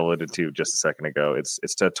 which Kyle alluded to just a second ago. It's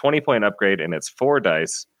a 20-point upgrade, and it's 4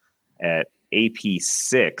 dice at AP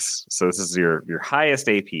 6. So this is your highest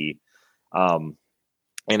AP.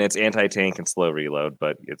 And it's anti-tank and slow reload,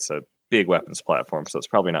 but it's a big weapons platform, so it's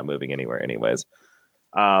probably not moving anywhere anyways.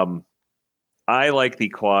 I like the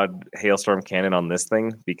quad hailstorm cannon on this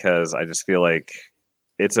thing because I just feel like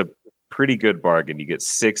it's a pretty good bargain. You get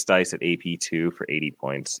 6 dice at AP2 for 80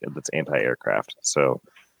 points, and that's anti-aircraft. So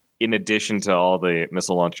in addition to all the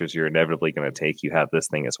missile launchers you're inevitably going to take, you have this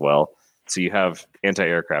thing as well. So you have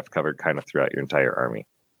anti-aircraft covered kind of throughout your entire army.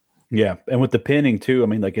 Yeah, and with the pinning too, I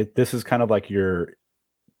mean, this is kind of like your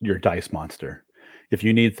dice monster. If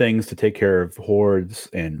you need things to take care of hordes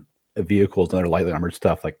and vehicles and other lightly armored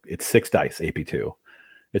stuff, like it's 6 dice AP2.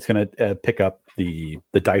 It's going to pick up the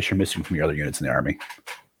dice you're missing from your other units in the army.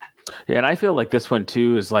 Yeah, and I feel like this one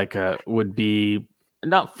too is like would be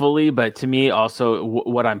not fully, but to me also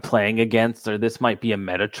what I'm playing against, or this might be a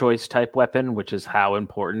meta choice type weapon, which is how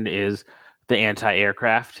important is the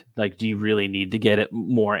anti-aircraft. Like, do you really need to get it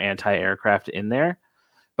more anti-aircraft in there?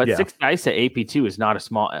 But 6 dice at AP2 is not a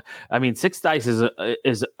small. I mean, 6 dice is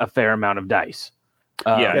a fair amount of dice.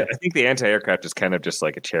 I think the anti-aircraft is kind of just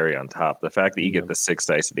like a cherry on top. The fact that you get the 6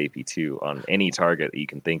 dice at AP2 on any target that you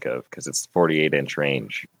can think of, because it's 48-inch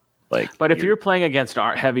range. But if you're playing against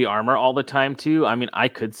heavy armor all the time too, I mean, I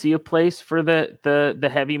could see a place for the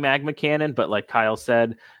heavy magma cannon. But like Kyle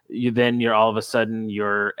said, you're all of a sudden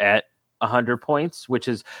you're at 100 points, which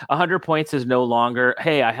is 100 points is no longer,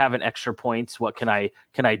 hey, I have an extra points. What can I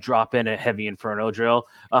drop in a heavy inferno drill?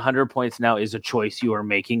 100 points now is a choice you are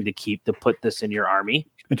making to put this in your army.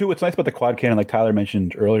 And too, what's nice about the quad cannon, like Tyler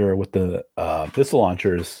mentioned earlier with the missile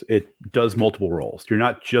launchers, it does multiple roles. You're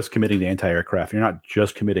not just committing to anti-aircraft. You're not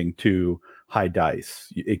just committing to high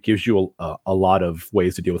dice. It gives you a lot of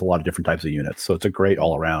ways to deal with a lot of different types of units. So it's a great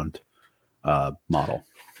all-around model.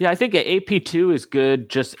 Yeah, I think AP2 is good,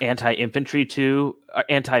 just anti-infantry too,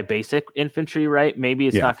 anti-basic infantry, right? Maybe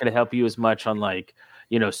it's not going to help you as much on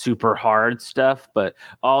super hard stuff, but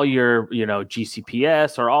all your,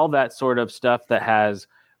 GCPS or all that sort of stuff that has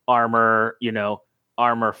armor,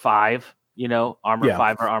 armor 5, armor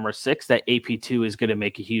 5 or armor 6, that AP2 is going to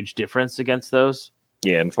make a huge difference against those.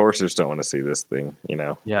 Yeah, enforcers don't want to see this thing,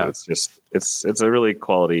 Yeah. It's just, it's a really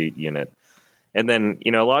quality unit. And then,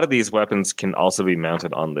 a lot of these weapons can also be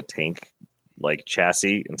mounted on the tank,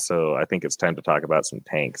 chassis. And so I think it's time to talk about some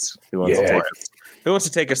tanks. Who wants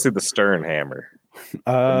to take us through the Stern Hammer,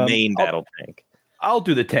 the main battle tank? I'll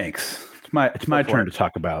do the tanks. It's my turn to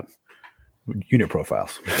talk about unit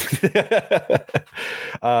profiles.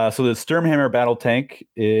 So the Stern Hammer battle tank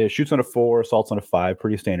shoots on a 4, assaults on a 5,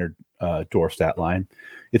 pretty standard dwarf stat line.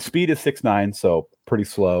 Its speed is 6'9", so pretty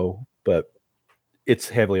slow, but it's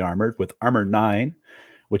heavily armored with armor 9,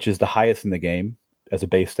 which is the highest in the game as a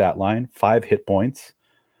base stat line, 5 hit points,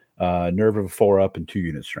 nerve of a 4 up, and 2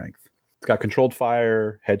 unit strength. It's got controlled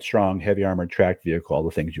fire, headstrong, heavy armored tracked vehicle, all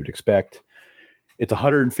the things you would expect. It's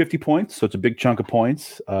 150 points, so it's a big chunk of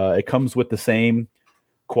points. It comes with the same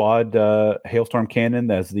quad hailstorm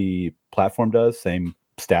cannon as the platform does, same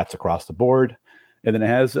stats across the board. And then it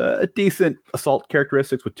has a decent assault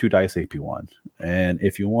characteristics with 2 dice AP1. And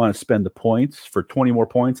if you want to spend the points for 20 more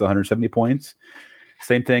points, 170 points,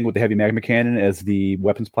 same thing with the heavy magma cannon as the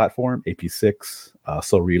weapons platform, AP6,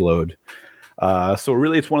 slow reload. So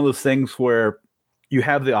really it's one of those things where you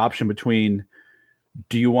have the option between,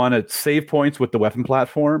 do you want to save points with the weapon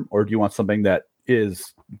platform, or do you want something that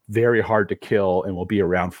is very hard to kill and will be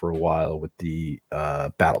around for a while with the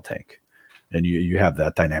battle tank? And you have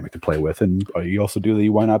that dynamic to play with, and you also do the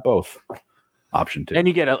why not both option too. And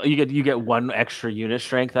you get 1 extra unit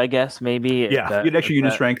strength, I guess, maybe. Yeah, you get extra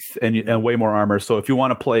unit strength and way more armor. So if you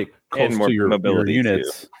want to play close to your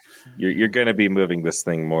units, you're going to be moving this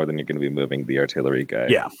thing more than you're going to be moving the artillery guy.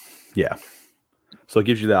 Yeah. So it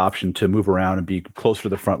gives you the option to move around and be closer to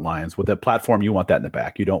the front lines. With that platform, you want that in the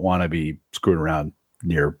back. You don't want to be screwing around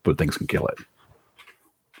near, but things can kill it.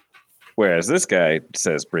 Whereas this guy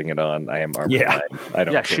says, "Bring it on! I am armor 9. I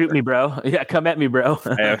don't. Yeah, shoot me, bro. Yeah, come at me, bro.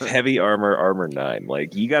 I have heavy armor 9.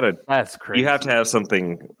 You gotta. That's crazy. You have to have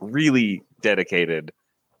something really dedicated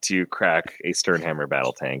to crack a Stern Hammer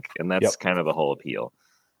battle tank, and that's kind of the whole appeal.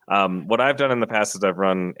 What I've done in the past is I've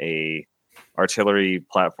run a artillery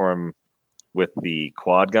platform with the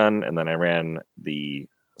quad gun, and then I ran the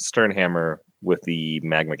Stern Hammer with the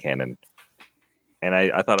magma cannon, and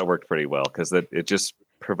I thought it worked pretty well because it just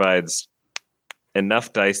provides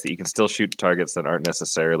enough dice that you can still shoot targets that aren't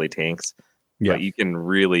necessarily tanks, Yeah. but you can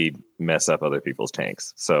really mess up other people's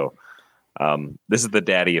tanks. So this is the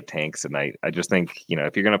daddy of tanks, and I just think,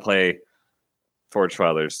 if you're going to play Forge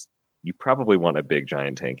Fathers, you probably want a big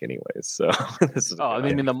giant tank anyways. So this is I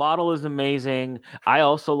mean, the model is amazing. I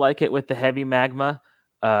also like it with the heavy magma.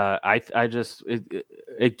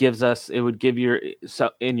 It gives us, it would give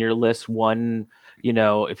in your list one,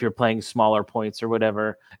 if you're playing smaller points or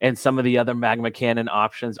whatever, and some of the other magma cannon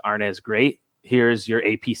options aren't as great. Here's your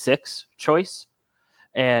AP6 choice,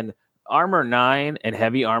 and armor 9 and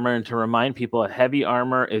heavy armor. And to remind people, heavy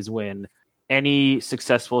armor is when any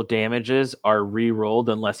successful damages are re-rolled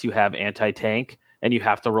unless you have anti-tank, and you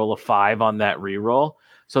have to roll a 5 on that re-roll.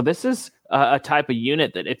 So this is a type of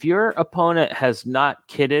unit that if your opponent has not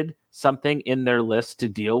kitted something in their list to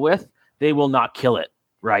deal with, they will not kill it,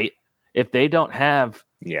 right? If they don't have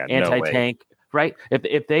anti-tank, right?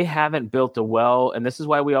 If they haven't built and this is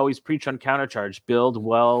why we always preach on Countercharge, build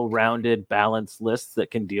well-rounded, balanced lists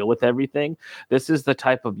that can deal with everything. This is the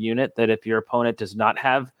type of unit that if your opponent does not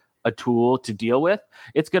have a tool to deal with,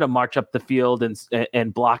 it's going to march up the field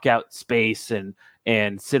and block out space and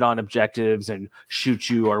sit on objectives and shoot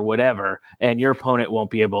you or whatever, and your opponent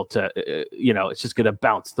won't be able to, it's just going to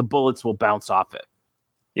bounce. The bullets will bounce off it.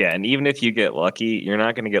 Yeah, and even if you get lucky, you're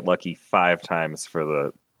not going to get lucky 5 times for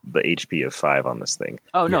the HP of 5 on this thing.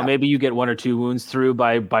 Oh, no, maybe you get 1 or 2 wounds through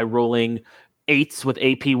by rolling 8s with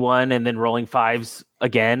AP1 and then rolling 5s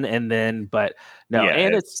again, but no. Yeah,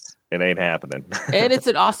 and it ain't happening. And it's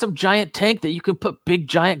an awesome giant tank that you can put big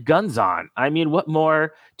giant guns on. I mean, what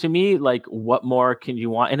more can you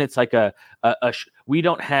want? And it's like we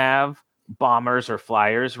don't have bombers or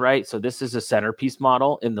flyers, right? So this is a centerpiece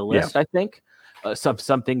model in the list, I think.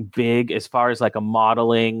 Something big as far as like a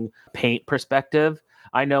modeling paint perspective.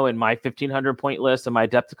 I know in my 1,500 point list and my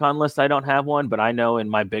Adepticon list, I don't have one, but I know in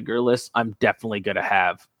my bigger list, I'm definitely going to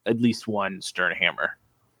have at least one Sternhammer.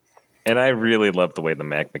 And I really love the way the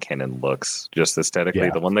magma cannon looks, just aesthetically.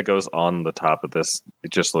 The one that goes on the top of this, it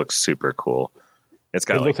just looks super cool. It's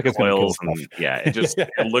got coils and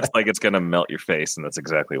it looks like it's going to melt your face, and that's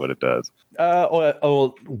exactly what it does.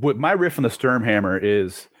 My riff on the Sturmhammer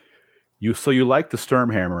is you like the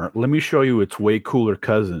Sturmhammer. Let me show you its way cooler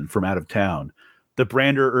cousin from out of town, the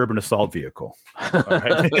Brander Urban Assault Vehicle. All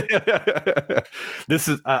right?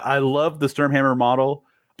 I love the Sturmhammer model.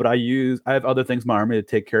 But I have other things in my army to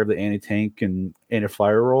take care of the anti-tank and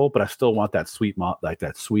anti-flyer roll, but I still want that sweet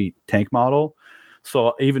tank model.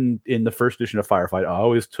 So even in the first edition of Firefight, I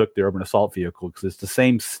always took the Urban Assault Vehicle because it's the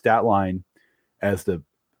same stat line as the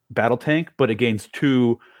battle tank, but it gains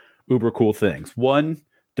 2 uber cool things. One,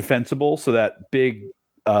 defensible, so that big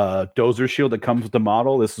dozer shield that comes with the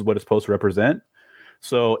model, this is what it's supposed to represent.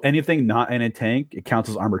 So anything not anti-tank, it counts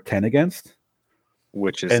as armor 10 against.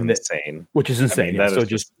 Which is insane. I mean,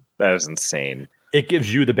 that is insane. It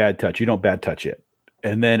gives you the bad touch. You don't bad touch it.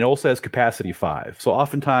 And then it also has capacity 5. So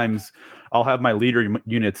oftentimes I'll have my leader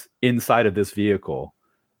units inside of this vehicle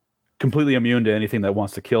completely immune to anything that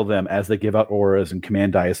wants to kill them as they give out auras and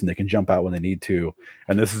command dice, and they can jump out when they need to.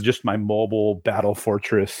 And this is just my mobile battle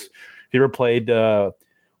fortress. If you ever played, I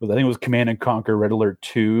think it was Command and Conquer Red Alert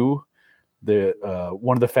 2,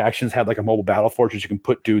 one of the factions had like a mobile battle fortress you can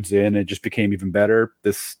put dudes in, and it just became even better.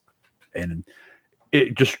 And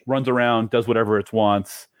it just runs around, does whatever it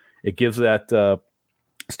wants. It gives that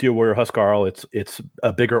Steel Warrior Huskarl it's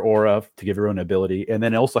a bigger aura to give your own ability, and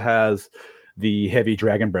then it also has the heavy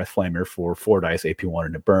Dragon Breath Flamer for 4 dice AP1,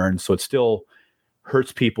 and it burns, so it still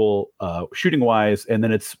hurts people shooting wise. And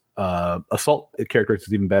then its assault characteristics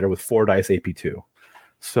is even better with 4 dice AP2.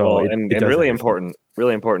 So and really important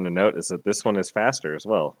to note is that this one is faster as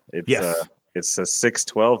well. It's a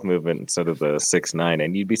 6-12 movement instead of the 6-9,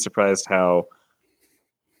 and you'd be surprised how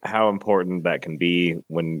important that can be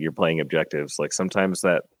when you're playing objectives. Like sometimes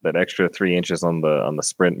that extra 3 inches on the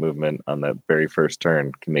sprint movement on that very first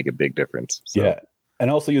turn can make a big difference. So. Yeah,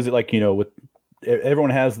 and also use it with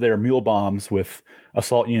everyone has their mule bombs with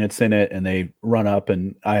assault units in it, and they run up,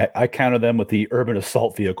 and I counter them with the Urban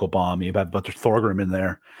Assault Vehicle bomb. You have a bunch of Thorgrim in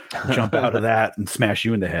there, jump out of that and smash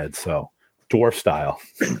you in the head. So dwarf style.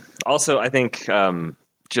 Also, I think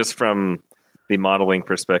just from the modeling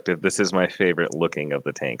perspective, this is my favorite looking of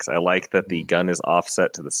the tanks. I like that the gun is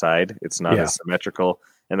offset to the side. It's not as symmetrical.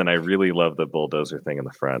 And then I really love the bulldozer thing in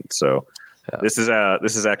the front. So this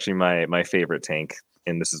is actually my favorite tank,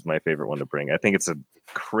 and this is my favorite one to bring. I think it's a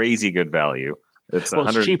crazy good value. It's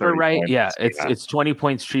cheaper, right? Yeah, it's 20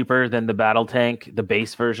 points cheaper than the battle tank, the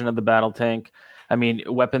base version of the battle tank. I mean,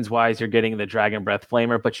 weapons wise, you're getting the Dragon Breath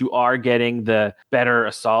Flamer, but you are getting the better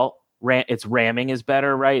assault. Its ramming is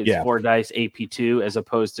better, right? It's 4 dice AP2 as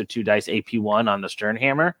opposed to 2 dice AP1 on the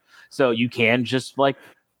Sternhammer. so you can just like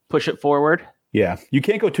push it forward. Yeah, you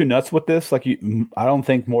can't go too nuts with this. Like, I don't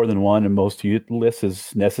think more than one in most youth lists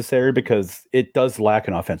is necessary because it does lack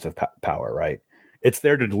an offensive power, right? It's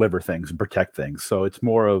there to deliver things and protect things. So it's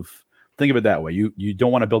more of, think of it that way. You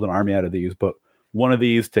don't want to build an army out of these, but one of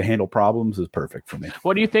these to handle problems is perfect for me.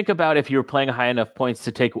 What do you think about if you were playing high enough points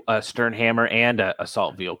to take a stern hammer and a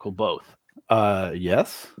assault vehicle both?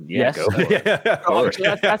 Yes. Yes. Go for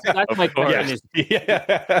it. That's my question.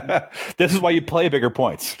 Yeah. This is why you play bigger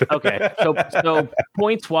points. Okay. So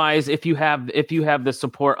points wise, if you have the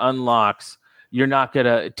support unlocks, you're not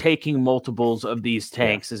gonna taking multiples of these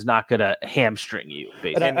tanks is not gonna hamstring you.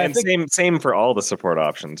 Basically. And same for all the support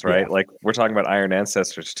options, right? Yeah. Like we're talking about Iron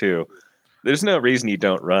Ancestors too. There's no reason you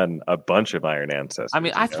don't run a bunch of Iron Ancestors. I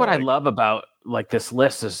mean, that's what I love about like this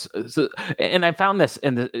list is and I found this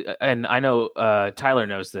and I know Tyler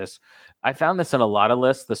knows this. I found this in a lot of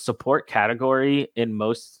lists. The support category in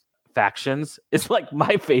most factions is like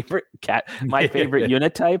my favorite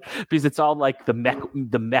unit type because it's all like the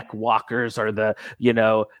mech walkers or the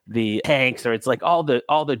tanks, or it's like all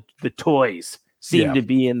the toys seem to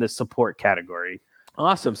be in the support category.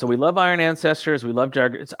 Awesome. So we love Iron Ancestors. We love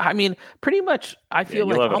Juggernauts. I mean, pretty much, I feel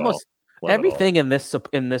like almost everything in this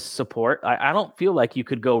support. I don't feel like you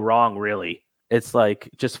could go wrong. Really, it's like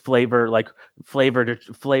just flavor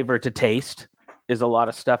to taste is a lot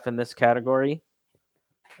of stuff in this category.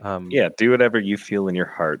 Do whatever you feel in your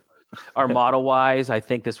heart. Our model wise, I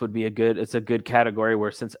think this would be a good category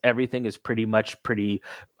where since everything is pretty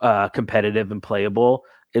competitive and playable,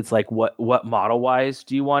 it's like what model wise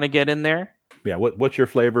do you want to get in there? Yeah, what's your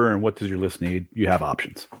flavor and what does your list need? You have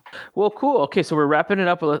options. Well, cool. Okay, so we're wrapping it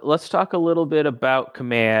up. Let's talk a little bit about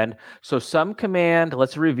command. So some command,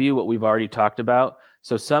 let's review what we've already talked about.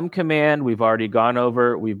 So some command we've already gone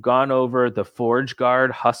over. We've gone over the Forge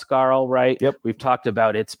Guard Huskarl, right? Yep. We've talked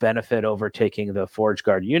about its benefit over taking the Forge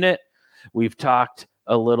Guard unit. We've talked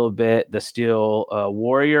a little bit the Steel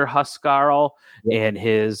Warrior Huskarl and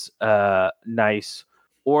his nice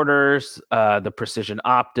orders, the precision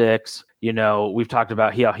optics. We've talked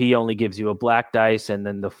about how he only gives you a black dice, and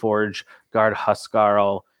then the Forge Guard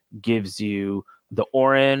Huskarl gives you the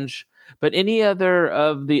orange. But any other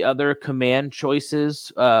of the other command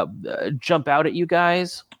choices jump out at you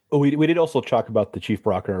guys? Oh, we did also talk about the Chief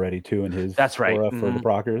Brocker already too, and his that's right for the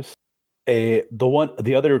Brockers.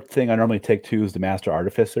 The other thing I normally take too is the Master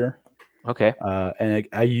Artificer. Okay, and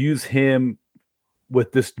I use him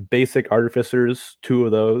with this basic Artificers, 2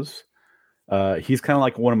 of those. He's kind of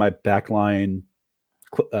like one of my backline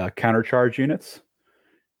countercharge units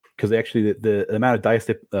because actually the amount of dice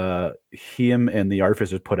that him and the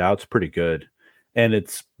Artificers put out is pretty good. And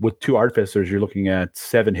it's with 2 Artificers, you're looking at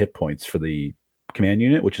 7 hit points for the command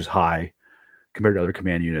unit, which is high compared to other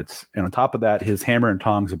command units. And on top of that, his Hammer and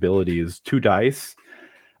Tongs ability is 2 dice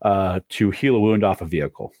to heal a wound off a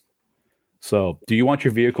vehicle. So do you want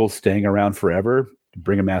your vehicles staying around forever?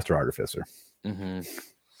 Bring a Master Artificer. Mm-hmm.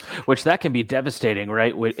 Which that can be devastating,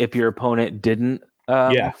 right? If your opponent didn't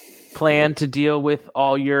plan to deal with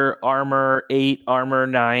all your armor 8, armor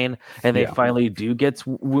 9, and they finally do get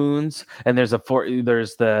wounds, and there's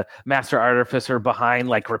the Master Artificer behind,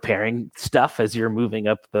 like repairing stuff as you're moving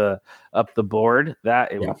up the board. That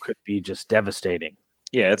could be just devastating.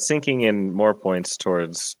 Yeah, it's sinking in more points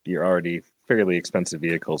towards your already fairly expensive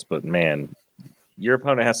vehicles, but man, your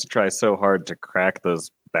opponent has to try so hard to crack those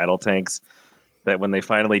battle tanks that when they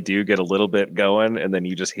finally do get a little bit going and then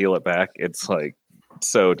you just heal it back, it's like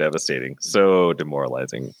so devastating, so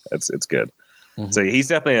demoralizing. It's good. Mm-hmm. So he's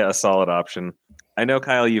definitely a solid option. I know,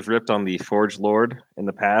 Kyle, you've ripped on the Forge Lord in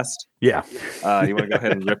the past. Yeah. You want to go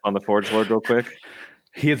ahead and rip on the Forge Lord real quick?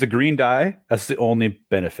 He has a green die. That's the only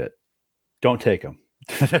benefit. Don't take him.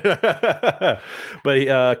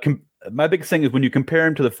 But my biggest thing is when you compare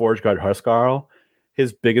him to the Forge Guard Huskarl,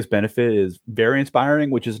 his biggest benefit is very inspiring,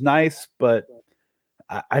 which is nice, but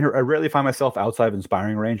I rarely find myself outside of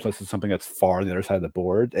inspiring range unless it's something that's far on the other side of the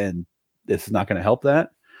board, and this is not going to help that.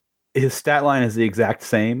 His stat line is the exact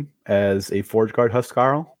same as a Forge Guard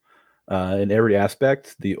Huskarl in every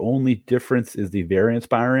aspect. The only difference is the very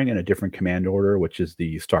inspiring and a different command order, which is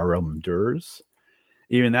the Star Realm Endures.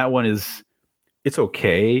 Even that one it's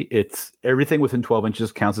okay. It's everything within 12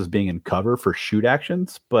 inches counts as being in cover for shoot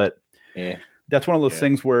actions, but that's one of those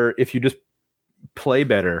things where if you just play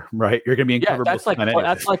better, right, you're gonna be in cover. That's like one of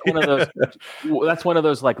those. That's one of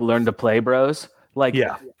those like learn to play bros. Like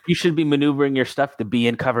you should be maneuvering your stuff to be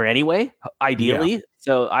in cover anyway, ideally. Yeah.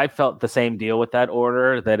 So I felt the same deal with that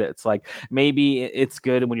order, that it's like maybe it's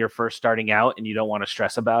good when you're first starting out and you don't want to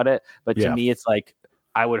stress about it. But to me, it's like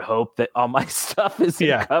I would hope that all my stuff is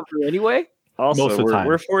in cover anyway. Also, Most of the time.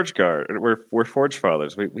 we're Forge Guard. We're Forge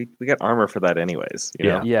Fathers. We got armor for that anyways. You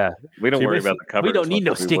know? Yeah. We don't So worry about the cover. We don't as need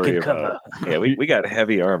much no as we worry stinking about- cover. Yeah, we got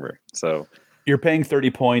heavy armor. So You're paying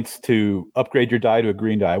 30 points to upgrade your die to a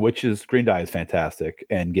green die, green die is fantastic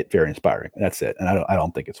and get very inspiring. That's it. And I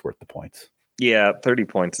don't think it's worth the points. yeah, 30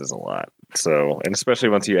 points is a lot. So, and especially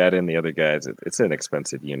once you add in the other guys, it's an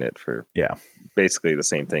expensive unit for basically the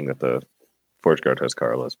same thing that the Forge Guard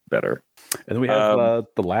Huskarl is better. And then we have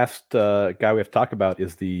the last guy we have to talk about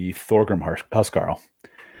is the Thorgrim Huskarl.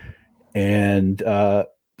 And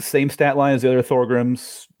same stat line as the other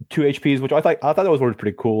Thorgrims, 2 HPs, which I thought that was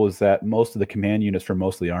pretty cool, is that most of the command units for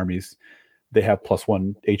most of the armies, they have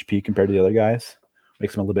 +1 HP compared to the other guys.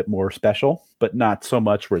 Makes them a little bit more special, but not so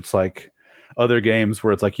much where it's like other games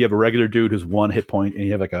where it's like you have a regular dude who's 1 hit point and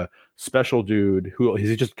you have like a special dude who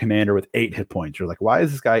he's just commander with 8 hit points. You're like, why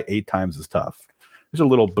is this guy 8 times as tough? There's a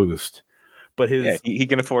little boost. But he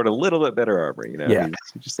can afford a little bit better armor, you know. Yeah.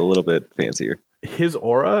 He's just a little bit fancier. His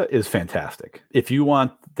aura is fantastic. If you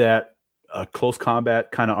want that close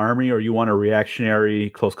combat kind of army, or you want a reactionary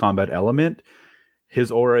close combat element,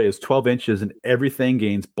 his aura is 12 inches and everything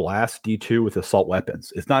gains blast D2 with assault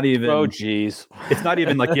weapons. It's not even. Oh, geez. It's not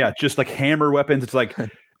even like just like hammer weapons. It's like,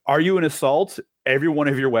 are you an assault? Every one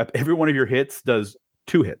of your hits does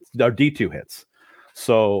 2 hits, or D2 hits.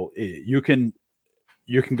 So you can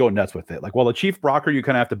go nuts with it. Like, well, the Chief Brocker, you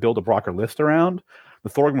kind of have to build a Brocker list around. The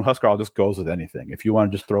Thorgrim Huskarl just goes with anything. If you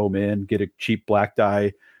want to just throw them in, get a cheap black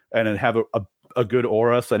die, and then have a good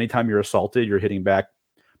aura, so anytime you're assaulted, you're hitting back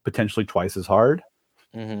potentially twice as hard.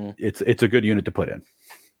 Mm-hmm. It's a good unit to put in.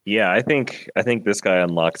 Yeah, I think this guy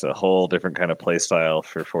unlocks a whole different kind of play style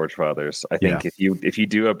for Forge Fathers. I think if you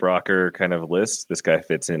do a Brocker kind of list, this guy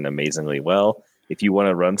fits in amazingly well. If you want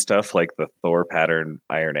to run stuff like the Thor pattern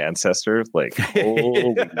Iron Ancestor, like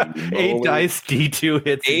holy 8 dice D2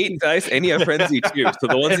 hits, 8 dice, and you have Frenzy too. So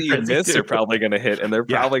the ones that you miss are probably going to hit, and they're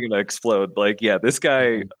probably going to explode. Like, this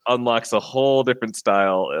guy unlocks a whole different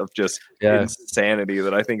style of just insanity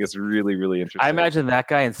that I think is really, really interesting. I imagine that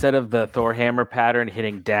guy, instead of the Thor hammer pattern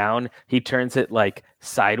hitting down, he turns it like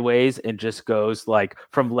sideways and just goes like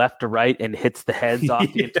from left to right and hits the heads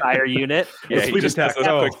off the entire unit. Yeah, he just has a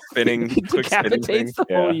quick spinning decapitates the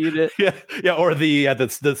whole unit. Yeah, or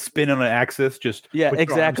the spin on an axis, just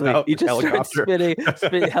exactly. You just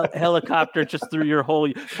spin helicopter just through your whole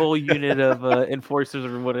unit of enforcers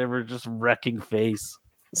or whatever, just wrecking face.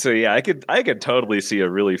 So I could totally see a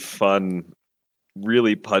really fun,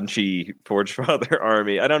 really punchy Forge Father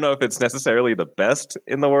army. I don't know if it's necessarily the best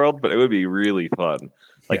in the world, but it would be really fun.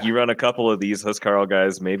 Like you run a couple of these Huskarl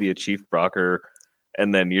guys, maybe a Chief Brocker,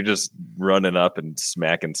 and then you're just running up and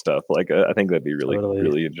smacking stuff. Like I think that'd be really,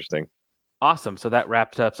 really interesting. Awesome. So that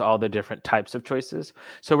wrapped up all the different types of choices.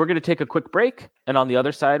 So we're going to take a quick break. And on the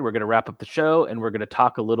other side, we're going to wrap up the show and we're going to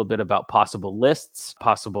talk a little bit about possible lists,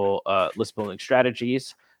 possible list building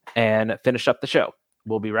strategies, and finish up the show.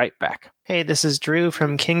 We'll be right back. Hey, this is Drew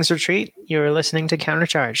from King's Retreat. You're listening to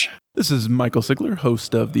Countercharge. This is Michael Sigler,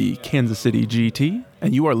 host of the Kansas City GT,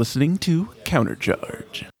 and you are listening to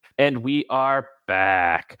Countercharge. And we are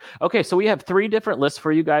back. Okay, so we have 3 different lists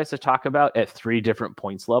for you guys to talk about at 3 different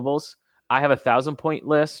points levels. I have a 1,000-point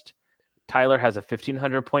list. Tyler has a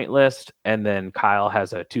 1,500-point list, and then Kyle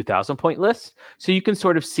has a 2,000-point list. So you can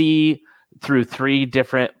sort of see through 3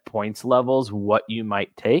 different points levels what you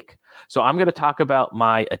might take. So I'm going to talk about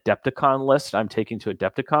my Adepticon list I'm taking to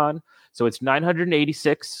Adepticon. So it's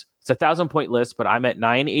 986. It's a 1,000-point list, but I'm at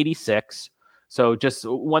 986. So just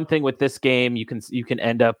one thing with this game, you can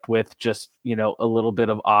end up with just, a little bit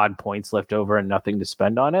of odd points left over and nothing to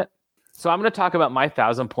spend on it. So I'm going to talk about my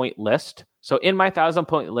 1,000-point list. So in my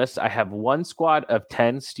 1,000-point list, I have 1 squad of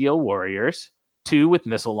 10 Steel Warriors, 2 with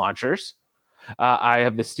missile launchers. I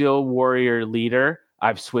have the Steel Warrior leader.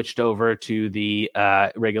 I've switched over to the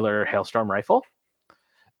regular Hailstorm rifle.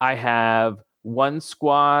 I have 1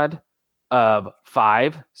 squad of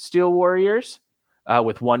 5 Steel Warriors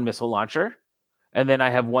with 1 missile launcher. And then I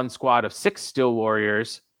have 1 squad of 6 Steel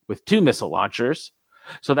Warriors with 2 missile launchers.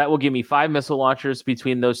 So that will give me 5 missile launchers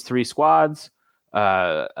between those 3 squads.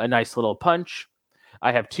 A nice little punch.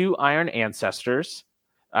 I have 2 Iron Ancestors.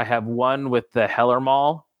 I have 1 with the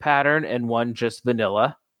Hellermaul pattern and 1 just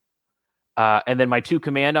vanilla. And then my 2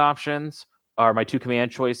 command options are my 2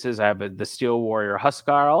 command choices. I have the Steel Warrior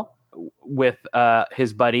Huskarl with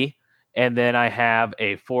his buddy. And then I have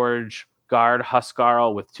a Forge Guard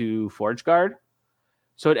Huskarl with 2 Forge Guard.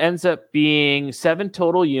 So it ends up being 7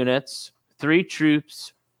 total units, 3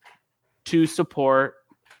 troops, 2 support,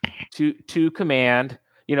 2 command.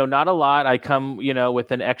 not a lot. I come,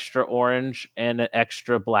 with an extra orange and an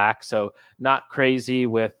extra black, so not crazy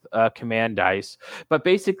with command dice. But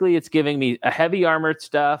basically, it's giving me a heavy armored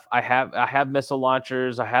stuff. I have missile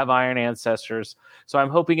launchers. I have Iron Ancestors. So I'm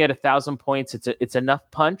hoping at 1,000 points, it's enough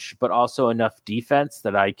punch, but also enough defense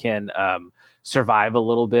that I can survive a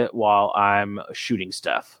little bit while I'm shooting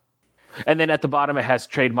stuff. And then at the bottom, it has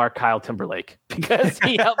trademark Kyle Timberlake because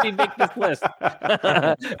he helped me make this list.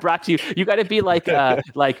 Brought to you. You got to be like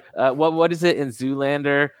what is it in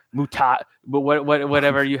Zoolander?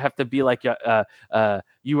 Whatever. You have to be like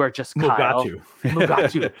you are just Kyle.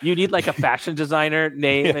 Mugatu. You need like a fashion designer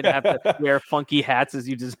name and have to wear funky hats as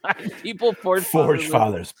you design people. Forge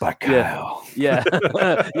Fathers by Kyle. Yeah.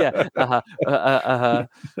 Yeah.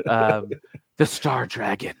 The Star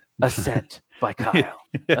Dragon Ascent by Kyle.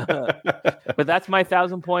 But that's my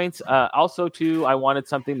 1,000 points. Also, too, I wanted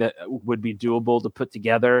something that would be doable to put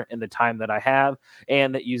together in the time that I have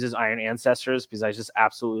and that uses Iron Ancestors because I just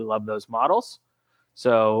absolutely love those models.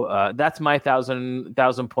 So that's my 1,000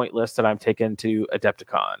 point list that I'm taking to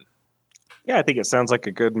Adepticon. Yeah, I think it sounds like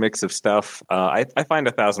a good mix of stuff. I find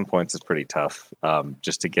 1,000 points is pretty tough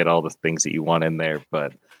just to get all the things that you want in there.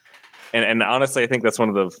 But and honestly, I think that's one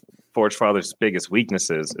of the Forge Fathers' biggest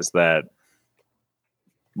weaknesses is that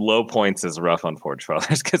low points is rough on Forge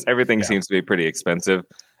Fathers because everything seems to be pretty expensive,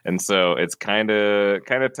 and so it's kind of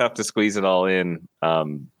tough to squeeze it all in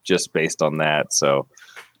just based on that. So,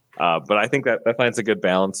 but I think that finds a good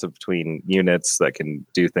balance between units that can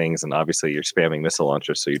do things, and obviously you're spamming missile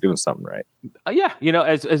launchers, so you're doing something right. Yeah,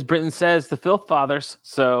 as Britton says, the Filth Fathers.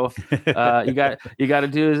 So you got to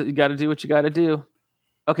do what you got to do.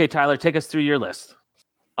 Okay, Tyler, take us through your list.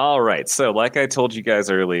 All right. So like I told you guys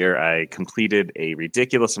earlier, I completed a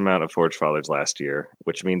ridiculous amount of Forge Fathers last year,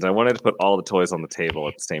 which means I wanted to put all the toys on the table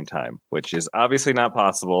at the same time, which is obviously not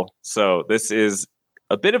possible. So this is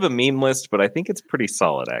a bit of a meme list, but I think it's pretty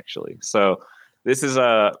solid, actually. So this is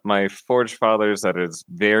my Forge Fathers that is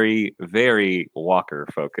very, very Walker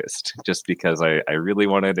focused, just because I really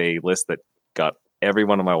wanted a list that got every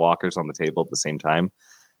one of my Walkers on the table at the same time.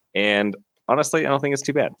 And honestly, I don't think it's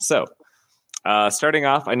too bad. So starting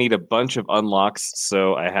off, I need a bunch of unlocks.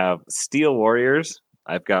 So I have Steel Warriors.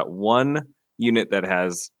 I've got one unit that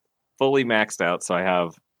has fully maxed out. So I have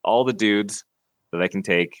all the dudes that I can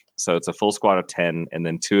take. So it's a full squad of 10, and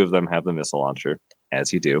then 2 of them have the missile launcher,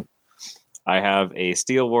 as you do. I have a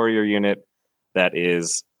Steel Warrior unit that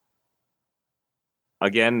is,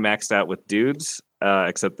 again, maxed out with dudes,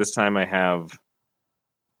 except this time I have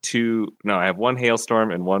I have 1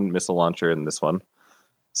 Hailstorm and 1 missile launcher in this one.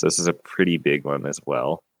 So this is a pretty big one as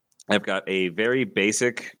well. I've got a very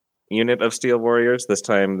basic unit of Steel Warriors. This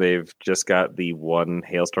time they've just got the 1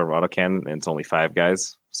 Hailstorm autocannon, and it's only 5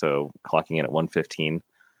 guys, so clocking in at 115.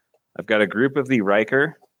 I've got a group of the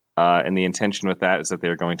Riker, and the intention with that is that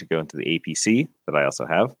they're going to go into the APC that I also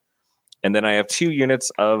have. And then I have 2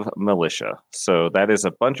 units of Militia. So that is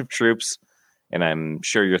a bunch of troops, and I'm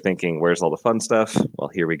sure you're thinking, where's all the fun stuff? Well,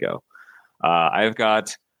 here we go. I've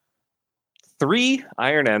got 3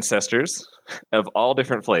 Iron Ancestors of all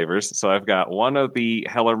different flavors. So I've got 1 of the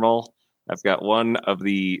Hellermul, I've got 1 of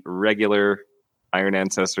the regular Iron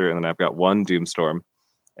Ancestor, and then I've got 1 Doomstorm.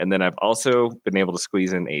 And then I've also been able to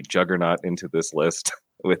squeeze in a Juggernaut into this list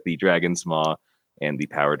with the Dragon's Maw and the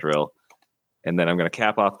Power Drill. And then I'm going to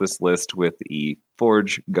cap off this list with the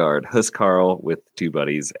Forge Guard Huskarl with 2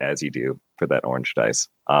 buddies, as you do for that orange dice.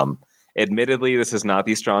 Admittedly, this is not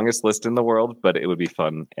the strongest list in the world, but it would be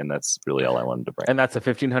fun, and that's really all I wanted to bring. And that's a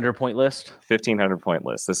 1,500 point list? 1,500 point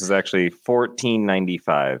list. This is actually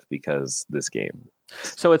 1,495 because this game.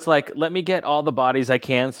 So it's like, let me get all the bodies I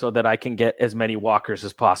can so that I can get as many walkers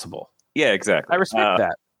as possible. Yeah, exactly. I respect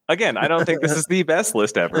that. Again, I don't think this is the best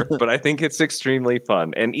list ever, but I think it's extremely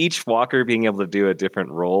fun. And each walker being able to do a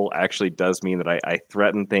different role actually does mean that I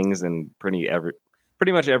threaten things in pretty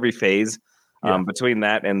much every phase. Yeah. Between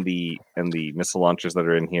that and the missile launchers that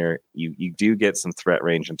are in here, you do get some threat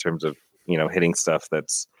range in terms of hitting stuff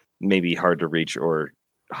that's maybe hard to reach or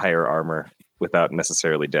higher armor without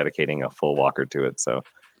necessarily dedicating a full walker to it. So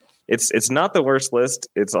it's not the worst list.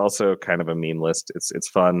 It's also kind of a meme list. It's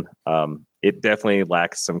fun. It definitely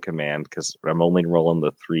lacks some command because I'm only rolling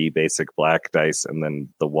the 3 basic black dice and then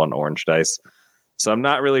the 1 orange dice. So I'm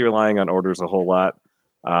not really relying on orders a whole lot,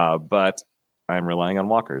 but I'm relying on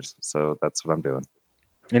walkers. So that's what I'm doing.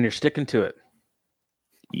 And you're sticking to it.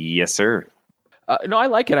 Yes, sir. No, I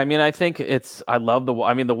like it. I mean, I think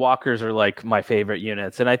the walkers are like my favorite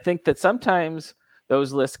units. And I think that sometimes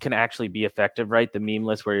those lists can actually be effective, right? The meme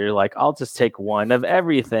list where you're like, I'll just take one of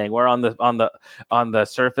everything. Where on the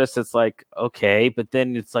surface, it's like, okay, but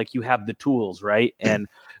then it's like you have the tools, right? And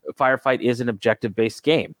Firefight is an objective-based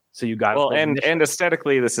game, so you got and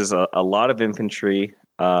aesthetically, this is a lot of infantry.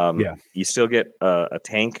 You still get a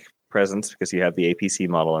tank presence because you have the APC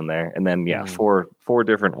model in there, and then four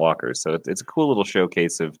different walkers. So it's a cool little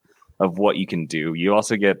showcase of what you can do. You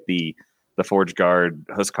also get the Forge Guard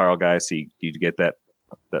Huskarl guy, so you get that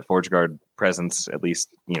Forge Guard presence. At least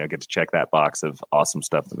get to check that box of awesome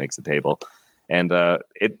stuff that makes the table, and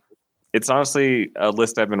it's honestly a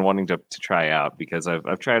list I've been wanting to try out because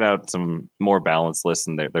I've tried out some more balanced lists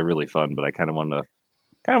and they're really fun, but I kind of want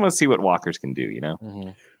to see what walkers can do.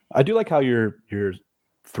 I do like how your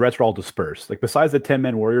threats are all dispersed. Like besides the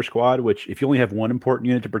 10-man warrior squad, which if you only have one important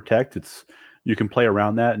unit to protect, you can play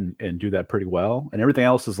around that and do that pretty well. And everything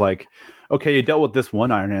else is like, okay, you dealt with this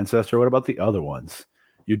one Iron Ancestor. What about the other ones?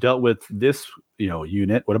 You dealt with this,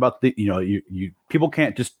 unit. What about the, you people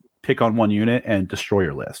can't just pick on one unit and destroy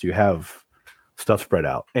your list. You have stuff spread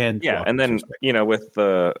out. And and then with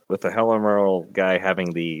the Hellemerl guy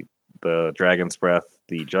having the Dragon's Breath,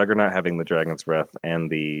 the Juggernaut having the Dragon's Breath,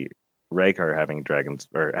 and the Raykar having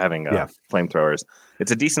flamethrowers,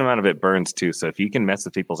 it's a decent amount of it burns too. So if you can mess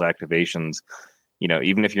with people's activations,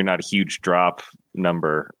 even if you're not a huge drop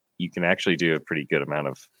number, you can actually do a pretty good amount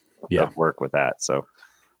of work with that. So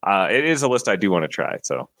it is a list I do want to try.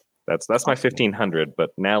 So that's my 1500.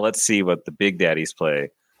 But now let's see what the big daddies play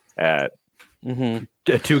at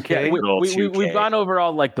 2K. We've gone over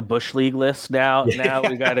all like the Bush League list now. Now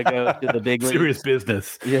we got to go to the big league. Serious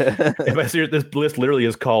business. Yeah. If I see this list literally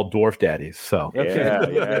is called Dwarf Daddies. So yeah,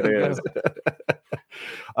 it is.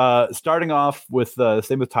 Starting off with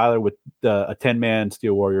same with Tyler with a 10-man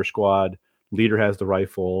Steel Warrior squad. Leader has the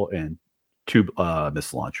rifle and 2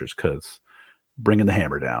 missile launchers because bringing the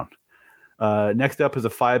hammer down. Next up is a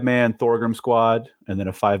 5-man Thorgrim squad, and then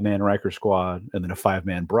a 5-man Riker squad, and then a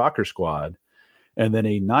 5-man Brocker squad, and then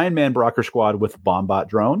a 9-man Brocker squad with Bombot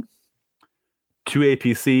drone, 2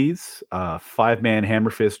 APCs, 5-man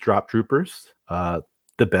Hammerfist drop troopers,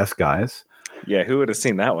 the best guys. Yeah, who would have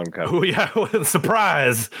seen that one coming? Oh yeah, what a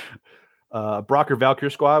surprise! Brocker Valkyrie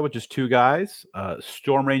squad, which is 2 guys,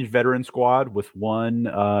 Storm Range veteran squad with 1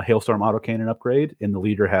 Hailstorm autocannon upgrade, and the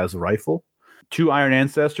leader has a rifle. 2 Iron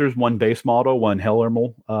Ancestors, 1 base model, 1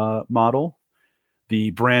 Hellemerl model,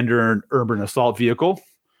 the Brander Urban Assault Vehicle,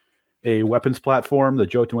 a weapons platform, the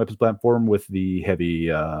Jotun weapons platform with the heavy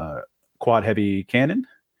quad heavy cannon,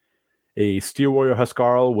 a Steel Warrior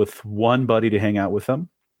Huskarl with 1 buddy to hang out with them,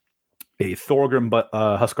 a Thorgrim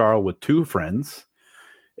Huskarl with 2 friends,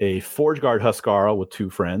 a Forge Guard Huskarl with 2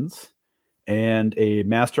 friends, and a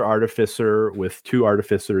Master Artificer with 2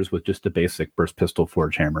 Artificers with just a basic burst pistol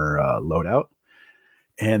Forge Hammer loadout.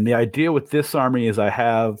 And the idea with this army is I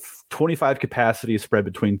have 25 capacity spread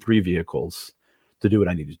between 3 vehicles to do what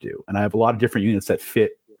I need to do. And I have a lot of different units that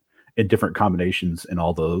fit in different combinations in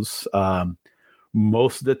all those.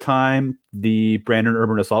 Most of the time, the Brandon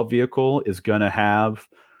Urban Assault Vehicle is going to have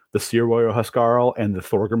the Steel Warrior Huskarl and the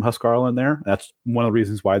Thorgrim Huskarl in there. That's one of the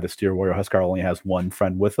reasons why the Steel Warrior Huskarl only has 1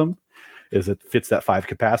 friend with them, is it fits that 5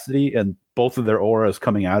 capacity, and both of their auras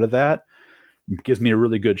coming out of that gives me a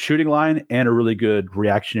really good shooting line and a really good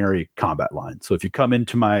reactionary combat line. So if you come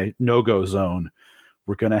into my no-go zone,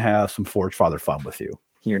 we're going to have some Forge Father fun with you.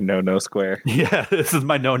 Your no square. Yeah, this is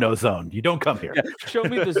my no zone. You don't come here. Yeah, show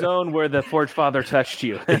me the zone where the Forge Father touched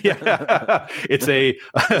you. Yeah, it's a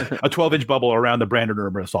 12-inch bubble around the Brandon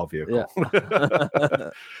Urban Assault Vehicle. Yeah.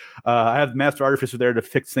 I have Master Artificer there to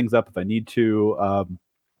fix things up if I need to.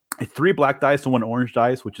 3 black dice and 1 orange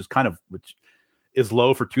dice, which is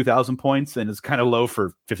low for 2,000 points and is kind of low for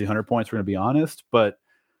 1,500 points. We're going to be honest, but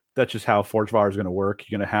that's just how Forge Father is going to work.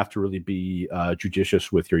 You're going to have to really be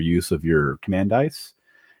judicious with your use of your command dice,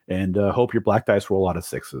 and hope your black dice roll a lot of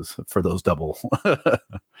 6s for those double.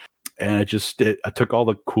 And I took all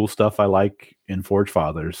the cool stuff I like in Forge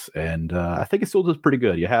Fathers, and I think it still does pretty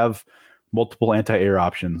good. You have multiple anti-air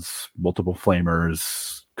options, multiple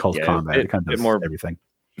flamers, close combat. It kind of does everything.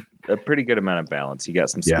 A pretty good amount of balance. You got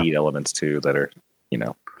some speed elements too that are,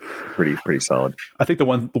 pretty solid. I think the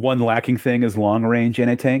one lacking thing is long range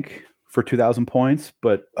anti-tank for 2,000 points,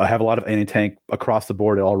 but I have a lot of anti-tank across the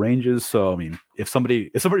board at all ranges. So I mean, if somebody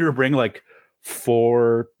were to bring like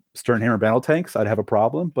 4 Sternhammer battle tanks, I'd have a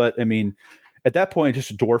problem. But I mean, at that point,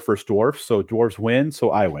 just dwarf versus dwarf. So dwarves win,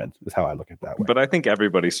 so I win. Is how I look at that way. But I think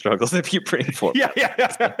everybody struggles if you bring 4. Yeah.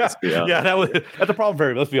 That's a problem for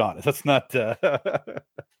everybody. Let's be honest. That's not.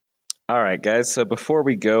 All right, guys. So before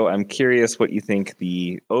we go, I'm curious what you think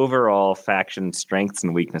the overall faction strengths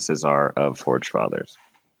and weaknesses are of Forge Fathers.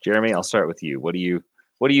 Jeremy, I'll start with you. What do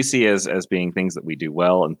you see as being things that we do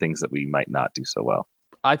well and things that we might not do so well?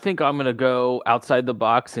 I think I'm going to go outside the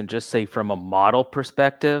box and just say from a model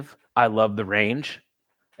perspective, I love the range.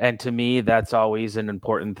 And to me, that's always an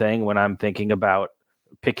important thing when I'm thinking about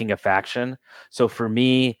picking a faction. So for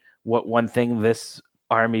me, one thing this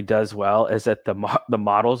army does well is that the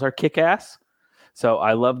models are kick-ass. So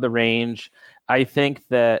I love the range. I think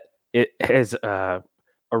that it has a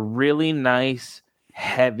really nice,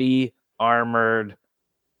 heavy, armored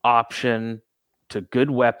option to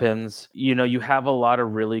good weapons. You have a lot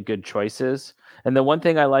of really good choices. And the one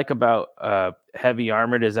thing I like about heavy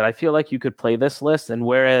armored is that I feel like you could play this list. And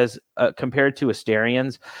whereas compared to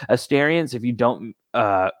Asterians, if you don't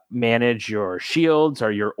manage your shields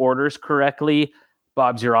or your orders correctly,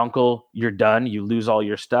 Bob's your uncle, you're done. You lose all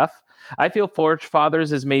your stuff. I feel Forge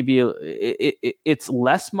Fathers is maybe it's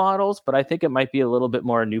less models, but I think it might be a little bit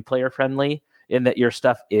more new player friendly in that your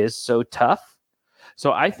stuff is so tough.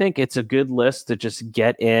 So I think it's a good list to just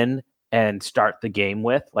get in and start the game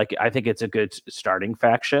with. Like, I think it's a good starting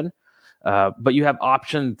faction. But you have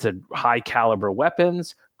options to high caliber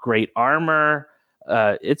weapons, great armor.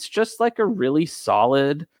 It's just like a really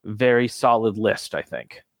solid, very solid list, I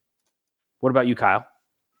think. What about you, Kyle?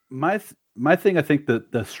 My thing, I think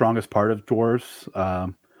that the strongest part of dwarves,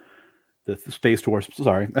 the space dwarves,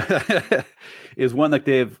 sorry, is one like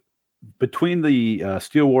they've between the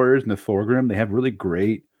Steel Warriors and the Thorgrim, they have really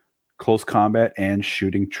great close combat and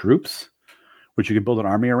shooting troops, which you can build an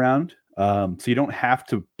army around. So you don't have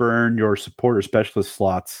to burn your support or specialist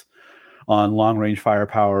slots on long range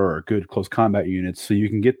firepower or good close combat units. So you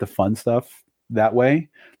can get the fun stuff that way.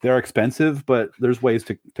 They're expensive, but there's ways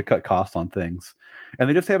to cut costs on things. And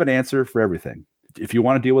they just have an answer for everything. If you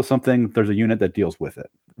want to deal with something, there's a unit that deals with it.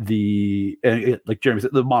 Like Jeremy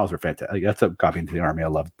said, the models are fantastic. Like, that's a copy into the army. I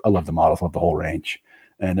love the models, love the whole range.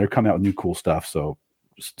 And they're coming out with new cool stuff. So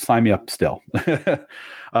sign me up still. The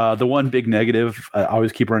one big negative I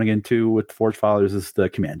always keep running into with Forge Fathers is the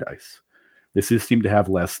command dice. This just seem to have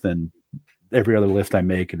less than every other list I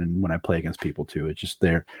make, and then when I play against people too, it's just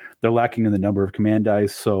they're lacking in the number of command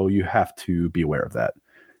dice, so you have to be aware of that.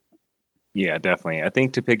 Yeah, definitely. I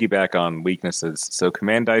think to piggyback on weaknesses, so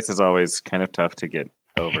command dice is always kind of tough to get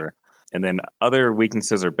over. And then other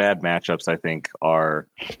weaknesses or bad matchups, I think, are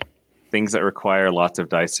things that require lots of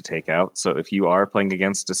dice to take out. So if you are playing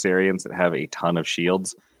against Asterians that have a ton of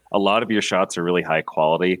shields, a lot of your shots are really high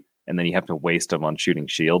quality, and then you have to waste them on shooting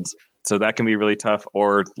shields. So that can be really tough,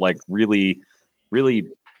 or like really, really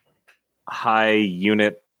high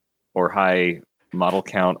unit or high model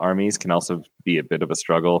count armies can also be a bit of a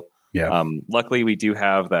struggle. Yeah. Luckily, we do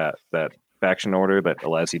have that faction order that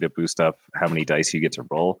allows you to boost up how many dice you get to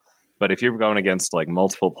roll. But if you're going against like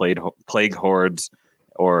multiple plague hordes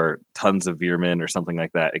or tons of Veermen or something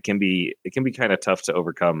like that, it can be kind of tough to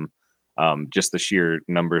overcome just the sheer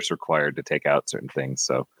numbers required to take out certain things.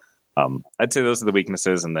 So I'd say those are the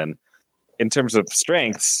weaknesses. And then in terms of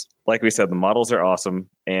strengths, like we said, the models are awesome.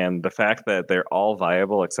 And the fact that they're all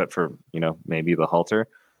viable, except for, maybe the halter,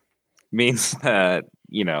 means that,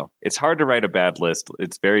 it's hard to write a bad list.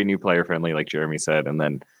 It's very new player friendly, like Jeremy said. And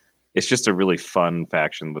then it's just a really fun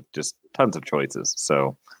faction with just tons of choices.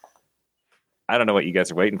 So I don't know what you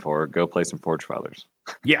guys are waiting for. Go play some Forge Fathers.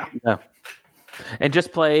 Yeah. And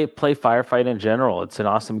just play Firefight in general. It's an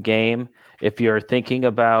awesome game. If you're thinking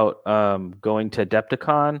about going to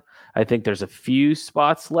Adepticon, I think there's a few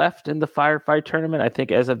spots left in the Firefight tournament. I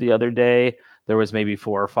think as of the other day, there was maybe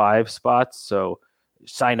 4 or 5 spots. So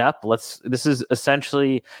sign up. This is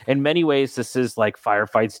essentially, in many ways, this is like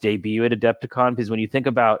Firefight's debut at Adepticon, because when you think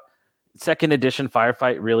about 2nd edition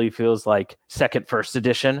Firefight, really feels like first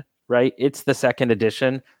edition, right? It's the 2nd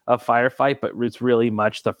edition of Firefight, but it's really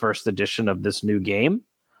much the 1st edition of this new game.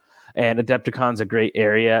 And Adepticon's a great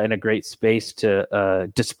area and a great space to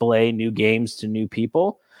display new games to new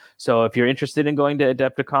people. So if you're interested in going to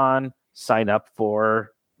Adepticon, sign up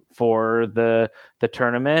for the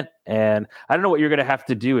tournament. And I don't know what you're going to have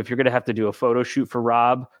to do. If you're going to have to do a photo shoot for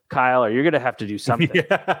Rob, Kyle, or you're going to have to do something. You're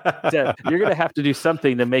going to have to do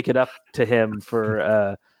something to make it up to him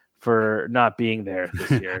for not being there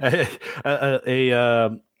this year.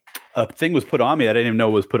 A thing was put on me that I didn't even know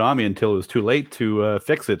was put on me until it was too late to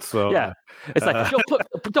fix it. So yeah, it's like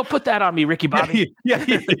don't put that on me, Ricky Bobby. Yeah,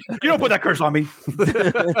 you don't put that curse on me.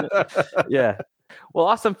 Yeah. Well,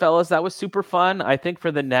 awesome, fellas. That was super fun. I think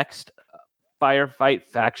for the next Firefight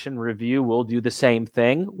faction review, we'll do the same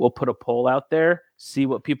thing. We'll put a poll out there, see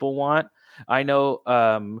what people want. I know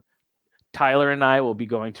Tyler and I will be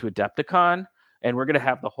going to Adepticon, and we're going to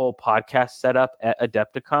have the whole podcast set up at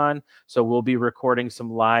Adepticon. So we'll be recording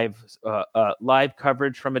some live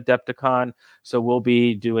coverage from Adepticon. So we'll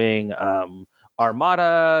be doing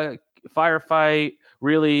Armada, Firefight.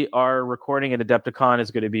 Really, our recording at Adepticon is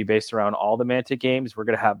going to be based around all the Mantic games. We're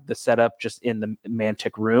going to have the setup just in the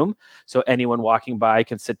Mantic room, so anyone walking by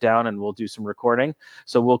can sit down and we'll do some recording.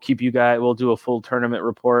 So we'll keep you guys. We'll do a full tournament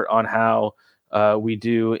report on how we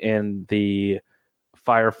do in the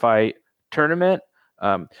Firefight tournament.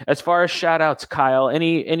 As far as shout outs, Kyle,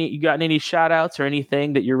 you got any shout outs or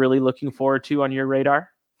anything that you're really looking forward to on your radar?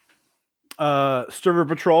 Server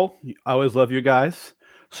Patrol, I always love you guys.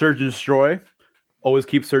 Surge and Destroy, always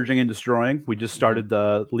keep surging and destroying. We just started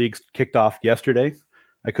the leagues, kicked off yesterday.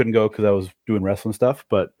 I couldn't go because I was doing wrestling stuff,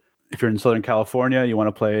 but if you're in Southern California, you want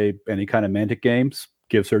to play any kind of Mantic games,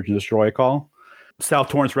 give Surge and Destroy a call. South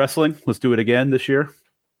Torrance Wrestling, let's do it again this year.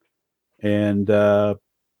 And I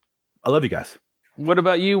love you guys. What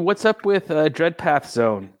about you? What's up with Dreadpath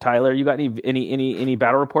Zone, Tyler? You got any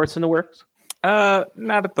battle reports in the works? Not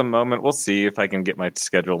at the moment. We'll see if I can get my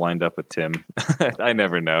schedule lined up with Tim. I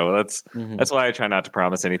never know. That's why I try not to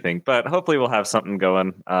promise anything. But hopefully we'll have something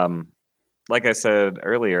going. Like I said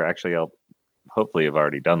earlier, actually, I'll hopefully have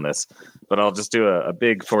already done this, but I'll just do a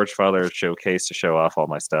big Forge Father showcase to show off all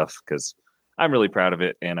my stuff because I'm really proud of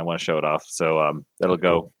it and I want to show it off. So that'll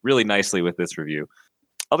go really nicely with this review.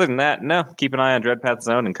 Other than that, no, keep an eye on Dreadpath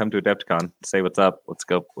Zone and come to Adepticon. Say what's up. Let's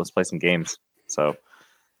go. Let's play some games. So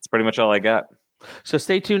that's pretty much all I got. So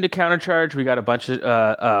stay tuned to Countercharge. We got a bunch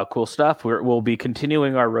of cool stuff. We'll be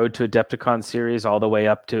continuing our Road to Adepticon series all the way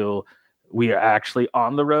up to we are actually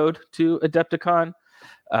on the road to Adepticon.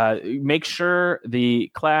 Make sure the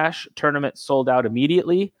Clash tournament sold out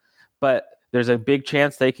immediately, but there's a big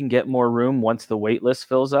chance they can get more room once the wait list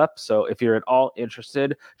fills up. So if you're at all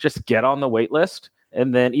interested, just get on the wait list.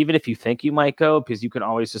 And then even if you think you might go, because you can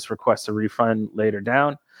always just request a refund later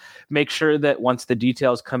down, make sure that once the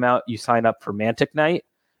details come out, you sign up for Mantic Night.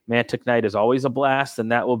 Mantic Night is always a blast, and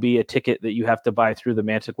that will be a ticket that you have to buy through the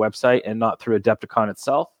Mantic website and not through Adepticon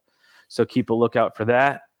itself. So keep a lookout for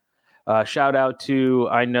that. Shout out to,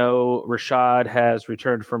 I know Rashad has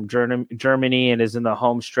returned from Germany and is in the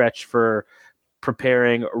home stretch for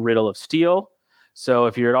preparing Riddle of Steel. So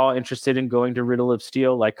if you're at all interested in going to Riddle of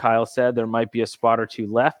Steel, like Kyle said, there might be a spot or two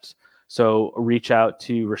left. So reach out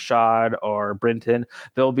to Rashad or Brinton.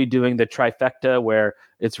 They'll be doing the trifecta where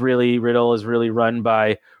Riddle is really run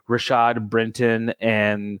by Rashad, Brinton,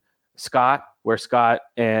 and Scott, where Scott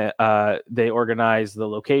they organize the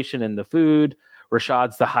location and the food.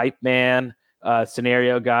 Rashad's the hype man,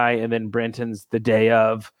 scenario guy, and then Brinton's the day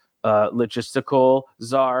of logistical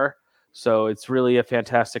czar. So it's really a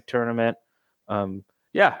fantastic tournament. And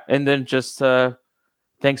then just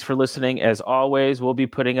thanks for listening. As always, we'll be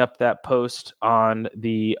putting up that post on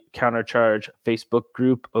the Countercharge Facebook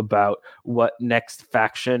group about what next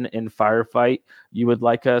faction in Firefight you would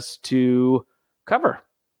like us to cover.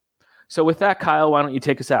 So with that, Kyle, why don't you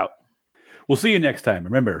take us out? We'll see you next time.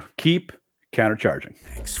 Remember, keep countercharging.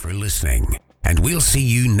 Thanks for listening, and we'll see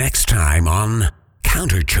you next time on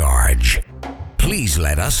Countercharge. Please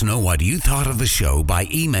let us know what you thought of the show by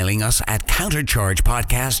emailing us at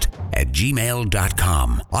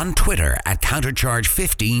counterchargepodcast@gmail.com, on Twitter at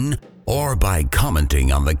countercharge15, or by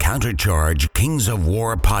commenting on the Countercharge Kings of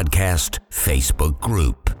War podcast Facebook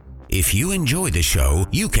group. If you enjoy the show,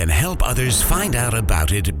 you can help others find out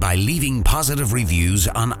about it by leaving positive reviews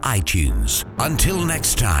on iTunes. Until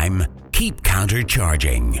next time, keep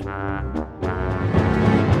countercharging.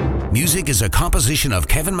 Music is a composition of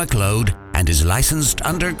Kevin MacLeod and is licensed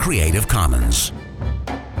under Creative Commons.